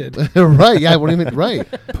needed. Right, yeah, what do you mean? Right.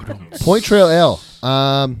 Point Trail Ale.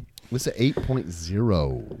 This is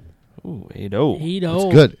 8.0. Ooh, 8-0. 8-0.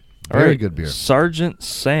 It's good. All Very right, good beer. Sergeant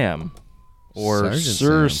Sam, or Sergeant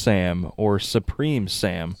Sir Sam. Sam, or Supreme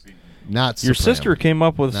Sam. Not Your Supreme. sister came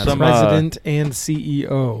up with Not some President and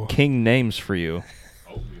CEO. king names for you.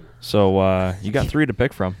 So you got 3 to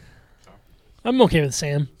pick from. I'm okay with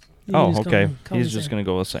Sam. You Oh, just okay. call me He's just Sam. going to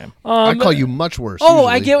go with Sam. I call you much worse. Oh,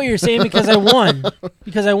 I usually. get what you're saying because I won. What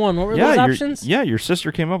were those options? Your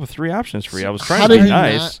sister came up with 3 options for you. I was How trying to did be he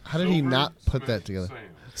nice. not? How did he not put that together?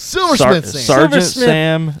 Silversmith Sam. Sergeant Silversmith.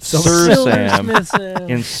 Sam, Sir Sam, Silversmith Sam.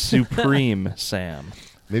 and Supreme Sam.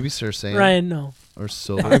 Maybe Sir Sam Ryan, no. or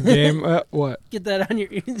Silver. Game. What? Get that on your.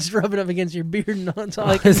 Just rub it up against your beard. No, that's all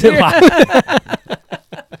I can Is it hear.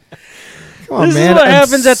 Come on, This man. is what I'm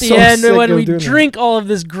happens at the so end sick when of we doing that. drink all of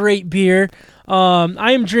this great beer.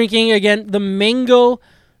 I am drinking again the mango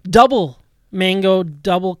double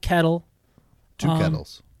kettle. 2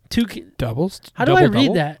 kettles. Doubles. How do I Double, read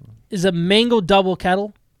double? that? Is a mango double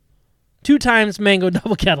kettle? 2 times mango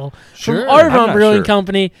double kettle Sure. from I'm Arvon not Brewing sure.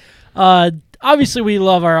 Company. Obviously, we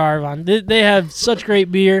love our Arvon. They have such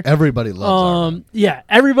great beer. Everybody loves Arvon. Yeah,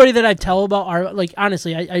 everybody that I tell about Arvon, like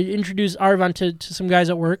honestly, I introduced Arvon to some guys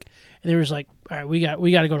at work, and they were just like, "All right, we got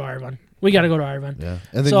to go to Arvon. We got to go to Arvon." Yeah,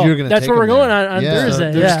 and then So you're gonna. that's take where we're them going there. on Yeah.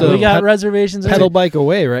 Thursday. There's Yeah, still we got ped- reservations. Pedal bike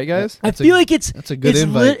away, right, guys? I That's feel a- like it's that's a good it's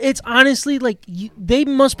invite. it's honestly like they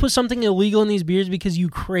must put something illegal in these beers because you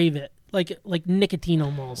crave it, like nicotine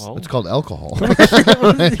almost. Well, It's called alcohol.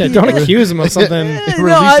 Yeah, don't accuse him of something. It No,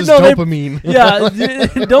 I releases know they- dopamine.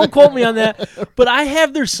 Yeah, don't quote me on that. But I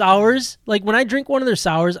have their sours. Like when I drink one of their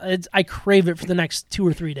sours, I crave it for the next 2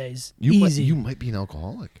 or 3 days. Easy. You might be an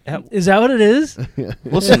alcoholic. Is that what it is?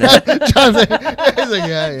 listen, John's like, he's like,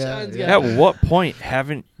 yeah. at what point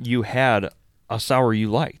haven't you had a sour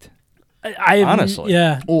you liked? I Honestly.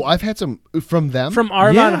 yeah. Oh, I've had some from them. From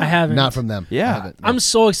Arvon, Yeah. I haven't. Not from them. Yeah. I haven't, no. I'm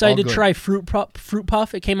so excited All to good. try Fruit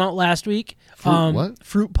Puff. It came out last week. What?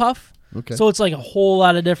 Fruit Puff. Okay. So it's like a whole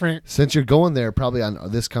lot of different. Since you're going there, probably on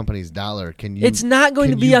this company's dollar, can you? It's not going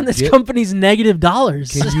to can be you on this get- company's negative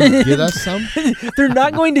dollars. Can you get us some? They're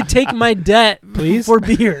not going to take my debt, Please? for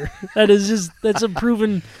beer. That's a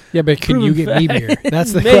proven. Yeah, but can you Proven get me fact. beer?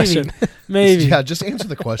 That's the Maybe. question. Maybe. Yeah, just answer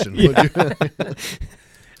the question. would you?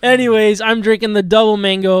 Anyways, I'm drinking the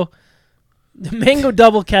mango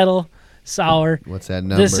double kettle sour. What's that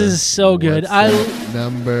number? This is so good. What's that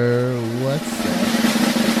number. What's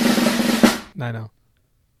that? I know.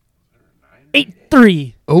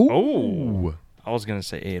 8.3. Oh, I was gonna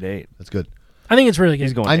say 8-8. that's good. I think it's really good.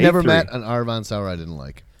 He's going. I never 8-3. met an Arvon sour I didn't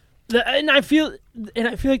like. And I feel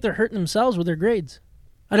like they're hurting themselves with their grades.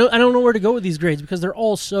 I don't know where to go with these grades because they're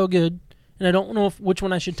all so good, and I don't know which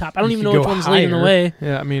one I should top. I don't You even could know which go one's leading the higher. way.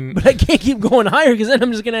 Yeah, I mean, But I can't keep going higher because then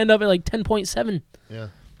I'm just gonna end up at like 10.7 Yeah.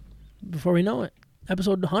 before we know it.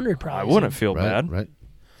 Episode 100 probably. I wouldn't feel Right. bad. Right.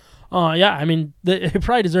 Yeah, I mean, they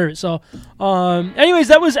probably deserve it. So, anyways,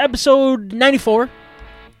 that was episode 94.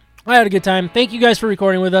 I had a good time. Thank you guys for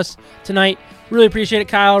recording with us tonight. Really appreciate it,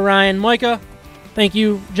 Kyle, Ryan, Micah. Thank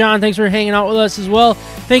you, John. Thanks for hanging out with us as well.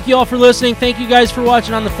 Thank you all for listening. Thank you guys for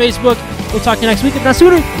watching on the Facebook. We'll talk to you next week, if not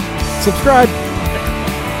sooner. subscribe.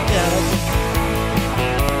 Yeah, that's it.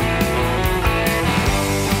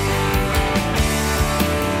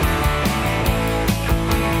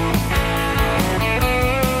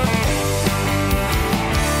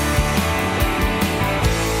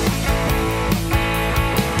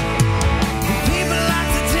 People like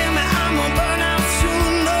to tell me I'm gonna burn out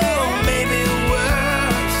soon, no, maybe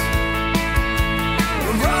worse.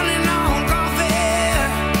 Running on coffee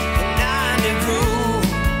and 90 proof.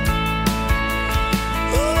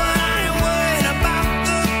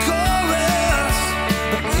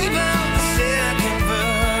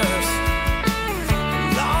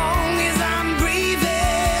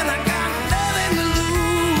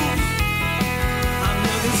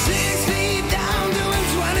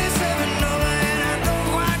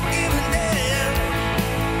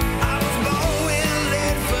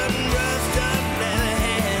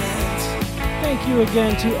 you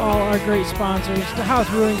again to all our great sponsors, the House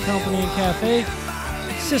Brewing Company and Cafe,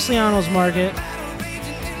 Siciliano's Market,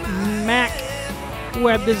 Mac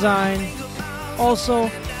Web Design. Also,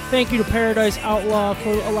 thank you to Paradise Outlaw for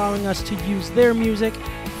allowing us to use their music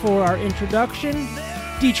for our introduction,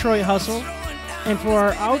 Detroit Hustle, and for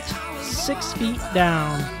our out, 6 Feet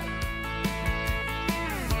Down.